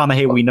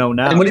McConaughey we know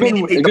now. And what do you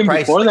mean he paid the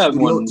price? Before that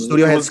one,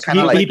 studio has kind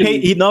of like he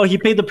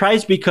paid the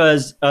price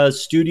because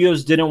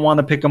studios didn't want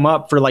to pick him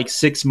up for like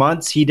 6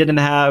 months. He didn't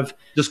have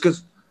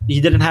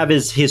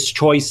his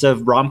choice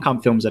of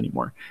rom-com films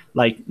anymore.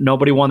 Like,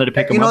 nobody wanted to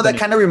pick him up. You know, that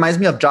kind of reminds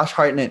me of Josh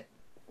Hartnett.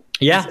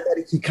 Yeah,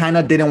 he kind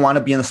of didn't want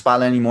to be in the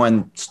spotlight anymore,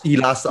 and he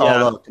lost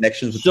all the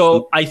connections.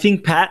 With I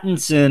think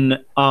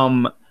Pattinson,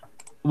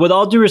 with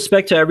all due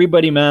respect to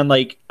everybody, man,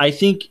 like I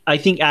think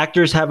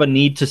actors have a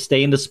need to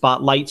stay in the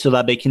spotlight so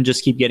that they can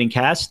just keep getting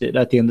casted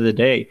at the end of the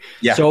day.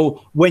 Yeah.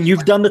 So when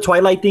you've done the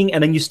Twilight thing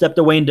and then you stepped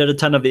away and did a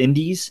ton of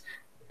indies,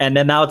 and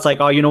then now it's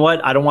like, oh, you know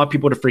what? I don't want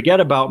people to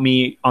forget about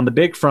me on the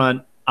big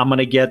front. I'm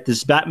gonna get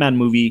this Batman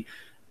movie.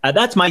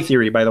 That's my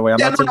theory, by the way.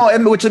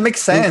 Which it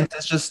makes sense.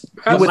 It's just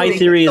my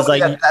theory is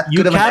like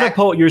you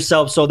catapult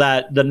yourself so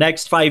that the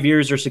next 5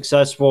 years are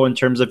successful in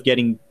terms of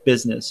getting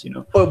business. You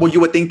know. Well, you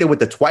would think that with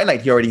the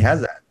Twilight, he already has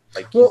that.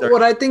 Like,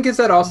 what I think is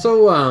that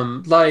also,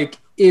 like,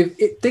 if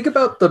think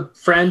about the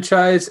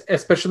franchise,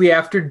 especially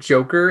after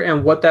Joker,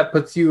 and what that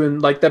puts you in,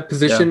 like, that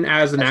position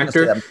as an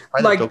actor,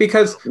 like,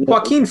 because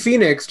Joaquin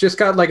Phoenix just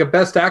got like a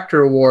Best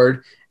Actor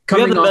award.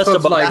 Coming off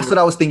of, like, that's what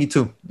I was thinking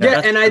too.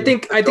 Yeah, and I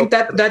think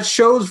that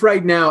shows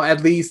right now,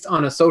 at least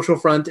on a social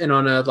front and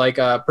on a like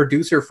a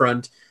producer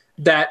front,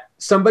 that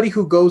somebody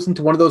who goes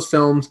into one of those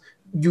films,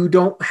 you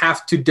don't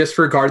have to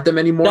disregard them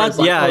anymore. That's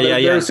why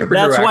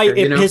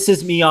it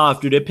pisses me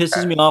off, dude. It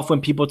pisses me off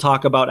when people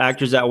talk about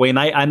actors that way. And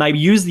I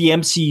use the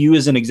MCU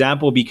as an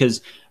example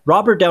because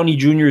Robert Downey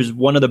Jr. is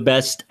one of the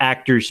best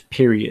actors,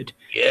 period.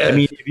 Yeah. I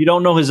mean, if you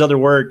don't know his other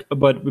work,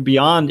 but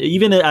beyond,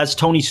 even as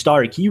Tony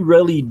Stark, he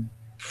really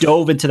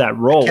dove into that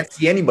role. I can't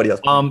see anybody else.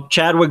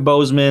 Chadwick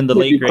Boseman, the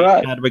late great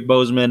Chadwick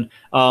Boseman,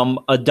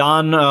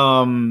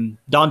 Don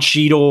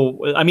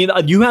Cheadle. I mean,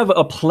 you have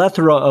a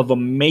plethora of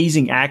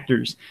amazing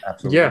actors.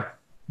 Absolutely. Yeah,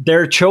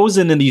 they're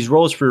chosen in these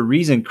roles for a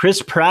reason.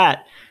 Chris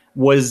Pratt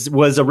was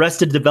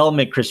Arrested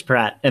Development Chris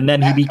Pratt, and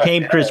then he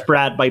became Chris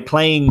Pratt by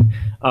playing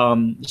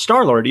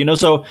Star-Lord. You know,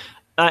 so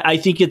I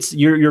think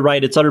you're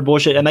right. It's utter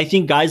bullshit, and I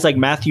think guys like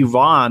Matthew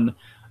Vaughn,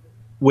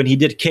 when he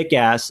did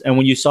Kick-Ass and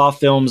when you saw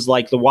films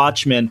like The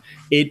Watchmen,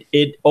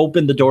 it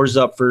opened the doors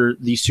up for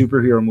these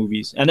superhero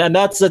movies. And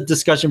that's a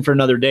discussion for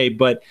another day.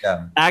 But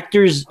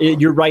actors,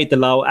 you're right,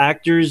 Delau,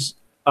 actors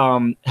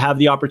have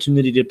the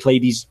opportunity to play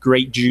these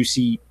great,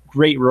 juicy,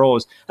 great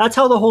roles. That's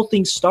how the whole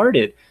thing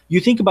started. You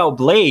think about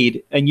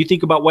Blade, and you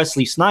think about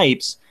Wesley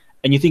Snipes,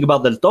 and you think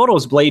about Del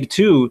Toro's Blade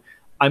 2.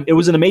 It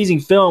was an amazing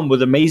film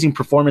with amazing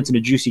performance and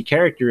a juicy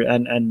character,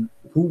 and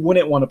who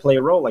wouldn't want to play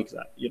a role like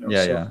that?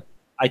 Yeah.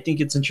 I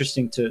think it's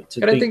interesting to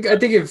think. I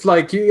think if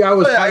I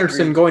was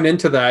Patterson going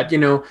into that,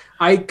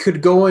 I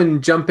could go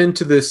and jump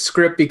into this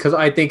script because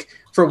I think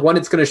for one,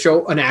 it's going to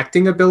show an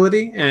acting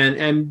ability,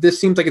 and this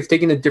seems like it's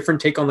taking a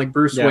different take on like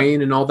Bruce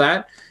Wayne and all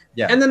that.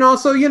 Yeah. And then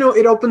also,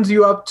 it opens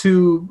you up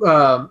to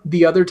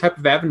the other type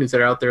of avenues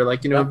that are out there.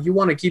 Like, if you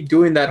want to keep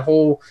doing that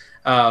whole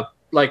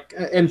like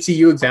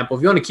MCU example,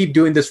 if you want to keep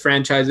doing this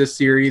franchise, this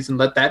series, and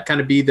let that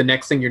kind of be the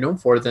next thing you're known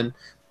for, then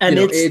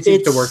it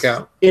seems to work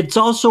out. It's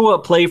also a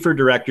play for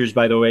directors,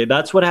 by the way.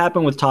 That's what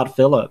happened with Todd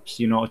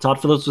Phillips. Todd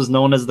Phillips was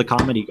known as the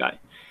comedy guy.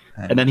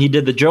 And then he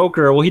did the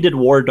Joker. Well, he did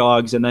War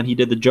Dogs, and then he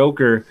did the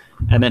Joker,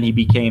 and then he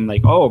became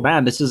like, oh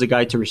man, this is a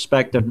guy to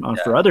respect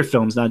for other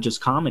films, not just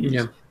comedies.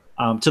 Yeah.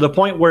 To the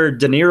point where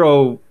De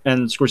Niro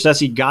and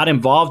Scorsese got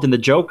involved in the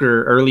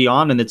Joker early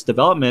on in its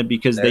development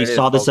because they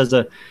saw this as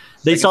a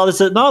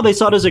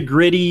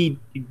gritty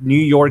New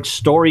York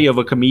story of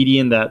a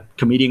comedian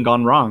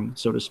gone wrong,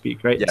 so to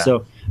speak, right? Yeah.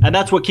 So, and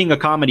that's what King of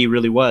Comedy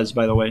really was,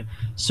 by the way.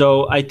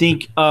 So I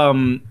think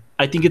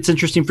it's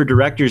interesting for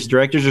directors.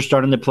 Directors are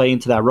starting to play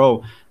into that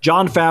role.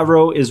 Jon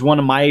Favreau is one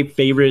of my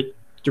favorite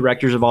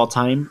directors of all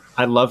time.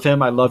 I love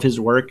him. I love his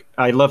work.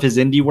 I love his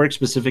indie work,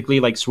 specifically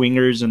like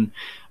Swingers and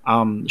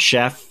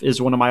Chef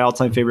is one of my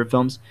all-time favorite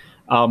films.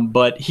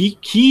 But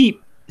he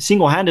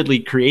single-handedly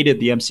created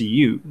the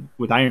MCU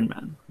with Iron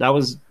Man. That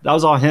was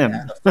all him.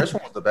 Yeah, the first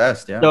one was the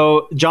best. Yeah.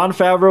 So Jon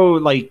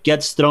Favreau like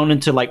gets thrown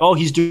into like, oh,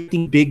 he's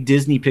doing big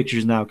Disney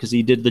pictures now because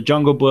he did the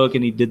Jungle Book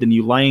and he did the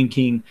new Lion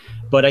King.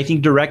 But I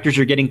think directors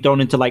are getting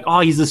thrown into like, oh,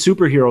 he's a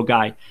superhero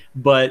guy.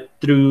 But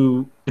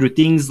through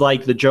things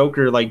like the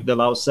Joker, like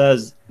Delau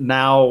says,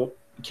 now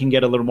can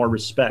get a little more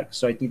respect.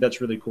 So I think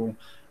that's really cool.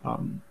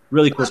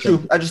 Really cool. That's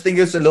true. I just think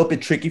it's a little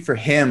bit tricky for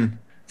him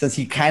since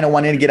he kind of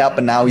wanted to get out,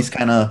 but now he's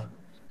kind of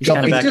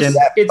jumping back in.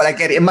 But I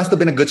get it. It must have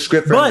been a good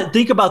script for him. But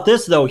think about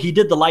this though. He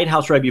did The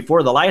Lighthouse right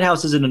before. The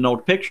Lighthouse isn't an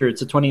old picture.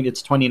 It's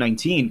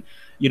 2019.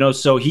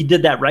 So he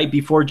did that right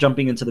before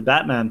jumping into the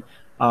Batman.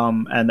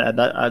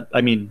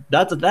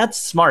 That's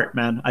smart,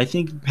 man. I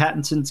think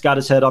Pattinson's got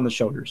his head on the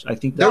shoulders. I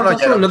think there was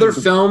also another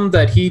film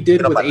that he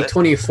did with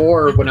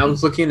A24 when I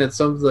was looking at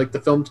some of like the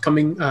films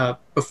coming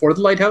before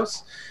The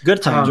Lighthouse.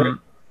 Good Times,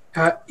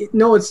 right?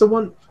 No, it's the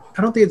one.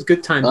 I don't think it's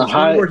Good Times. It's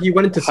one where he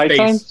went into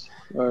space.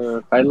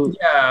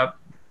 Yeah.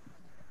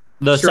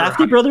 The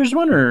Safdie brothers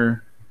one,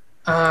 or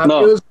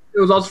no? It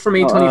was also from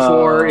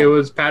A24. It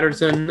was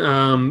Patterson.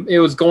 It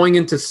was going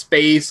into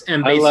space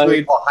and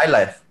basically High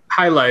Life.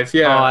 High Life,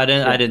 yeah. Oh, I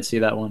didn't see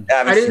that one.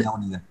 Yeah, I didn't see that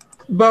one either.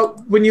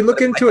 But when you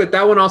look into it,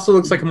 that one also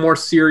looks like a more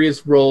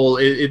serious role.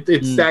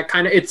 It's that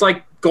kind of. It's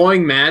like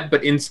going mad,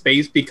 but in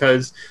space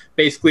because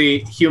basically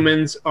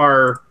humans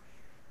are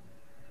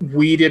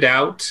weeded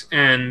out,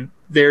 and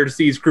there's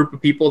these group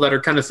of people that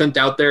are kind of sent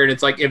out there, and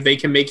it's like if they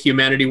can make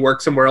humanity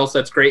work somewhere else,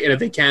 that's great, and if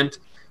they can't,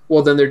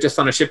 well, then they're just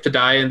on a ship to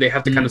die, and they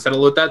have to kind of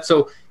settle with that.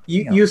 So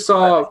you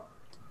saw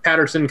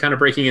Patterson kind of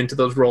breaking into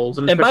those roles,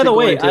 and by the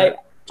way,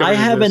 I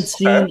haven't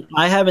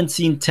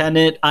seen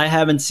Tenet. I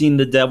haven't seen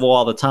The Devil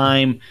All the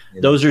Time.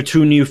 Those are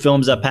two new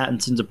films that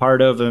Pattinson's a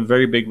part of, and a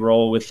very big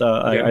role with.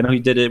 I know he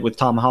did it with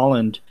Tom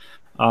Holland,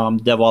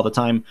 Devil All the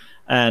Time,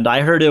 and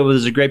I heard it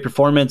was a great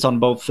performance on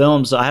both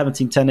films. I haven't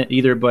seen Tenet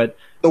either, but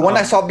the one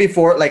I saw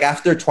before, like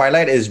after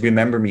Twilight, is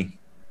Remember Me.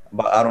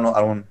 But I don't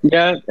know.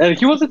 Yeah, and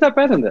he wasn't that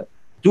bad in that.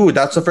 Dude,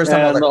 that's the first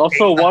time. And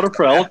also Water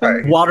for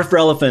Elephants. Water for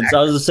Elephants. I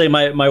was going to say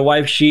my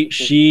wife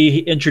she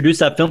introduced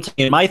that film to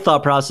me. My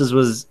thought process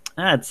was,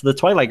 it's the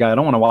Twilight guy. I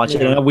don't want to watch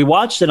it. And we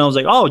watched it, and I was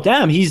like, oh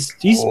damn, he's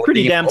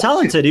pretty damn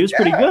talented. He was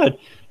pretty good.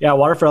 Yeah,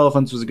 Water for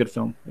Elephants was a good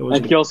film.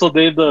 He also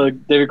did the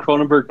David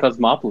Cronenberg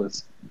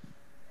Cosmopolis.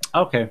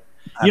 Okay.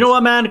 You know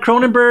what, man?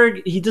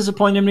 Cronenberg, he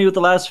disappointed me with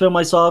the last film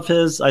I saw of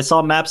his. I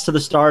saw Maps to the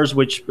Stars,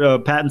 which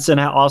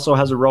Pattinson also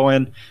has a role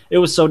in. It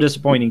was so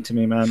disappointing to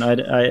me, man.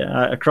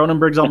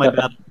 Cronenberg's on my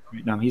bad list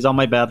right now. He's on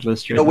my bad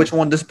list. You know which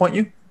one disappoint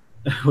you?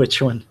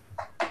 Which one?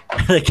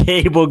 The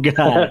Cable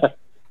Guy.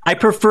 I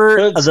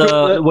prefer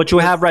what you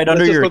have right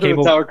under your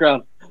Cable. Tower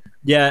Crown.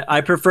 Yeah, I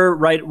prefer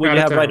what you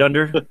have right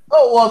under.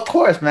 Oh, well, of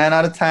course, man.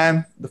 Out of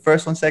time. The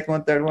first one, second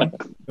one, third one.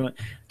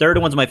 Third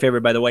one's my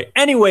favorite, by the way.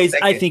 Anyways,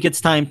 I think it's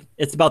time.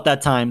 It's about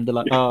that time,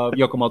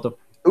 Yokomoto.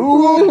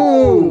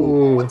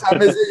 Ooh. What time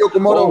is it,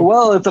 Yokomoto? Oh,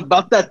 well, it's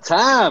about that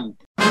time.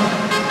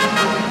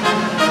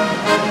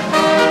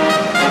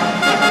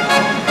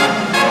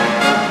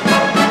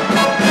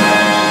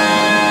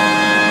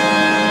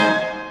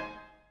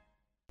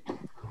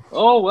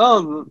 Oh,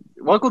 well,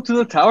 welcome to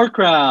the Tower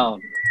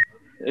Crown.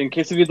 In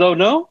case if you don't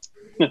know,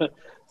 the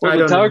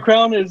Tower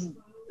Crown is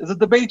a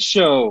debate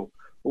show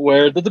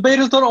where the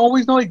debaters don't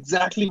always know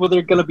exactly what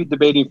they're going to be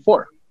debating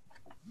for.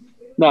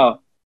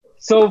 Now,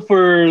 so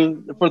for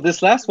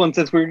this last one,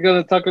 since we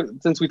talked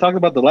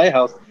about the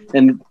Lighthouse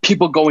and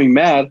people going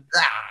mad,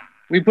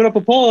 we put up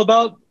a poll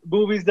about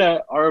movies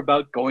that are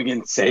about going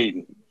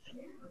insane.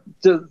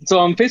 So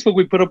on Facebook,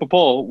 we put up a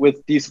poll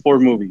with these 4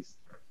 movies.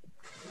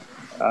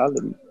 Let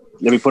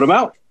me put them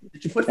out.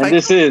 And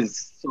this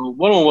is, so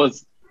one of them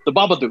was The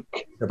Babadook.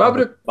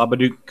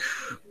 Babadook.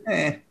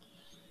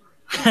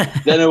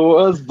 Then it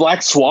was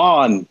Black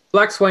Swan.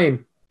 Black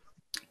Swain.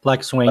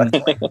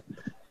 The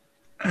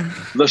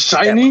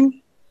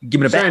Shining.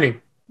 Give me the bet.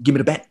 Shining. Give me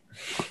the bet.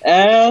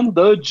 And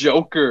The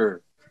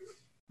Joker.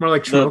 More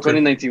like The Joker.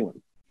 2019 one.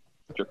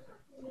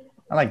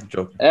 I like the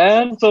Joker.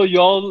 And so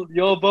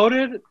y'all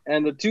voted,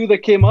 and the 2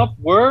 that came up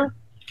were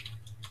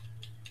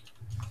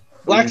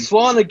Black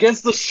Swan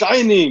against The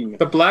Shining.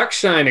 The Black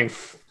Shining.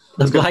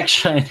 The Black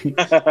Shining.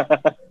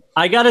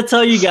 I gotta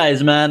tell you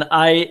guys, man.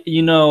 I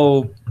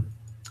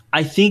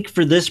think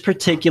for this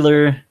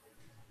particular,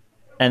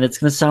 and it's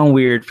gonna sound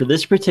weird, for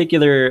this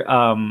particular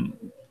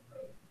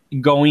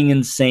going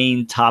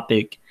insane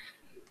topic,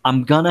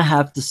 I'm gonna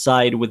have to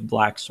side with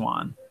Black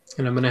Swan.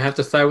 And I'm gonna have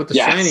to side with The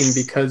Shining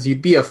because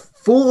you'd be a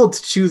fool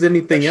to choose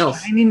anything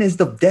else. Shining is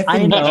the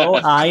definition.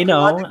 I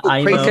know.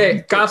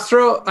 Okay,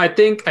 Castro, I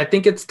think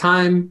it's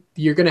time.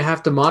 You're gonna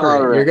have to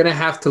moderate. Right. You're gonna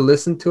have to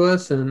listen to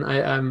us, and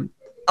I'm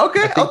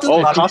Okay. I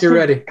think you're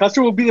ready.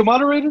 Castro will be the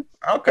moderator.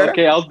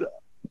 Okay. I'll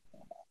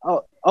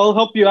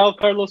help you out,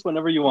 Carlos,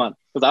 whenever you want.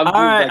 All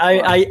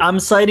right, I'm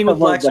siding with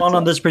Black Swan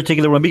on this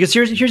particular one because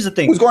here's the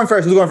thing. Who's going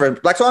first?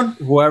 Black Swan?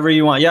 Whoever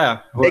you want. Yeah.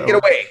 Take it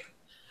away.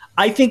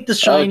 I think The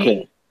Shining.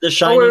 Okay. The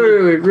Shining.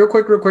 Wait, real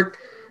quick.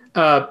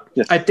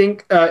 Yes. I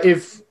think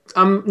if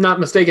I'm not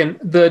mistaken,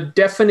 the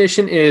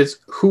definition is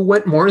who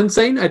went more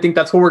insane. I think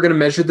that's what we're going to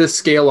measure this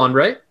scale on,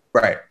 right?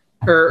 Right.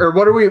 Or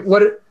what are we?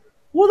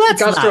 Well,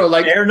 that's Castro,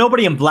 not fair.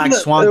 Nobody in Black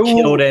Swan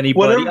killed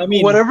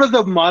anybody. Whatever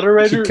the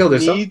moderator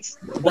needs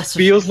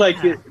feels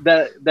like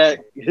that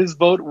his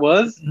vote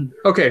was.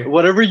 Okay.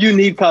 Whatever you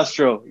need,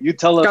 Castro, you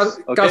tell us.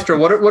 Okay? Castro,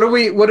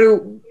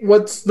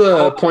 what's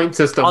the point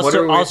system?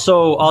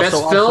 Also,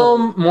 best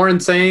film, more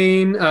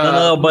insane.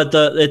 No, but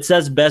it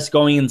says best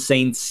going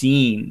insane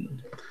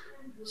scene.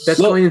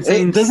 Best going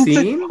insane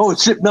scene. Oh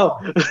shit! No.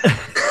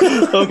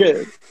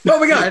 Okay. Oh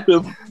my god.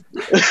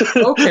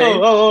 Okay.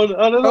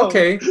 No.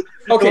 Okay.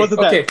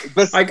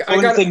 Best I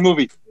going got insane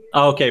movie.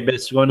 Okay,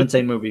 best going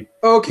insane movie.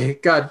 Okay,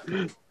 God,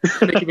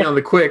 making me on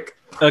the quick.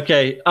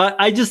 Okay,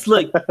 I just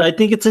look. I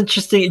think it's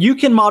interesting. You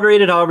can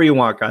moderate it however you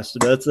want,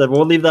 Castro.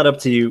 We'll leave that up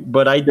to you.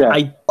 But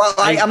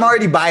I'm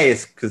already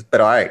biased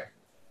but all right.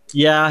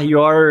 Yeah,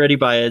 you are already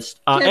biased.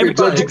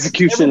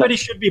 Everybody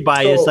should be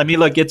biased. I mean,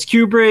 look, it's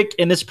Kubrick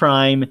in his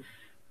prime.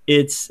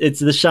 It's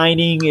The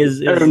Shining is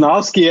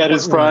Aronofsky at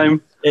his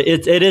prime.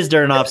 It is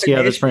Aronofsky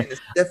at his prime.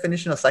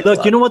 Definition of psychology.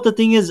 Look, you know what the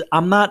thing is?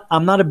 I'm not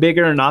a big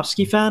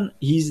Aronofsky fan.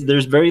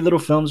 There's very little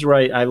films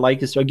where I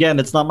like this. Again,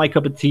 it's not my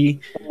cup of tea.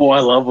 Oh,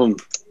 I love him.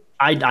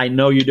 I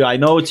know you do. I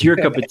know it's your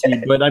cup of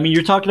tea. But I mean,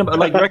 you're talking about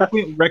like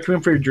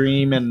Requiem for a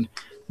Dream and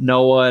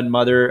Noah and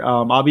Mother.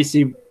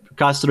 Obviously,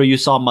 Castro, you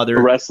saw Mother.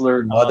 The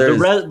Wrestler.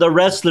 The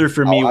Wrestler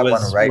for me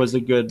was a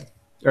good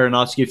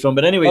Aronofsky film.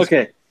 But anyways,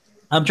 okay.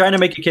 I'm trying to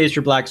make a case for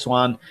Black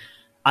Swan.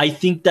 I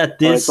think that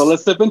this. All right, so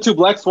let's step into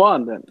Black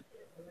Swan then.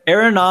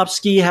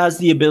 Aronofsky has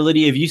the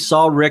ability. If you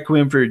saw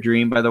Requiem for a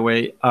Dream, by the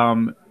way,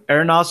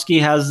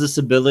 Aronofsky has this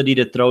ability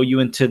to throw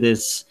you into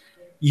this.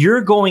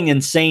 You're going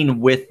insane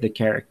with the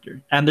character,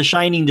 and The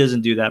Shining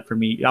doesn't do that for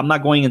me. I'm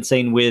not going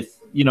insane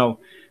with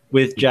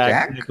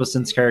Jack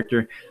Nicholson's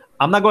character.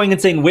 I'm not going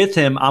insane with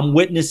him. I'm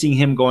witnessing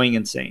him going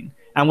insane.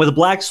 And with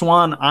Black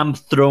Swan, I'm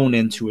thrown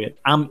into it.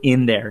 I'm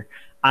in there.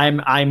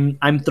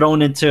 I'm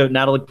thrown into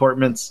Natalie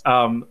Portman's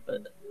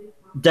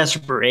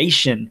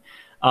desperation.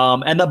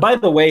 And by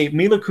the way,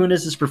 Mila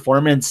Kunis's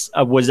performance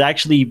was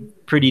actually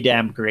pretty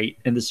damn great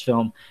in this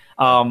film.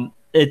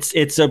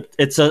 It's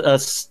a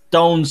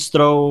stone's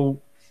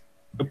throw.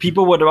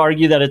 People would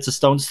argue that it's a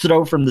stone's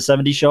throw from the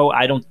 70s show.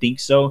 I don't think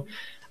so.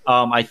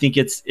 I think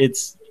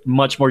it's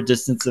much more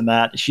distance than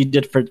that. She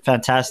did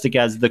fantastic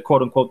as the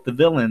quote unquote the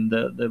villain,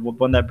 the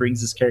one that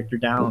brings this character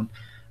down.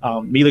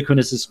 Mila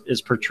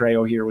Kunis's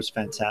portrayal here was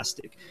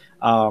fantastic.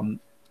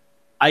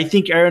 I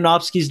think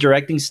Aronofsky's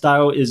directing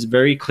style is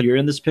very clear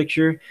in this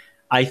picture.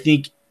 I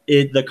think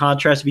the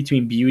contrast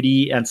between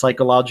beauty and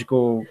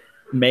psychological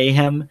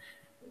mayhem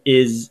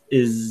is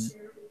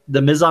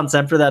the mise en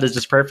scène for that is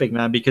just perfect,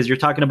 man, because you're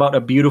talking about a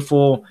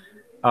beautiful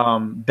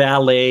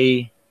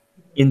ballet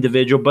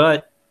individual,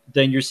 but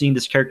then you're seeing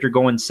this character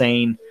go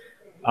insane.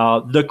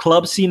 The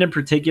club scene in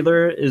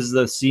particular is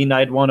the scene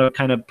I'd want to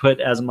kind of put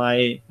as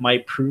my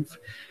proof.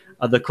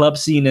 The club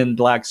scene in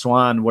Black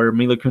Swan where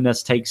Mila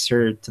Kunis takes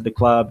her to the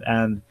club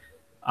and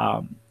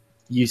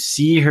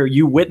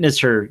you witness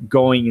her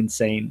going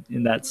insane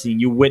in that scene.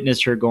 You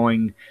witness her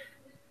going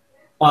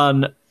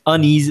on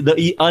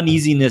the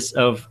uneasiness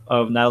of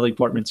Natalie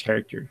Portman's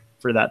character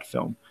for that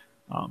film.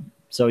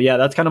 So yeah,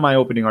 that's kind of my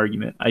opening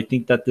argument. I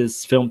think that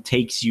this film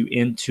takes you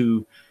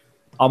into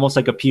almost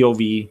like a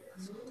POV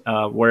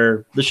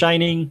where The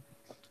Shining,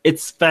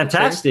 it's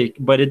fantastic,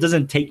 but it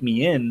doesn't take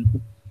me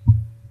in.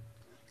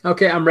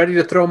 Okay, I'm ready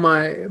to throw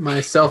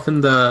myself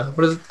in the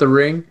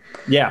ring.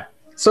 Yeah.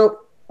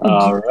 So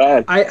All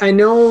right. I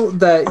know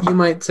that you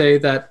might say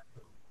that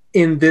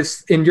in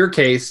your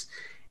case,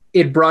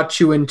 it brought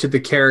you into the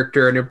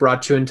character and it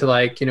brought you into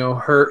like,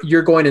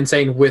 you're going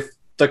insane with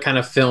the kind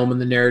of film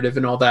and the narrative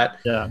and all that.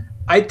 Yeah.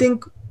 I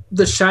think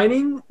The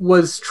Shining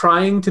was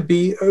trying to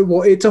be,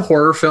 it's a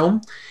horror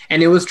film,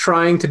 and it was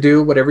trying to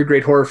do what every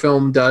great horror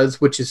film does,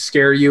 which is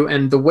scare you.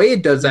 And the way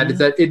it does that is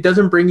that it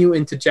doesn't bring you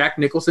into Jack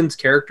Nicholson's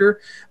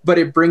character, but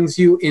it brings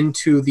you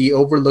into the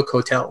Overlook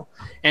Hotel.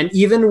 And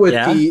even with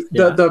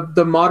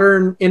the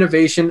modern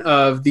innovation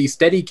of the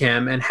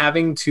Steadicam and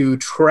having to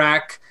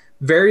track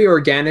very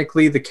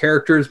organically the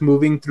characters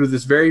moving through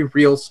this very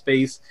real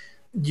space,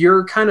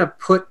 you're kind of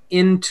put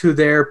into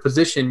their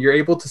position. You're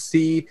able to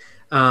see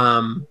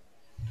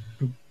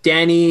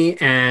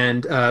Danny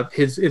and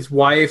his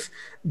wife.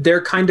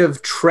 They're kind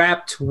of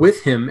trapped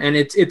with him, and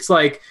it's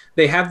like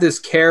they have this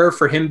care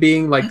for him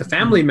being like the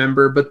family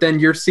member, but then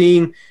you're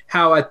seeing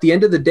how at the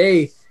end of the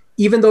day,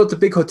 even though it's a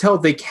big hotel,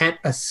 they can't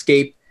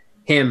escape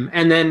him.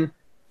 And then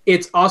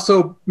it's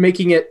also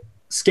making it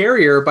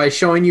scarier by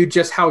showing you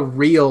just how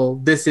real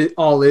this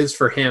all is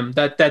for him,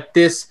 that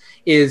this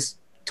is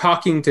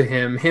talking to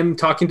him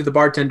talking to the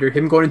bartender,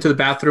 him going into the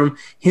bathroom,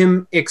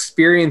 him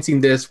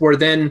experiencing this, where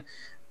then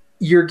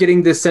you're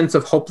getting this sense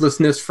of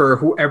hopelessness for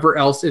whoever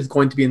else is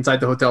going to be inside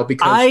the hotel.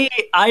 Because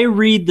I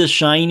read The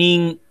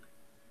Shining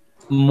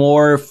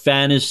more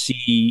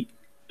fantasy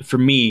for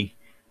me.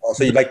 Oh,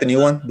 so you like the new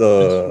one?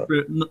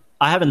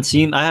 I haven't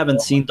seen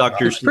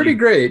Doctor Sleep. Pretty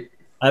great.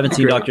 I haven't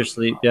seen Doctor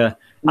Sleep. Yeah.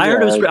 I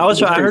heard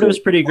it was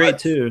pretty great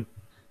too.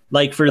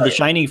 Like for The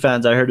Shining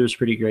fans, I heard it was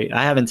pretty great.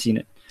 I haven't seen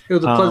it. It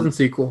was a pleasant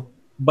sequel.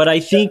 But I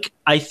think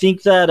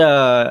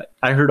that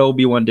I heard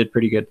Obi-Wan did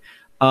pretty good.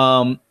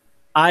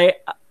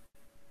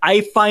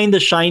 I find The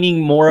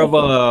Shining more of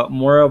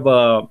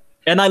a,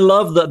 and I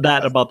love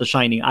that about The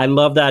Shining. I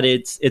love that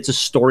it's a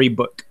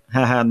storybook.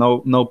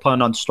 no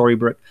pun on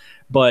storybook,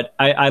 but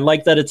I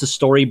like that it's a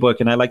storybook,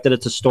 and I like that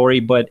it's a story.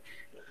 But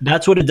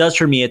that's what it does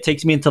for me. It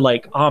takes me into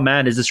like, oh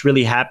man, is this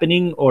really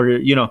happening? Or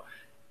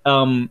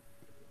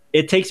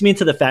it takes me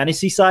into the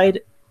fantasy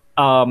side.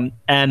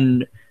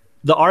 And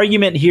the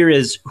argument here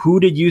is,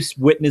 who did you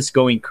witness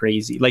going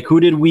crazy? Like,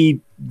 who did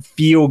we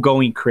feel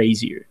going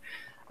crazier?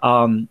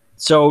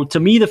 So to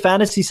me, the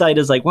fantasy side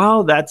is like,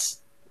 wow,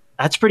 that's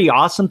pretty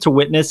awesome to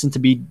witness and to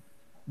be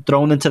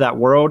thrown into that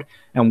world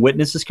and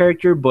witness this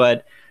character.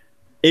 But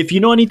if you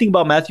know anything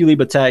about Matthew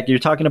Libatek, you're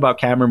talking about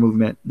camera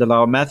movement.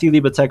 Matthew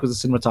Libatek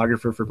was a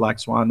cinematographer for Black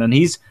Swan, and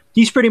he's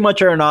pretty much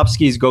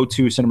Aronofsky's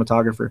go-to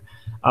cinematographer.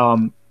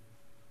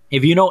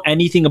 If you know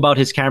anything about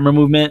his camera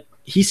movement,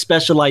 he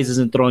specializes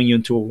in throwing you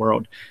into a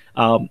world.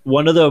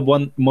 One of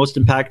the most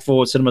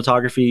impactful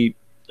cinematography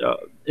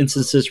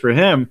instances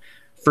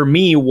for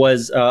me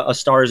was A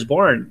Star Is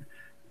Born.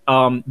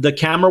 The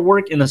camera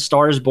work in A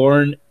Star Is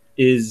Born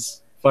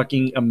is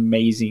fucking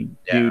amazing,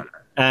 dude.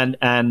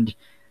 And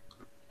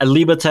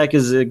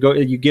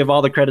Libatek you give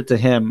all the credit to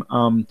him.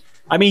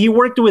 I mean, he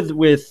worked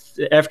with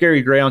F.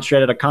 Gary Gray on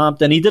Straight Outta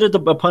Compton. He did a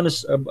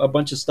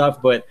bunch of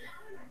stuff, but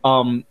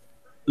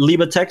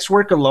Libatek's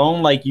work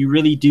alone, like, you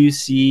really do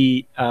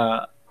see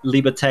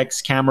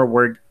Libatek's camera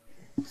work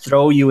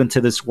throw you into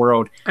this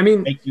world. I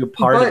mean, make you a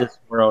part of this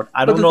world.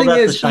 I don't know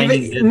that The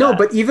Shining did that.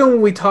 But even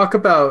when we talk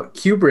about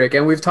Kubrick,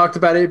 and we've talked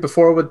about it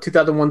before with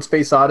 2001: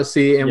 Space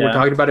Odyssey, and we're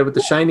talking about it with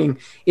The Shining,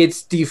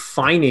 it's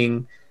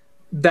defining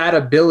that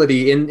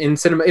ability in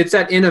cinema. It's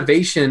that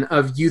innovation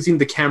of using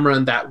the camera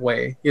in that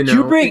way.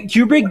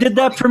 Kubrick did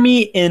that for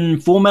me in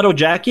Full Metal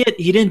Jacket.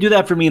 He didn't do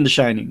that for me in The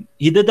Shining.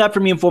 He did that for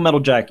me in Full Metal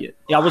Jacket.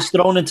 I was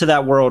thrown into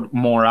that world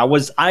more. I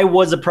was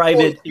a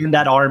private in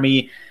that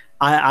army.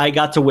 I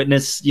got to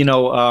witness,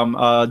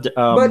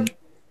 but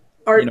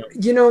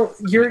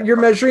you're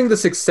measuring the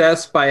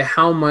success by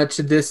how much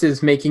this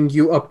is making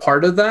you a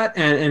part of that,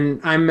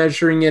 and I'm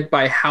measuring it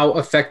by how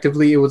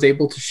effectively it was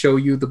able to show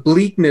you the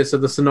bleakness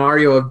of the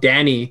scenario of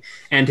Danny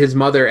and his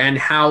mother, and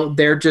how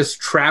they're just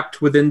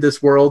trapped within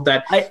this world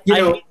that I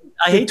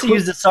hate to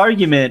use this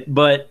argument,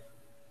 but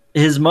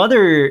his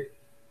mother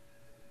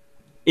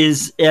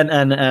is,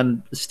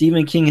 and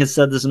Stephen King has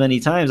said this many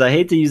times. I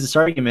hate to use this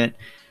argument,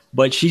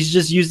 but she's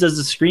just used as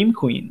a scream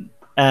queen,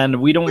 and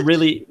we don't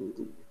really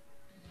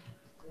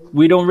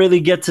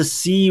get to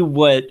see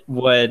what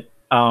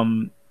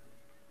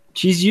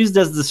she's used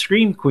as the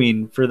scream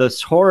queen for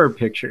this horror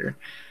picture.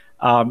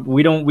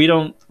 We're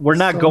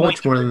not going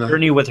through the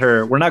journey with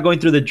her. We're not going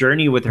through the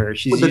journey with her.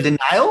 She's the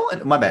denial.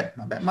 My bad.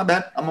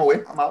 I'm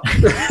away. I'm out. Now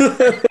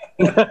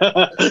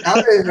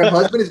that her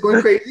husband is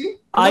going crazy.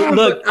 Let me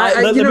put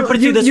it to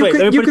you this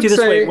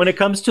way. When it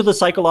comes to the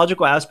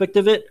psychological aspect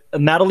of it,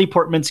 Natalie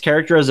Portman's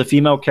character as a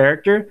female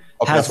character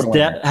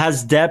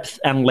has depth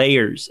and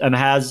layers, and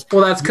has.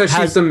 Well, that's because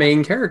she's the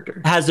main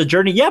character. Has a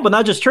journey, yeah, but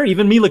not just her.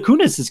 Even Mila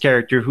Kunis's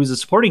character, who's a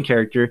supporting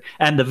character,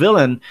 and the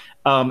villain,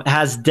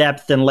 has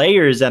depth and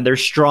layers, and they're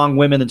strong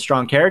women and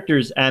strong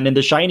characters. And in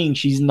The Shining,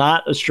 she's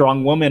not a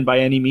strong woman by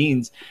any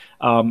means.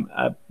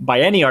 By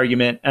any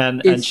argument,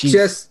 and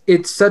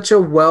it's such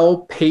a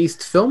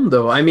well-paced film,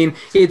 though. I mean,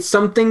 it's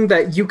something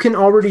that you can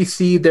already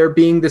see there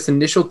being this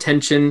initial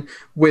tension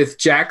with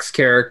Jack's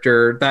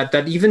character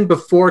that even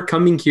before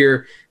coming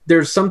here,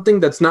 there's something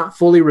that's not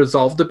fully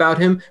resolved about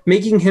him,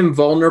 making him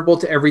vulnerable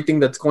to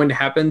everything that's going to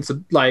happen,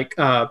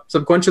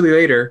 sequentially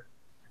later,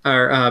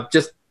 or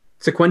just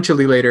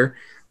sequentially later.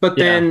 But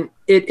then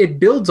it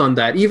builds on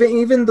that.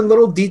 Even the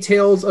little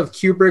details of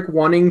Kubrick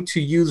wanting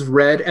to use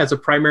red as a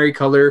primary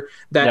color,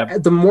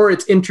 that the more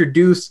it's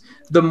introduced,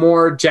 the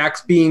more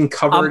Jack's being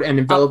covered and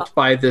enveloped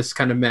by this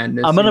kind of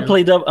madness. I'm gonna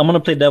play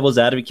devil's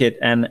advocate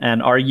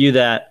and argue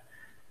that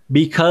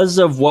because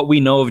of what we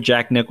know of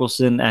Jack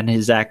Nicholson and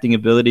his acting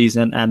abilities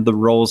and the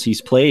roles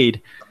he's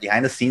played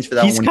behind the scenes for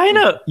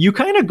that, you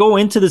kind of go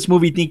into this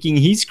movie thinking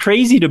he's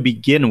crazy to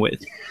begin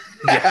with.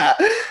 Yeah.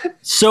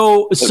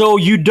 So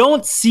you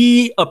don't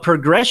see a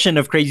progression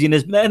of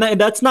craziness, and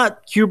that's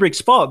not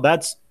Kubrick's fault.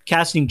 That's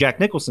casting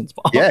Jack Nicholson's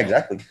fault. Yeah,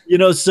 exactly.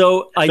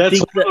 So I think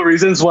that's one of the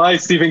reasons why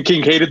Stephen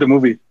King hated the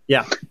movie.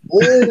 Yeah.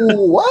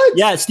 Oh, what?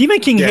 Yeah, Stephen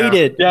King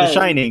hated The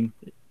Shining.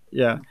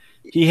 Yeah,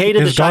 he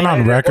hated The Shining.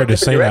 Gone on record to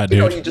say that,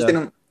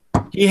 dude.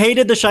 He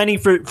hated The Shining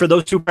for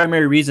those two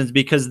primary reasons,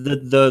 because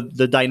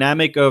the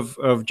dynamic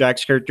of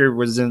Jack's character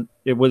wasn't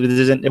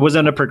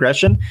a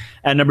progression,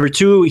 and number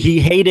two, he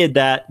hated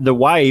that the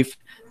wife,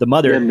 the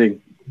mother,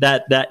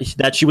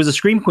 that she was a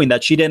scream queen,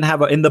 that she didn't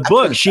have in the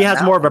book. She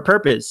has more of a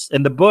purpose.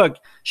 In the book,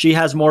 she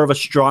has more of a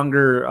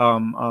stronger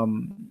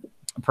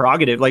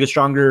prerogative, like a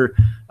stronger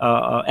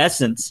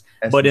essence.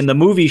 But in the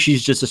movie,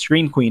 she's just a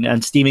scream queen,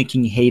 and Stephen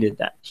King hated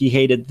that. He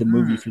hated the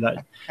movie for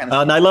that. And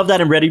I love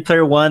that in Ready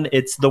Player One,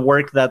 it's the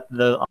work that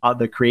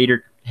the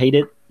creator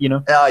hated.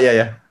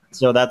 Yeah.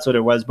 So that's what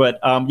it was. But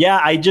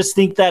I just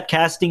think that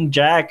casting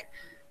Jack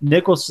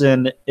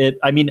Nicholson,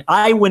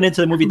 I went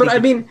into the movie, but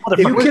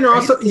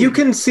you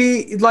can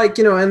see,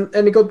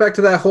 and it goes back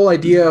to that whole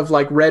idea of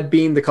like red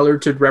being the color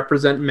to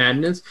represent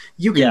madness.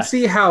 You can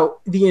see how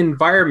the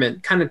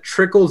environment kind of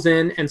trickles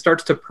in and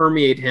starts to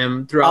permeate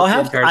him throughout the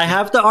entire I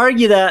have to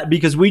argue that,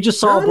 because we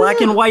just saw a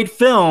black and white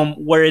film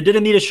where it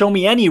didn't need to show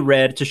me any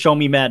red to show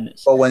me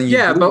madness.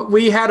 But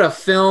we had a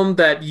film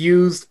that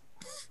used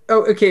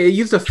it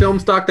used a film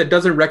stock that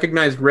doesn't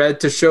recognize red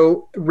to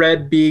show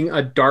red being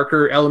a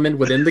darker element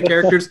within the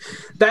characters.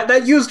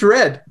 That used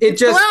red. It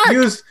just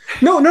used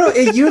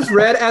it used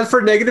red as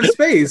for negative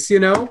space,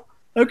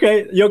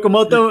 Okay,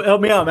 Yokomoto,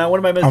 help me out, man. What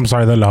am I missing? I'm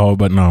sorry,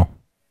 but no.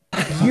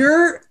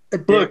 You're a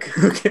dick.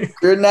 Okay.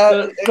 You're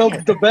not.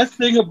 The best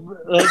thing of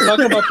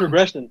talking about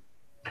progression.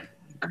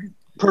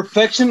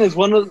 Perfection is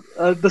one of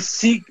the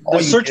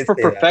search for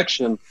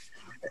perfection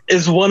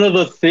is one of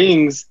the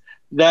things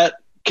that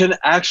can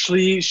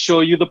actually show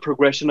you the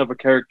progression of a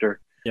character.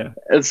 Yeah,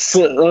 it's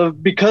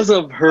because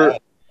of her.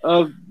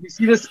 You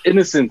see this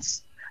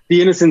innocence,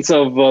 the innocence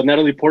of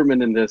Natalie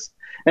Portman in this,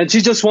 and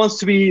she just wants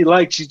to be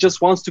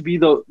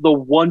the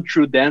one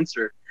true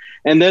dancer.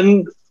 And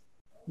then,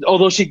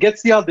 although she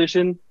gets the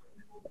audition,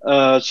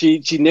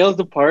 she nails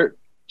the part.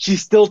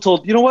 She's still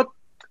told, you know what,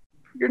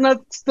 you're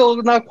still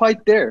not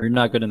quite there. You're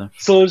not good enough.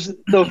 So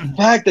the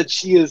fact that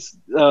she is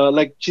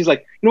she's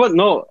like, you know what,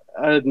 no.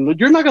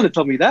 You're not going to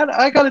tell me that.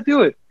 I got to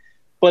do it.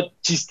 But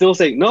she's still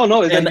saying, no.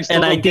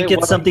 And I think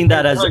it's something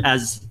that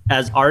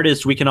as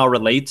artists, we can all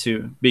relate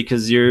to,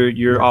 because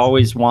you're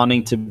always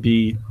wanting to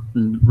be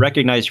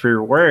recognized for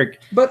your work.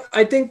 But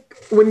I think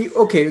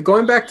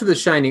going back to The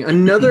Shining,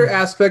 another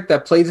aspect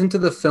that plays into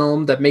the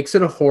film that makes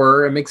it a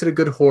horror and makes it a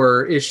good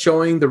horror is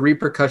showing the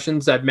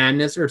repercussions that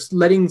madness or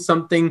letting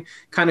something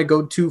kind of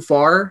go too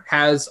far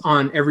has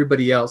on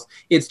everybody else.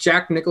 It's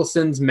Jack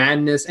Nicholson's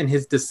madness and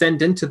his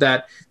descent into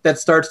that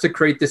starts to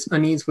create this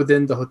unease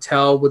within the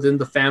hotel, within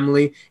the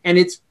family, and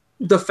it's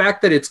the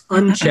fact that it's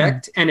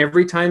unchecked, and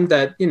every time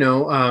that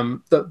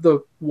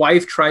the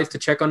wife tries to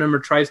check on him or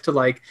tries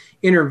to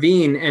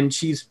intervene, and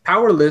she's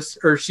powerless,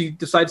 or she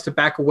decides to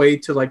back away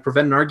to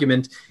prevent an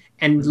argument,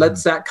 and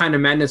lets that kind of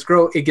madness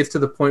grow, it gets to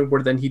the point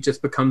where then he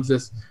just becomes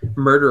this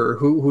murderer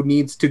who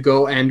needs to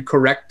go and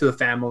correct the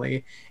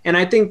family. And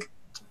I think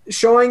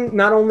showing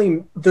not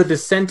only the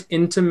descent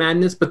into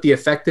madness, but the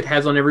effect it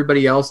has on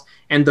everybody else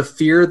and the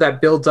fear that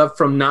builds up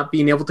from not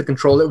being able to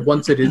control it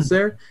once it is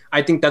there.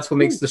 I think that's what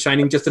makes The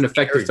Shining just an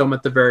effective film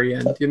at the very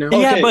end,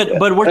 Yeah, okay.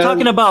 but we're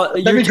talking about,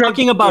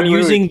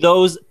 using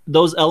those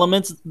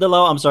elements,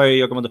 I'm sorry,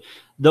 Yokomoto,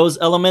 those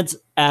elements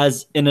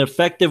as an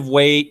effective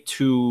way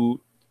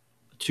to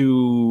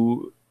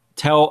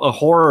tell a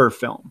horror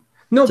film.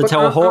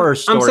 Tell a horror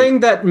story. I'm saying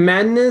that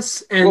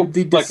madness and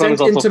the descent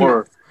into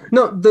horror.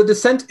 No, the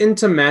descent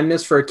into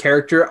madness for a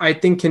character, I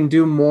think, can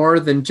do more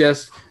than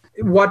just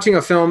watching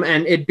a film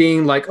and it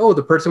being like, oh,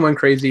 the person went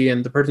crazy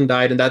and the person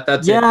died and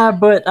that's it. Yeah,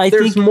 but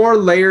there's more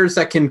layers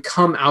that can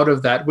come out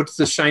of that, which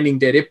The Shining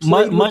did. It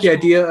played with the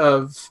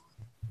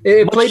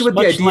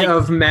idea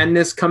of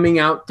madness coming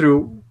out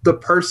through the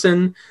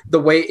person, the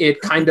way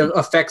it kind of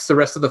affects the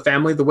rest of the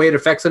family, the way it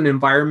affects an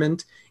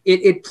environment.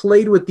 It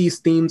played with these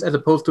themes as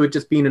opposed to it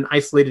just being an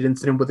isolated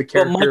incident with a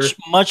character. But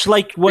much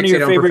like one of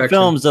your favorite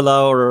films,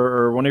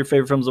 or one of your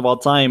favorite films of all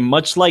time,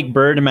 much like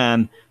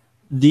Birdman,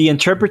 the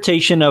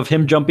interpretation of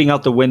him jumping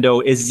out the window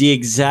is the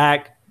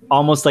exact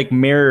almost like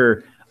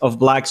mirror of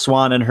Black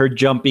Swan and her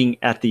jumping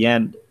at the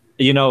end.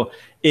 You know,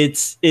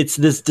 it's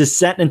this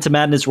descent into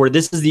madness where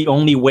this is the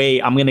only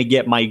way I'm going to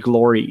get my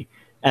glory.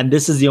 And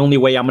this is the only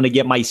way I'm going to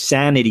get my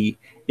sanity,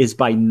 is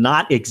by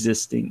not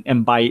existing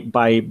and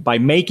by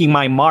making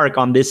my mark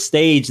on this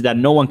stage that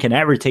no one can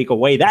ever take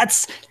away.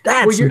 That's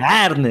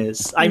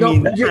madness.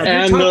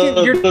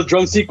 The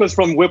drum sequence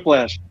from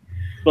Whiplash,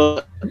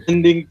 the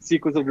ending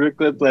sequence of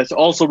Whiplash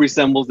also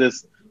resembles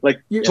this,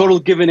 total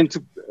giving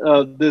into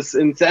this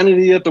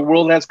insanity that the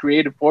world has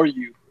created for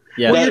you.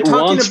 Yeah, that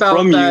wants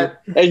from you,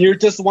 and you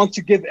just want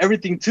to give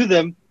everything to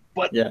them,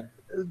 but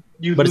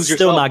but it's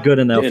still not good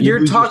enough.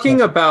 You're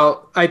talking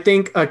about, I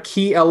think, a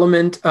key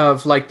element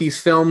of like these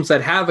films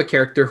that have a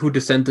character who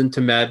descends into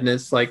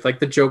madness, like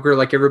the Joker,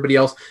 like everybody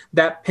else.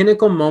 That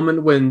pinnacle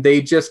moment when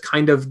they just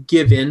kind of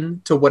give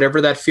in to whatever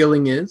that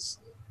feeling is,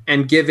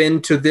 and give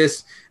in to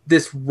this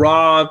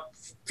raw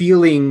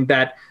feeling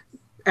that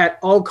at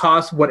all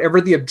costs,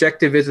 whatever the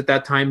objective is at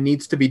that time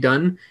needs to be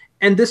done.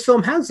 And this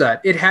film has that.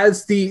 It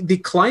has the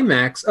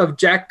climax of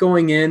Jack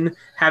going in,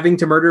 having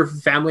to murder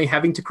family,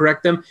 having to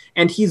correct them,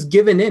 and he's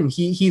given in.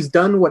 He's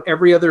done what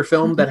every other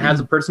film that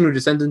has a person who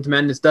descends into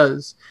madness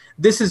does.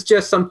 This is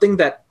just something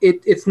that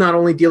it's not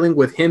only dealing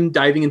with him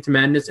diving into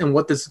madness and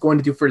what this is going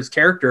to do for his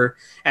character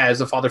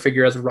as a father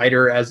figure, as a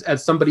writer,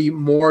 as somebody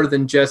more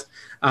than just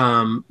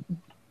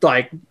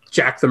like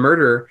Jack the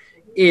murderer.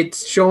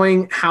 It's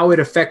showing how it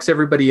affects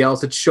everybody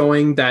else. It's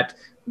showing that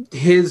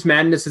his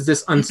madness is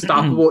this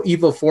unstoppable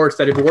evil force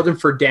that if it wasn't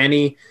for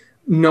Danny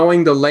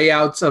knowing the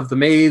layouts of the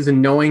maze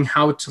and knowing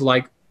how to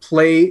like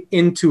play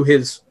into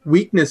his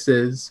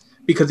weaknesses,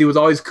 because he was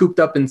always cooped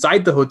up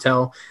inside the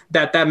hotel,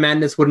 that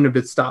madness wouldn't have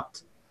been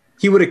stopped.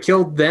 He would have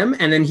killed them,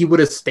 and then he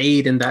would have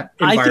stayed in that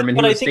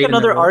environment. I think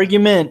another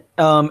argument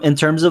in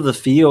terms of the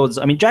fields,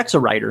 I mean, Jack's a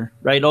writer,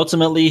 right?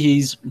 Ultimately,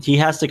 he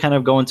has to kind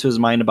of go into his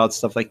mind about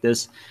stuff like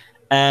this.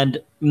 And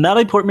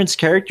Natalie Portman's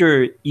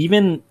character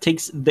even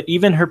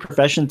her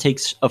profession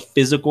takes a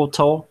physical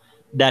toll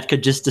that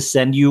could just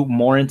descend you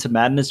more into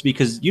madness,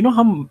 because you know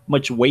how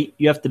much weight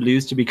you have to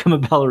lose to become a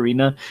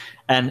ballerina,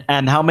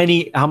 and how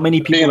many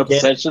people an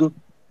obsession.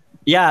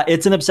 Yeah,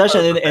 it's an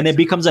obsession, and it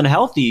becomes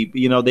unhealthy.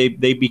 You know, they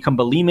become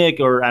bulimic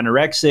or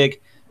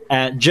anorexic,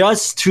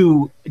 just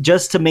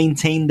to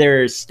maintain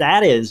their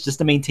status, just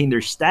to maintain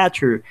their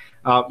stature.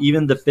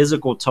 Even the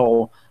physical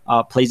toll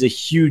plays a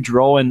huge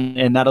role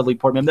in Natalie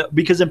Portman,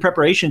 because in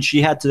preparation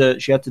she had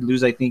to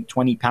lose, I think,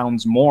 20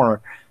 pounds more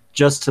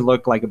just to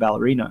look like a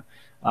ballerina.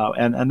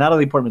 And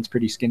Natalie Portman's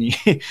pretty skinny.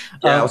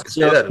 I was gonna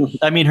say that.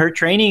 I mean, her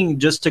training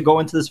just to go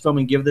into this film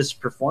and give this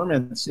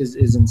performance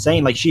is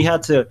insane. Like, she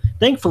had to,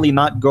 thankfully,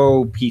 not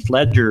go Heath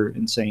Ledger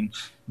insane,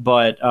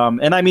 but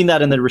and I mean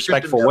that in the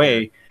respectful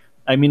way.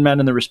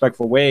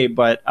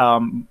 But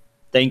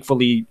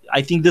thankfully,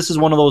 I think this is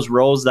one of those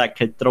roles that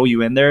could throw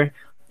you in there.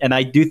 And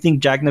I do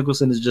think Jack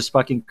Nicholson is just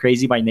fucking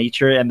crazy by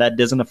nature, and that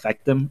doesn't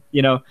affect him.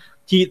 You know,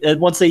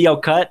 once they yell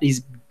cut,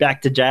 he's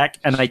back to Jack.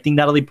 And I think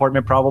Natalie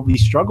Portman probably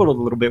struggled a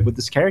little bit with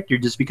this character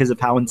just because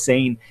of how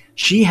insane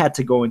she had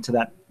to go into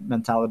that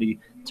mentality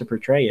to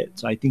portray it.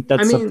 So I think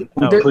that's something.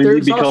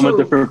 Completely become a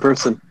different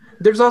person.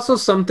 There's also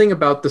something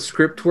about the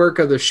script work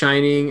of The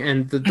Shining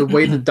and the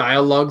way the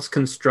dialogue's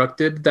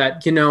constructed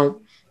that, you know,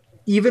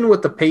 even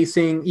with the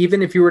pacing,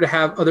 even if you were to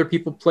have other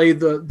people play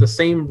the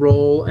same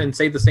role and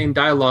say the same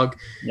dialogue,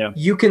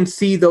 you can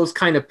see those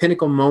kind of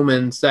pinnacle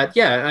moments that,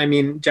 I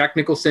mean, Jack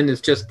Nicholson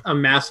is just a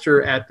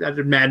master at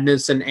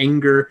madness and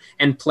anger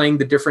and playing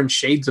the different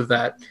shades of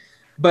that.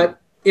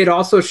 But it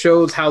also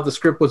shows how the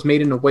script was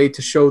made in a way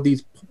to show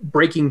these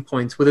breaking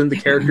points within the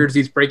characters,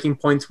 these breaking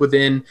points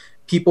within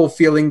people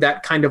feeling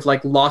that kind of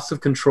like loss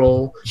of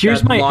control.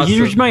 Here's my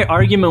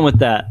argument with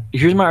that.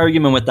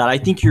 I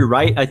think you're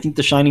right. I think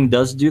The Shining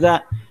does do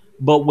that.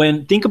 But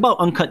think about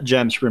Uncut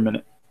Gems for a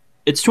minute.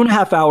 It's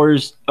 2.5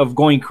 hours of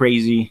going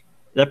crazy.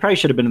 That probably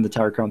should have been in the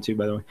Tower Crown too,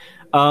 by the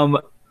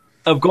way.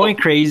 Of going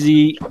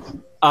crazy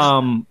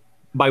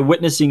by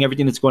witnessing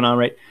everything that's going on,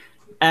 right?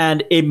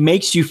 And it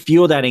makes you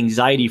feel that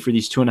anxiety for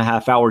these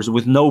 2.5 hours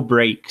with no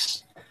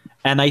breaks.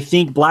 And I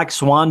think Black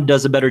Swan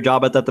does a better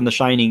job at that than The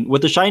Shining.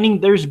 With The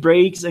Shining, there's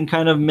breaks and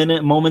kind of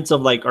moments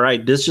of like, all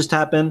right, this just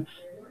happened,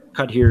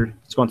 cut here,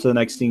 let's go on to the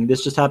next thing.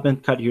 This just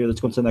happened, cut here,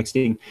 let's go on to the next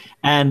thing.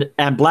 And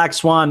Black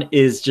Swan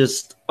is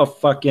just a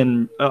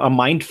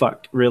mind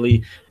fuck,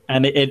 really.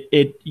 And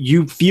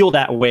you feel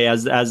that way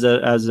as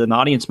an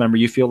audience member.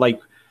 You feel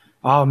like,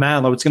 oh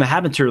man, what's gonna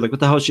happen to her? Like, what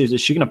the hell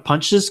is she gonna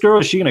punch this girl?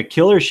 Is she gonna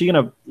kill her? Is she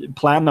gonna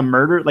plan the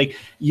murder? Like,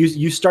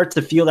 you start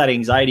to feel that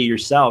anxiety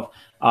yourself.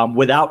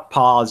 Without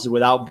pause,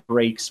 without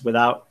breaks,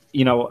 without,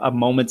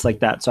 moments like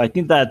that. So I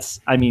think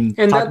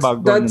talk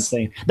about going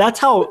insane. That's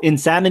how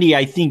insanity,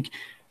 I think,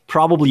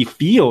 probably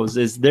feels,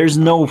 is there's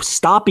no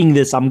stopping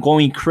this. I'm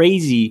going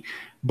crazy.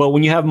 But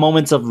when you have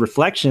moments of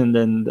reflection,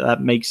 then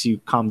that makes you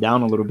calm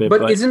down a little bit.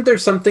 But isn't there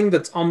something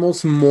that's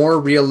almost more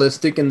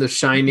realistic in The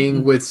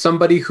Shining with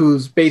somebody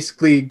who's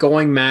basically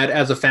going mad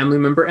as a family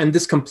member, and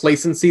this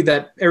complacency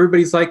that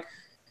everybody's like,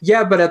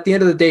 Yeah, but at the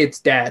end of the day, it's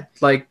dad.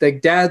 Like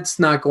dad's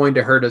not going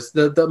to hurt us.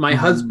 My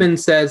husband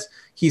says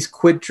he's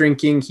quit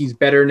drinking. He's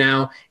better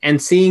now.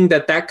 And seeing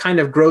that kind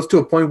of grows to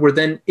a point where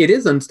then it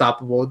is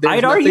unstoppable.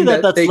 I'd argue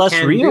that's less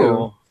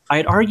real.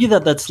 I'd argue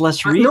that's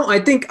less real. No, I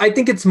think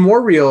it's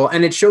more real,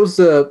 and it shows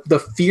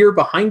the fear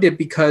behind it,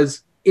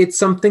 because it's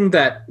something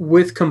that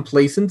with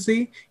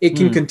complacency, it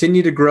can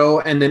continue to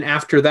grow. And then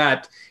after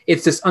that,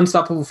 it's this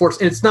unstoppable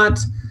force. And it's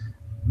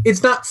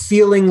not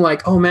feeling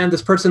like, oh man,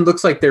 this person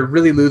looks like they're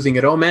really losing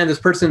it. Oh man, this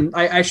person,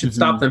 I should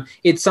stop them.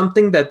 It's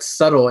something that's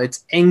subtle.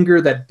 It's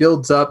anger that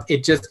builds up.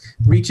 It just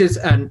reaches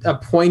a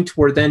point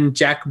where then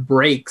Jack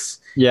breaks.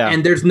 Yeah.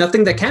 And there's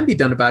nothing that can be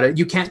done about it.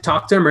 You can't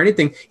talk to him or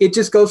anything. It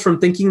just goes from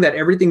thinking that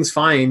everything's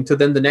fine to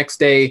then the next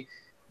day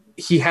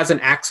he has an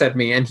axe at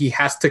me and he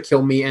has to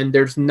kill me, and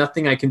there's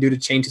nothing I can do to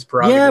change his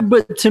prerogative. Yeah,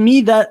 but to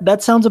me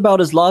that sounds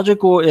about as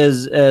logical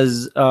as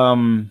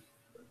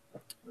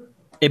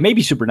it may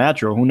be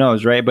supernatural, who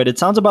knows, right? But it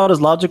sounds about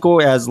as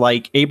logical as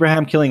like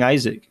Abraham killing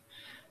Isaac,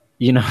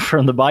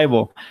 from the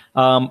Bible.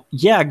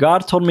 Yeah,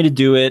 God told me to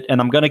do it, and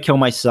I'm going to kill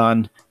my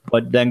son,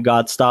 but then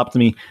God stopped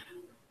me.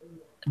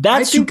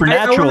 That's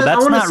supernatural. I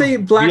want to say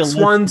Black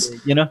Swan's,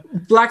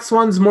 Black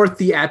Swan's more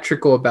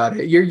theatrical about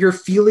it. You're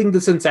feeling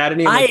this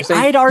insanity.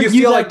 I'd argue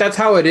you feel like that's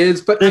how it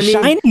is, but The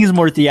Shining is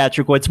more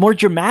theatrical. It's more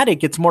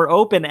dramatic. It's more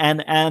open,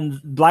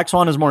 and Black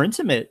Swan is more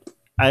intimate.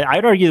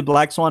 I'd argue the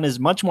Black Swan is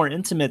much more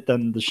intimate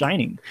than The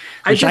Shining.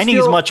 The Shining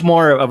is much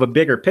more of a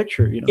bigger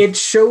picture. It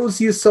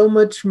shows you so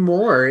much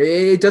more.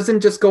 It doesn't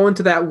just go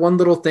into that one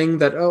little thing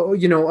that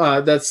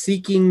that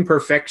seeking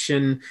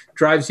perfection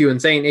drives you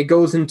insane. It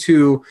goes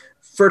into,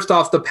 first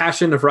off, the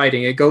passion of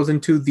writing. It goes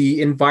into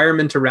the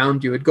environment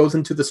around you. It goes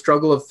into the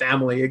struggle of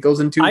family. It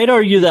goes into. I'd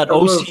argue that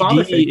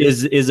OCD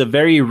is a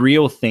very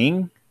real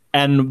thing.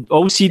 And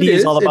OCD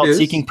is all about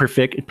seeking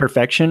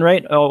perfection,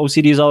 right?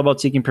 OCD is all about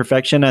seeking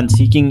perfection and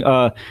seeking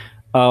a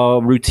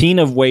routine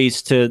of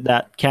ways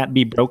that can't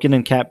be broken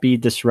and can't be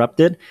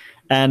disrupted.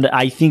 And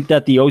I think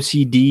that the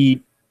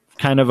OCD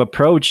kind of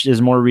approach is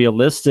more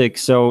realistic.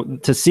 So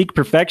to seek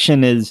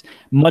perfection is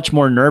much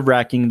more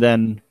nerve-wracking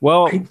than,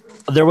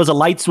 there was a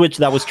light switch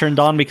that was turned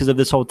on because of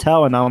this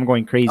hotel, and now I'm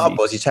going crazy. Oh,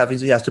 but he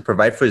has to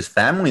provide for his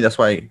family. That's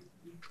why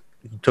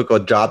he took a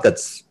job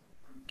that's.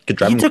 He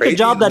took a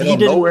job that he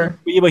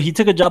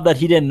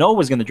didn't know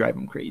was going to drive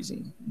him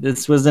crazy.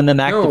 This wasn't an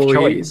active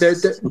choice.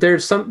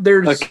 There's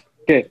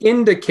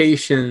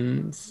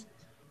indications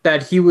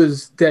that he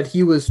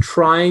was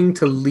trying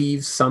to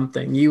leave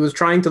something. He was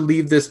trying to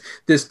leave this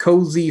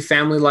cozy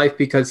family life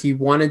because he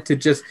wanted to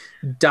just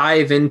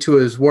dive into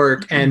his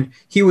work, and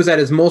he was at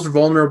his most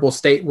vulnerable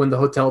state when the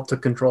hotel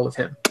took control of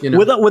him.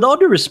 With all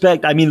due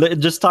respect, I mean,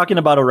 just talking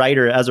about a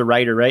writer,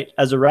 right?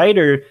 As a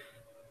writer,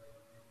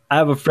 I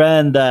have a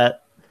friend that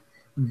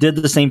did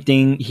the same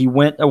thing. He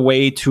went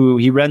away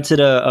he rented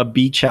a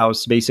beach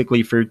house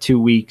basically for 2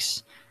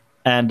 weeks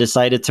and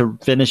decided to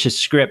finish his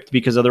script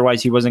because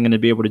otherwise he wasn't going to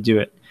be able to do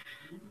it.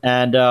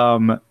 And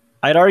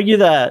I'd argue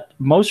that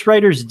most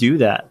writers do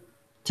that,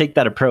 take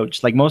that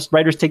approach. Like most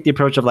writers take the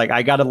approach of like,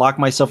 I got to lock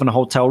myself in a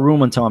hotel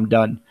room until I'm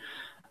done.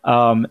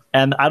 And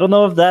I don't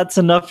know if that's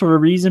enough of a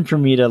reason for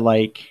me to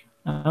like,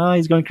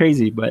 he's going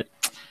crazy, but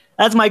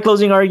that's my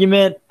closing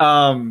argument.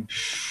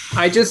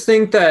 I just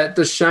think that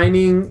The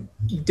Shining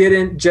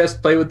didn't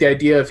just play with the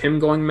idea of him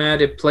going mad.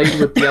 It played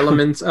with the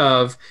elements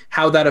of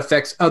how that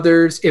affects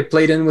others. It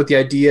played in with the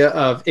idea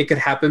of it could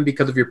happen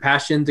because of your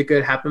passions. It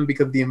could happen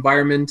because of the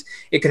environment.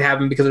 It could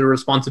happen because of the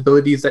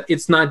responsibilities. That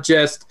it's not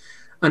just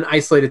an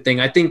isolated thing.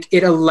 I think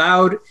it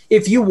allowed,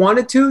 if you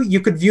wanted to,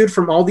 you could view it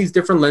from all these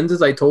different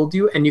lenses I told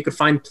you, and you could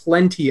find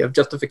plenty of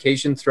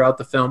justifications throughout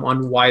the film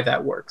on why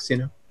that works,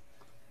 And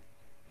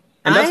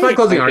that's my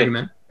closing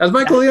argument. That's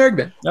my closing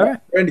argument. All right.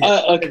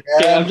 Okay,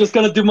 I'm just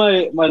gonna do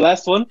my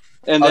last one,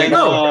 and then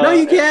no,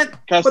 you can't.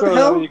 Castro, what the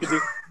hell? You can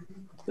do.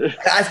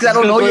 I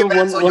don't know you,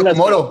 man. So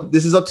Yokomoto,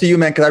 this is up to you,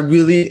 man. Because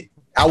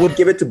I would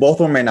give it to both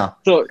of them right now.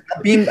 So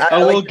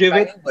I will give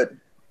it. But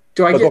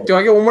do I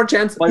get one more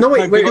chance? No,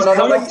 wait.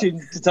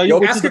 To tell you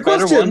which is the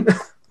better one.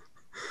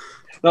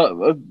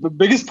 No, the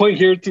biggest point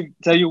here to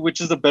tell you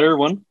which is the better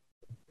one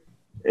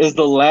is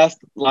the last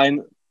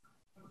line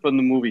from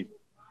the movie.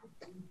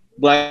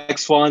 Black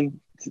Swan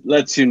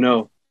lets you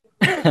know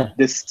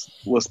this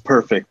was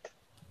perfect.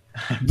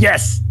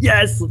 Yes,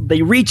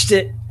 they reached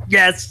it.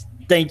 Yes,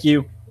 thank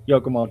you,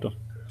 Yokomoto.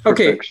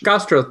 Okay,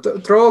 Castro,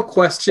 throw a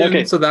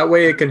question so that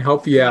way it can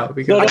help you out.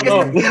 Because at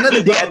the end of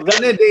the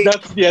day,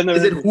 that's the end of it.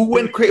 Is it who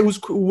went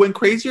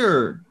crazy,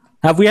 or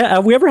have we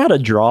ever had a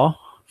draw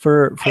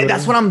for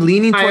that's what I'm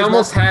leaning towards. I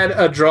almost had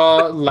a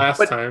draw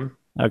last time.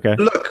 Okay.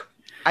 Look,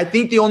 I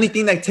think the only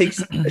thing that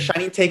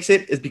Shining takes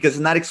it is because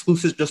it's not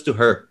exclusive just to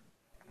her.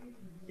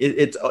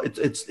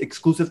 It's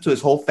exclusive to his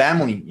whole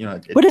family,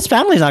 But his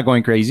family's not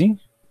going crazy.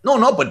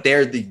 No, but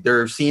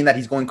they're seeing that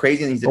he's going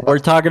crazy, and we're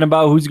talking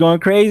about who's going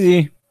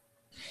crazy.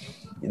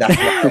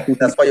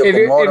 That's why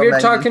if you're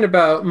talking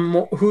about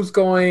who's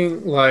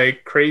going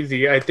like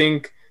crazy, I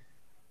think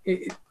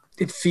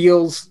it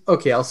feels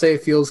okay. I'll say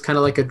it feels kind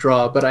of like a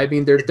draw, but I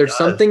mean there's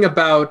something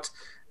about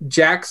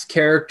Jack's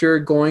character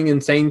going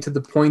insane to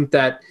the point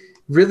that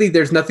really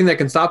there's nothing that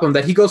can stop him,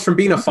 that he goes from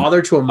being a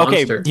father to a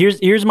monster. Okay,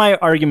 here's my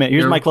argument.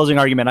 Here's my closing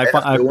argument.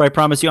 I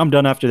promise you I'm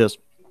done after this.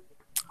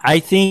 I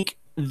think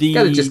you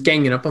gotta just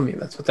ganging up on me.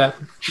 That's what that.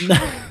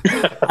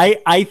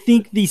 I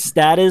think the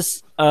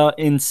status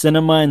in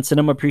cinema and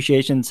cinema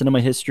appreciation,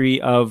 cinema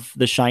history of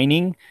The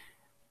Shining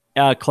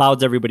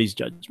clouds everybody's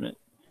judgment.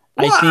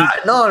 What? I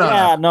think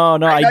No.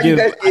 I do. You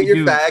guys I your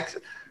do. facts.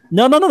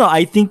 No.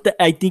 I think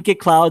it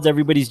clouds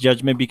everybody's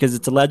judgment because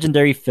it's a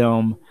legendary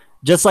film.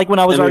 Just like when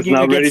I was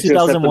arguing against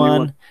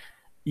 2001.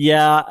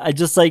 Yeah, I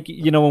just like,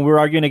 when we were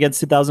arguing against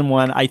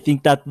 2001, I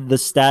think that the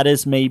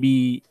status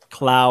maybe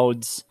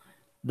clouds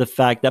the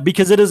fact that,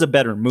 because it is a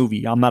better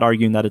movie. I'm not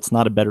arguing that it's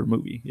not a better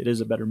movie. It is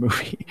a better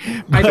movie.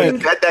 I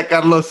think that,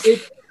 Carlos.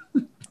 It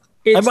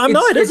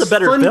is a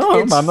better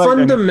film. It's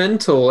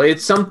fundamental.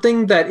 It's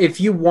something that if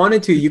you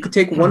wanted to, you could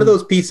take one of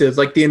those pieces,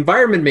 like the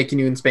environment making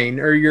you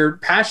insane or your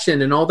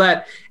passion and all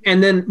that,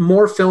 and then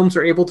more films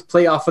are able to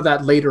play off of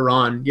that later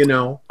on.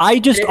 I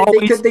just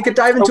they could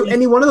dive into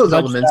any one of those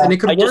elements, and it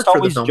could work for the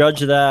film. I just always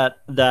judge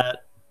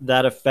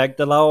that effect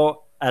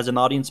allow as an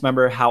audience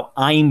member how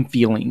I'm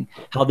feeling,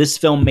 how this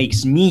film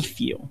makes me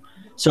feel.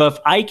 So if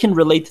I can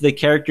relate to the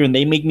character and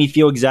they make me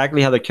feel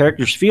exactly how the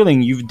character's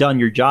feeling, you've done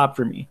your job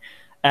for me.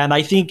 And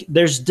I think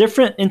there's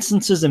different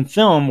instances in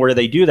film where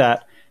they do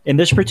that. In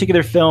this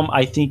particular film,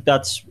 I think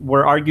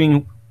we're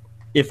arguing,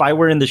 if I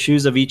were in the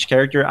shoes of each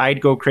character,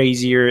 I'd go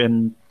crazier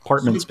in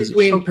Portman's position.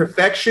 Between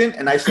perfection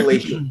and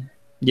isolation.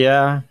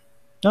 Yeah.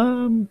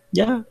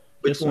 Yeah.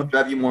 Which one would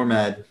drive you more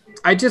mad?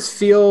 I just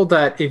feel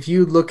that if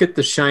you look at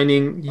The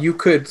Shining, you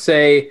could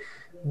say,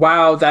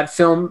 wow, that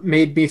film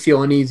made me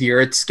feel uneasy, or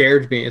it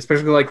scared me,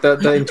 especially like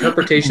the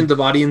interpretations of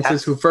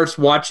audiences who first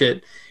watch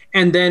it.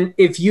 And then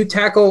if you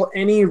tackle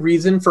any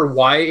reason for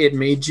why it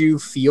made you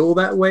feel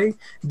that way,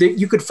 that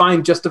you could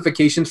find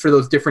justifications for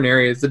those different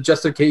areas. The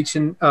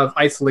justification of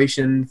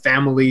isolation,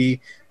 family,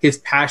 his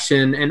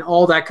passion, and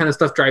all that kind of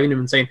stuff driving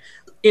him insane.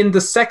 In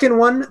the second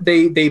one,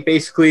 they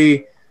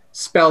basically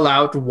spell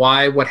out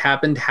why what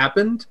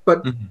happened,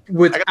 but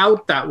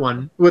without that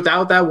one,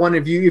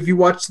 if you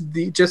watch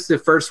just the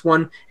first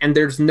one and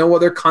there's no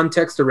other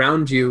context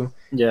around you,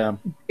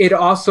 it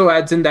also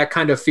adds in that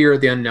kind of fear of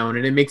the unknown,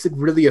 and it makes it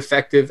really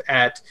effective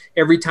at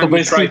every time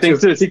you try to.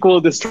 The sequel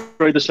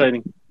destroyed The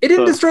Shining. It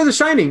didn't destroy The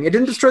Shining.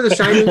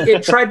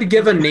 It tried to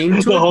give a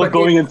name to the whole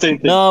going insane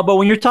thing. No, but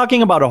when you're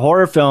talking about a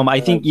horror film, I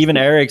think even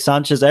Eric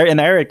Sanchez,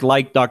 and Eric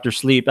liked Dr.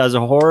 Sleep as a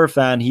horror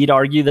fan, he'd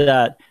argue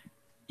that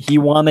he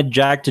wanted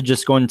Jack to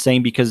just go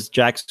insane because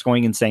Jack's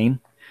going insane.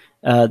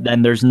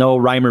 And there's no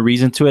rhyme or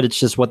reason to it. It's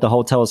just what the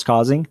hotel is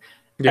causing.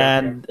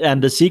 Yeah.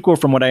 And the sequel,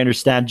 from what I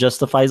understand,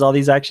 justifies all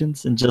these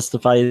actions and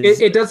justifies...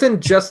 It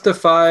doesn't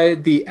justify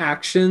the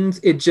actions.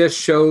 It just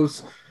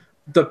shows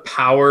the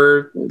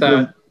power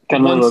that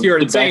once you're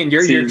insane,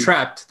 you're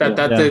trapped.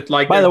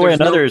 Like, by the way,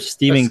 another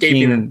Stephen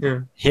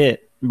King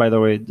hit, by the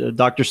way.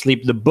 Dr.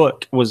 Sleep, the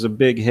book, was a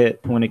big hit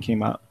when it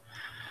came out.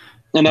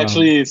 And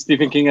actually,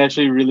 Stephen King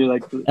actually really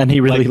liked it. And he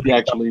really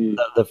liked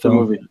the film.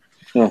 The movie.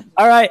 Yeah.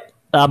 All right.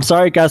 I'm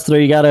sorry, Castro.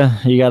 You gotta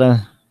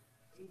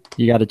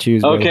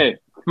choose. Okay.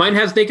 Bro. Mine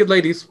has naked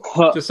ladies.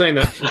 Just saying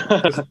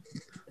that.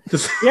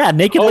 Yeah,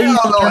 naked ladies.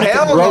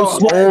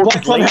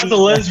 Black one has a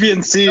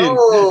lesbian scene.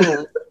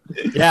 No.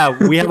 Yeah,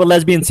 we have a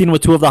lesbian scene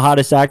with two of the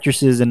hottest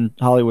actresses in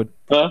Hollywood.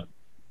 Huh?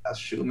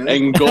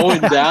 And going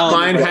down.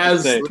 Mine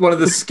has one of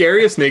the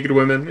scariest naked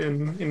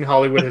women in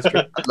Hollywood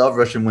history. I love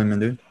Russian women,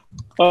 dude.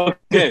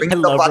 Okay. I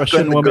love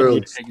Russian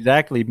women.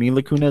 Exactly.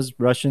 Mila Kunis,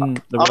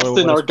 Russian.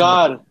 Austin, our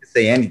God.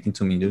 Say anything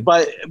to me, dude.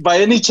 By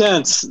any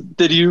chance,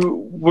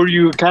 were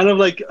you kind of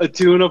like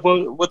attuned of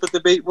what the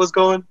debate was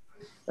going?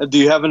 Do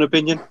you have an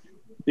opinion?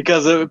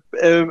 Because it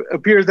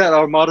appears that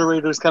our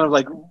moderators kind of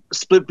like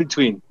split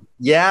between.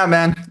 Yeah,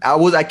 man.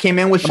 I came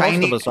in with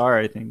Shining. Most of us are,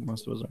 I think.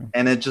 Most of us are.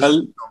 And it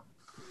just...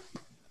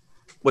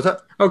 What's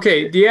up?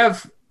 Okay, do you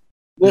have...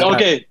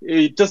 Okay,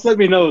 just let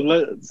me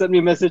know. Send me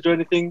a message or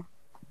anything.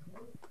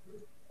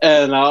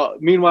 And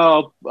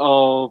meanwhile,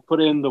 I'll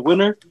put in the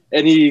winner.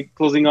 Any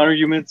closing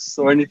arguments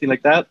or anything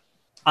like that?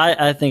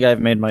 I think I've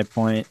made my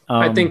point.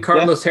 I think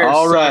Carlos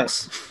Harris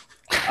sucks.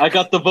 I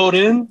got the vote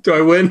in. Do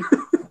I win?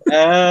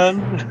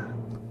 And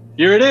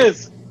here it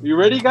is. You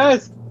ready,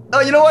 guys?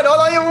 Oh, you know what? Hold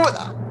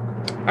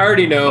on. I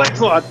already know. Next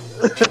one.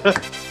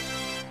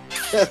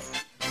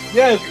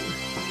 Yes.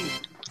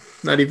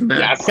 Not even that.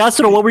 Yes.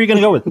 Castro, what were you going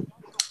to go with?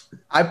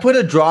 I put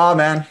a draw,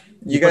 man.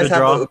 You guys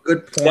have a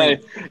good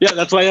point. Yeah,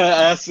 that's why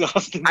I asked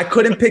Austin. I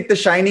couldn't pick The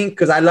Shining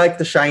because I like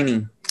The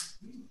Shining.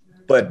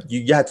 But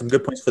you had some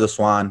good points for The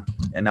Swan,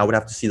 and I would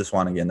have to see The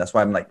Swan again. That's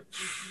why I'm like...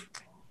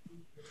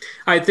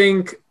 I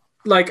think,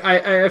 like,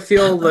 I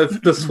feel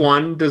that The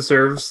Swan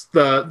deserves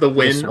the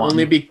win.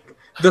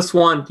 The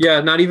Swan, yeah,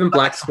 not even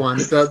Black Swan.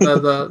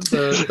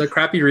 The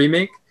crappy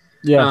remake.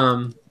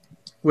 Yeah.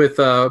 With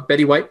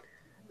Betty White.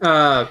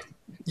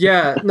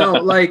 Yeah, no,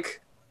 like...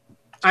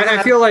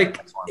 I feel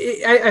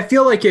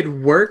like it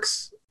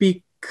works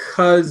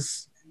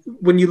because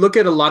when you look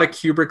at a lot of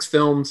Kubrick's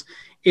films,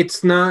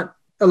 it's not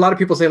a lot of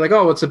people say like,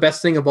 oh, it's the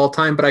best thing of all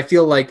time, but I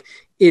feel like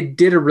it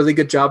did a really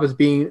good job as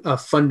being a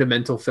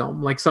fundamental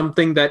film, like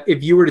something that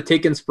if you were to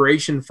take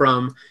inspiration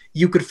from,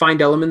 you could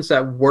find elements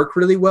that work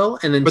really well,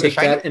 and then take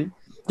that and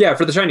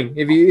for The Shining.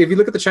 If you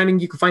look at The Shining,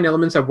 you can find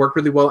elements that work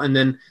really well, and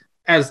then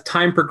as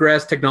time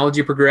progressed,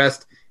 technology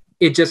progressed,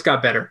 it just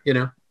got better, you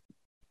know.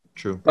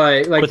 True.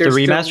 But like with the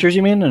remasters,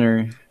 you mean,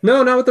 or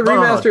no, not with the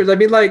remasters. I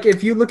mean, like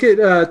if you look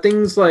at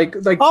things like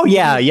okay.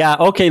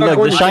 Look,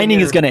 The Shining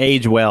is gonna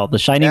age well. The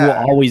Shining will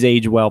always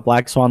age well.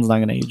 Black Swan's not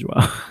gonna age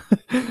well.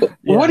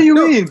 What do you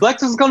mean? Black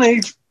Swan's gonna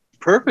age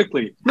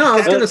perfectly. No, I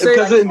was gonna say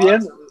because in the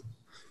end,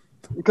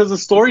 because the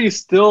story is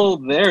still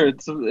there.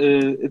 It's.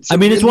 I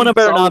mean, it's one of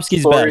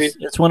Aronofsky's best.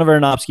 It's one of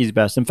Aronofsky's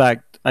best. In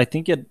fact, I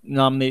think it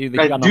nominated.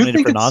 I do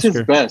think it's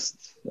his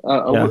best.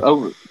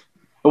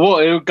 Well,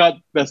 it got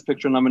Best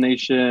Picture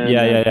nomination.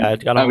 Yeah.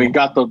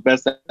 Got the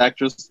Best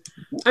Actress.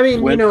 I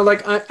mean, you know,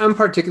 like I'm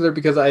particular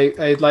because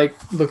I like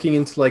looking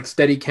into like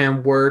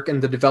Steadicam work and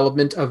the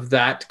development of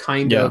that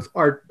kind of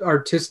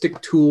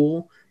artistic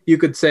tool, you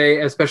could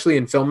say, especially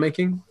in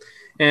filmmaking.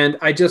 And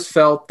I just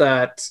felt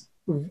that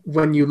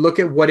when you look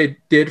at what it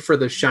did for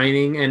The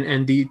Shining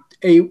and the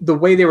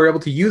way they were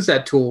able to use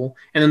that tool,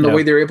 and then the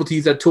way they're able to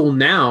use that tool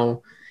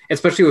now,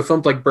 especially with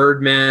films like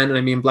Birdman and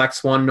I mean Black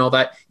Swan and all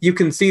that, you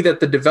can see that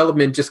the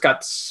development just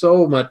got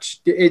so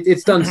much.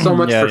 It's done so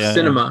much for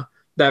cinema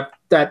that.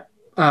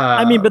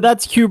 I mean, but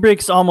that's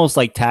Kubrick's almost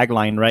like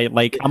tagline, right?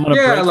 Like I'm gonna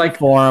break the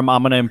form,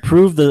 I'm gonna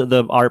improve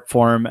the art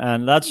form,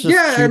 and that's just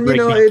Kubrick, and you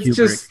know, it's Kubrick.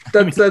 Just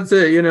that's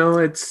it. You know,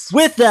 it's.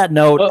 With that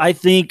note, I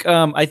think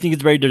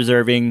it's very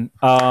deserving.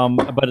 But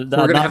we're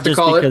gonna have to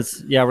call it.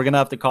 Yeah, we're gonna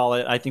have to call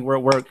it. I think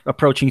we're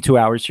approaching 2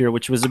 hours here,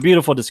 which was a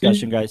beautiful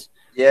discussion, guys.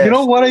 Yeah. You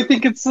know what? I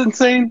think it's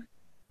insane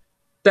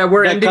that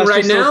we're ending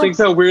right now. Thinks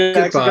that we're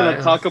actually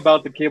gonna talk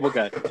about the cable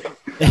guy.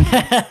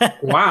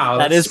 Wow,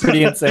 that is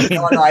pretty insane.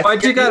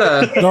 Why'd you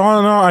gotta?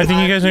 No. I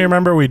think you guys need to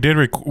remember we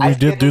did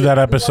do that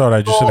episode.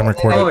 I just didn't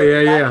record it. Oh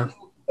yeah.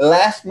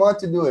 Last month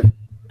to do it.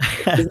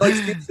 There's no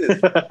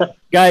excuses.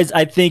 Guys,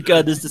 I think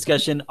this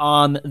discussion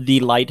on the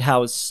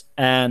Lighthouse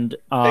and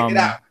check it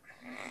out.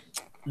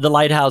 The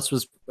Lighthouse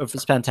was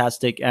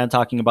fantastic, and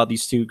talking about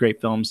these two great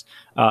films,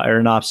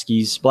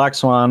 Aronofsky's Black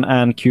Swan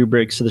and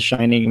Kubrick's The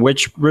Shining,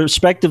 which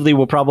respectively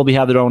will probably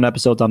have their own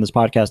episodes on this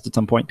podcast at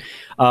some point.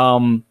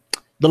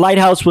 The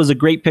Lighthouse was a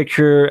great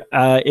picture.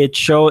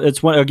 It's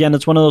one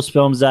of those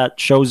films that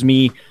shows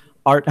me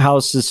art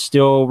house is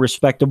still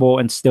respectable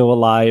and still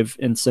alive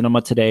in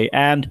cinema today,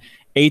 and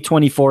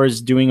A24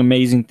 is doing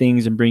amazing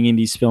things and bringing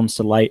these films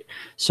to light.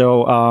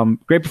 So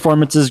great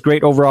performances,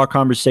 great overall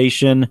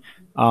conversation.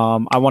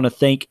 I want to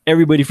thank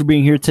everybody for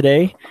being here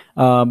today.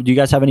 Do you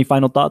guys have any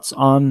final thoughts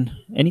on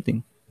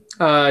anything?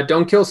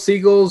 Don't kill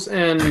seagulls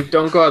and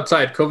don't go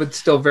outside. COVID's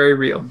still very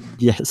real.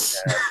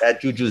 Yes. Yeah,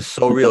 that juju is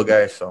so real,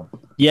 guys. So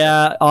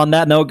yeah, on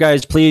that note,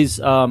 guys, please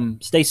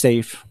stay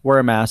safe, wear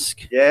a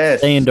mask,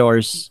 stay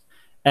indoors,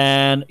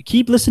 and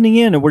keep listening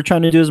in. And we're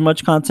trying to do as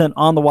much content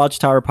on the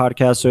Watchtower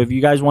podcast. So if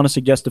you guys want to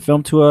suggest a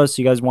film to us,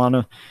 you guys want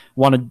to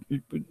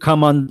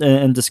come on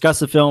and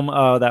discuss a film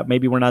that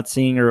maybe we're not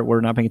seeing or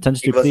we're not paying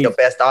attention to, please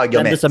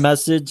send us a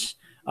message.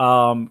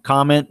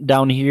 Comment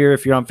down here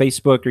if you're on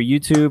Facebook or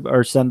YouTube,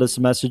 or send us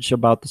a message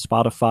about the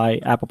Spotify,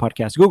 Apple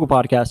Podcasts, Google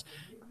Podcasts.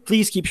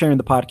 Please keep sharing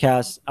the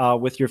podcast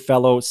with your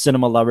fellow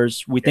cinema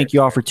lovers. We thank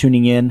you all for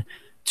tuning in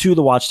to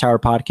the Watchtower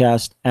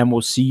podcast, and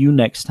we'll see you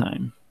next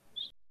time.